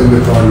struggle within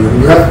the party.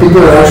 You have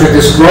people that are actually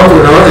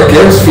disgruntled now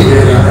against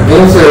Figueira,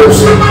 against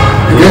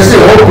the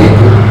old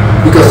people,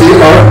 because they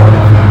are,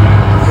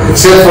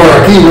 except for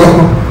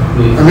Aquino,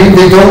 I mean,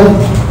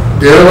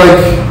 they're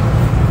like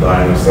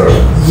dinosaurs.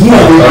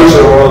 Yeah,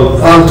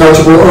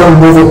 untouchable,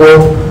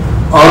 unmovable,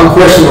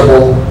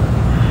 unquestionable.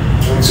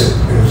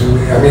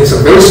 I mean, it's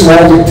a very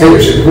small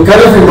dictatorship. It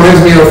kind of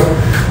reminds me of,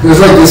 there's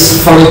like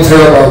this funny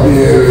tale about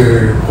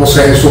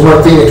Jose Jesus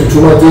Martinez, Chuchu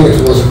Martinez,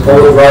 who was a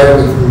poet,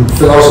 writer,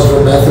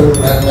 philosopher,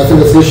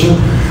 mathematician,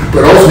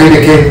 but also he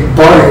became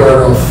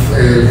bodyguard of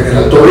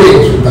General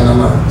Torrijos in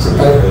Panama.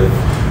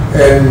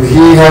 And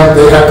they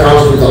had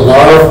conflicts with a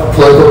lot of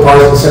political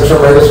parties in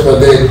Central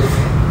America,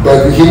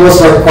 but he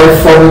was like quite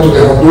foreign to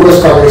the Honduras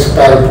Communist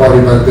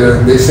Party back there.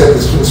 And they said,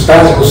 in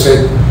Spanish, they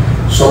said,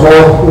 somos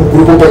un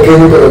grupo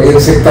pequeño pero bien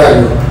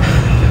sectario.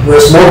 We're a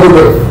small group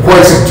but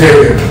quite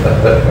sectarian.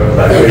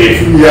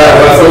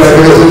 Yeah,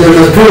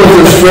 there's proof of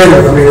the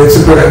strength. I mean, it's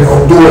in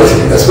Honduras,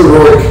 that's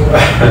heroic.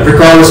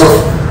 Regardless of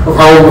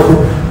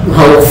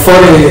how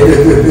funny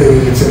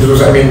it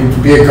seems. I mean, to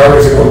be a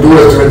communist in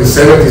Honduras during the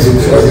 70s,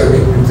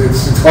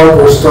 it's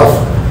hardcore stuff.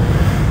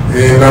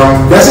 And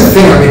that's the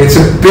thing. I mean, it's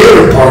a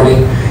bigger party,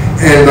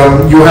 and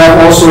you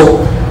have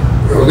also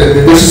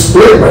there's a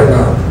split right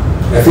now.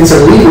 I think it's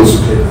a legal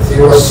split. I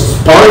think it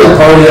was part of the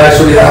party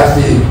actually asked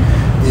the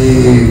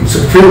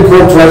Supreme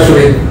Court to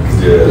actually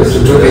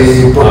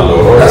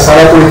la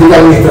sala política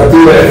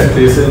administrativa.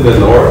 Leftists in the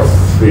north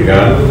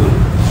began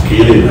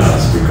killing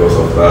us because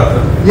of that.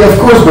 Yeah, of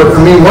course, but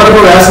I mean, what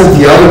about asking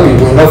the other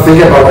people and not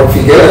thinking about what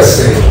Figueira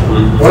said?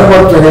 What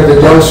about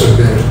the youngsters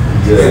there?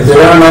 Yes.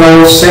 There are not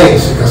all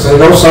saints, because I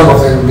know some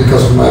of them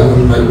because of my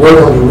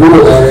work on the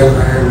rural area,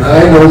 and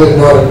I know they're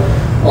not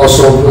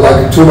also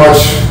like too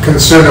much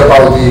concerned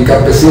about the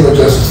campesino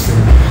justice thing.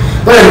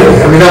 But anyway,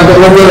 I mean, I'm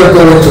not going to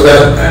go into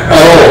that at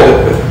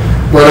all.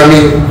 But I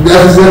mean,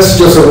 that's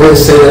just a way to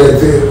say that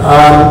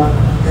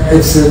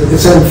it's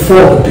an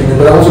informed opinion,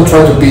 but I also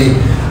try to be,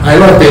 I'm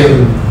not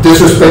being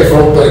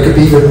disrespectful, but I could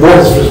be even more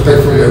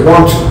disrespectful if I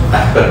want to.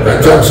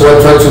 So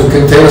I try to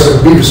contain us and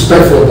be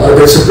respectful about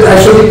it. But it's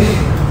actually,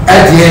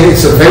 at the end,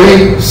 it's a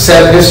very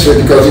sad history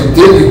because it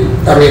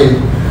was.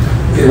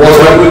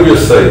 What would you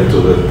say to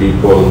the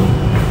people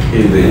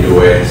in the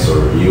US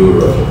or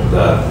Europe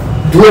that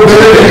do a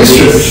better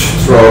research?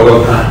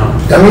 Struggle?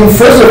 I mean,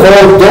 first of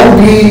all, don't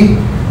be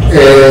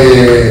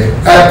a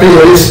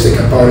prioristic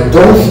about it.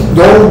 Don't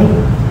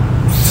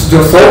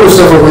throw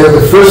yourself away at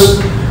the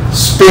first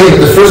spin,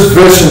 the first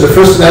version, the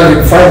first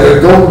narrative finder.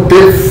 Go a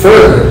bit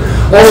further.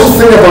 Also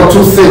think about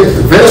two things.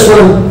 The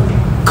Venezuelan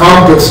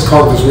complex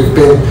we've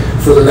been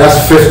for the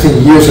last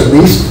 15 years at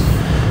least,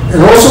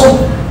 and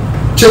also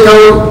check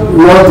out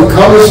what the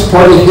Communist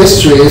Party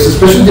history is,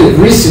 especially the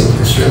recent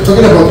history. I'm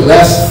talking about the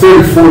last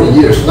 30, 40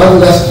 years, not the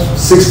last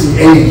 60,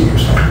 80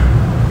 years.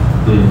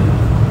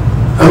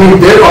 I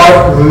mean, there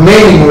are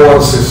many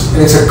nuances,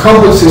 and it's a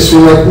complex history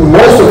like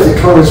most of the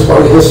Communist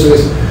Party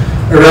histories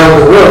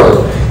around the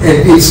world.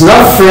 And it's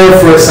not fair,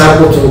 for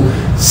example, to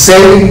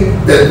say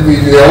that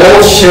they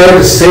all share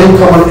the same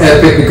common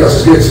epic,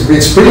 because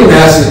it's pretty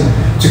nasty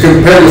to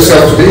compare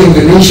yourself to the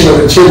Indonesian or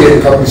the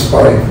Chilean Communist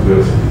Party.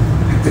 Yes.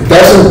 It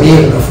doesn't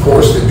mean, of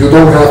course, that you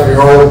don't have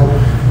your own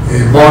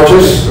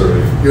marches,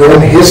 your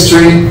own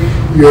history,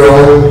 your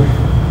own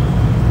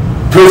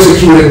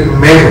persecuted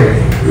memory.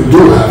 You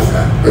do have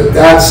that, but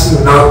that's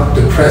not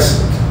the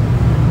present.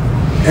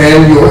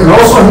 And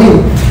also, I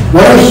mean,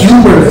 what a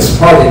humorless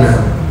party,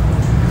 man.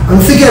 I'm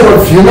thinking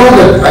about, you know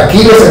that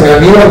Aquiles and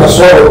Aníbal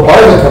Nassau were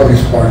part of the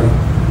Communist Party.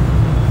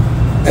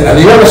 And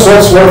Aníbal Nassau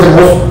is one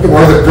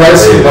of the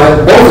brightest,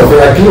 both of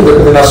them,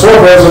 Aquiles, the Nassau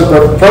brothers,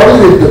 but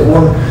probably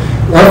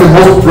one of the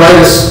most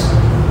brightest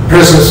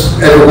persons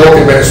ever walked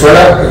in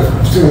Venezuela,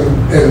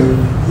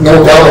 and no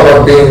doubt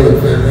about being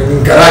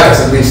in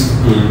Caracas at least.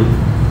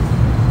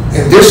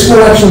 And there's no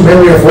actual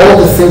memory of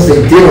all the things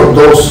they did on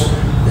those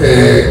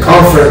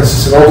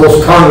conferences and all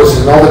those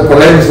congresses and all the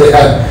polemics they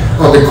had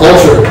on the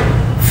culture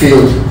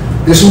field.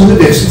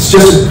 It's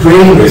just a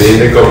grain within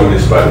the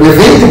Communist Party.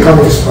 Within the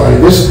Communist Party.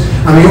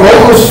 I mean,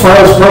 all those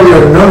files probably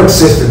are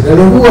non-existent. I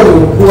mean, who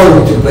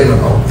are we to blame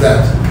about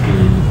that?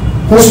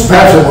 Whose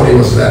patrimony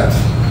was that?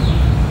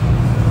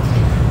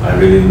 I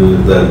really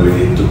knew that we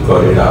need to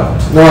cut it out.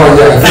 No,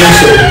 yeah, I think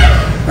so.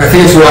 I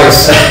think it's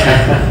wise.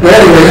 But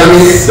anyway, I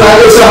mean,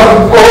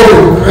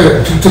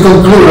 to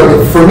conclude, I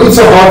mean, for me it's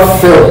a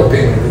heartfelt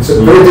opinion. It's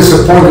a very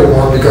disappointing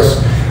one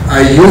because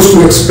I used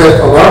to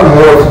expect a lot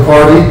more of the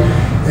party,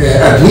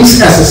 at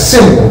least as a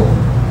symbol.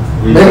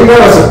 Maybe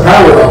not as a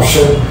power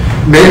option,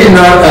 maybe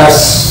not as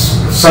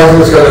something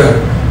that's going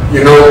to,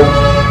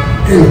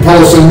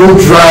 impose a new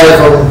drive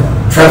on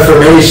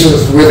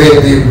transformations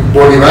within the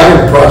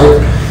Bolivarian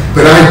project.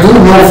 But I do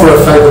know for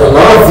a fact that a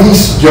lot of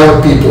these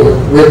young people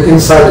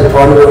inside the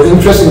party were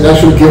interested in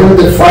actually giving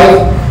the fight,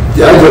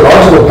 the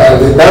ideological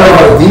battle, the battle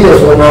of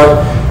ideas were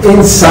not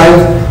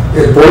inside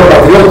El Pueblo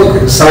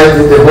Patriótico, inside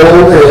the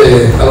whole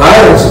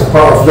alliance of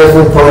part of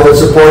left-wing party that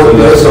support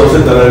the That's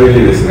something that I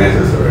believe is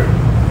necessary.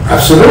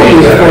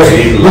 Absolutely, of course.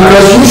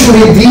 Because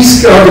usually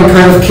these are the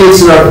kind of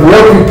kids that are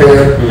well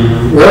prepared,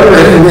 well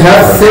read, and they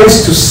have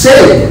things to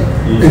say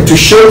and to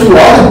show to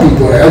other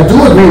people. I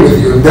do agree with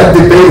you, and that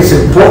debate is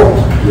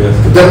important. Yes.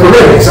 The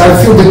polemics, I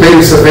think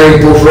debate is a very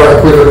bourgeois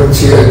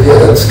equivalency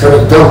idea that's kind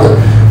of dumb, but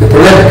the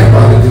polemic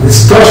about it, the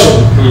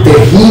discussion, the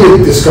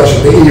heated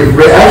discussion, the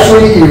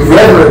actually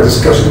irreverent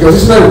discussion, because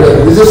it's not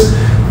irreverent, this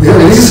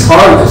is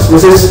harmless,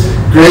 this is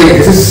great,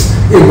 this is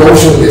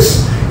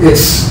emotionless,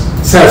 it's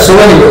sad. So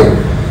anyway,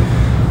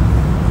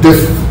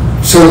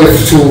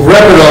 to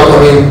wrap it up, I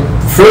mean,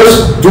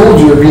 first, do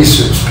your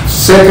research.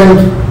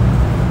 Second,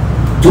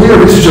 do your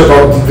research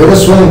about the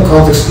Venezuelan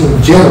context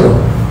in general.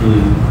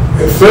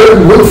 And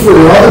third, look for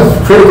the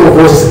other critical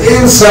voices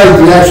inside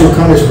the actual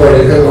Communist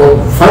Party, and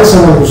find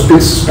someone who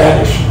speaks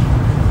Spanish.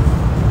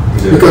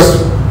 Yeah.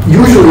 Because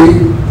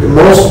usually the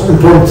most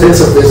important things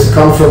of this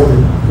come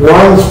from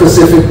one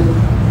specific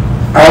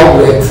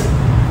outlet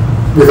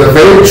with a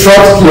very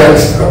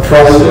Trotskyite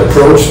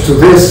approach to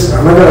this.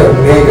 I'm not going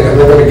to name it, I'm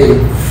not going to give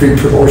it free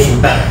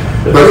promotion.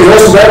 But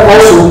that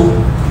also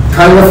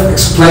kind of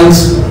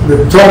explains the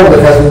tone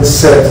that has been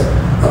set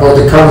about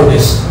the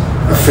communist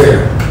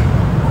affair.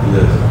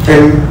 Yes.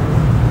 And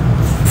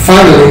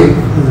finally,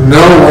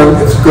 no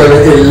one is going to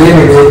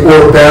eliminate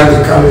or ban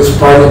the Communist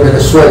Party in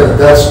Venezuela.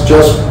 That's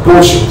just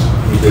bullshit.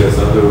 There's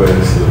other ways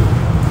to see it.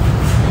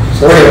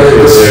 So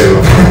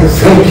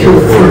thank you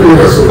for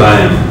your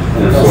time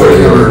and for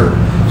your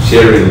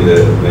sharing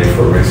the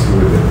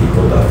information with the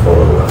people that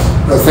follow us.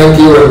 Thank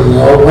you, and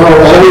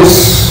we're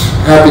always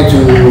happy to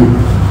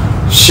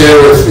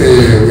share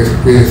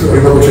with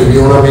Orinoco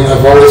Tribune. I mean,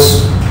 I've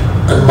always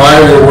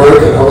admired your work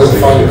and always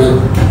find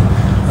it,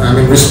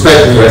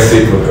 respect you.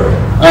 Reciprocal.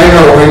 I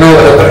know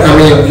that, but I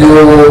mean,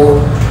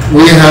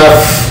 we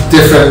have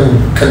different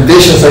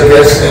conditions, I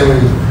guess,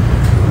 and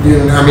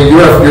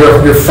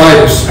you're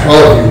fighters,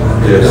 all of you.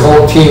 Yes. The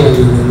whole team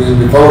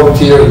and the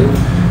volunteer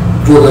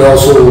group that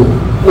also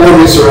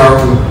always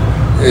around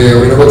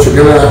Orinoco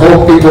Tribune. I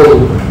hope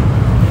people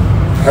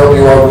help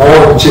you out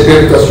more, chip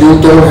in, because you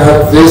don't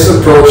have this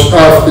approach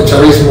of the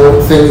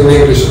Chavismo thing in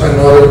English any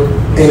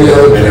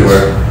other place.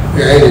 Anywhere.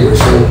 Yeah, anywhere.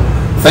 So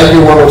thank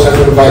you one more time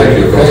for inviting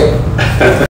me. Okay.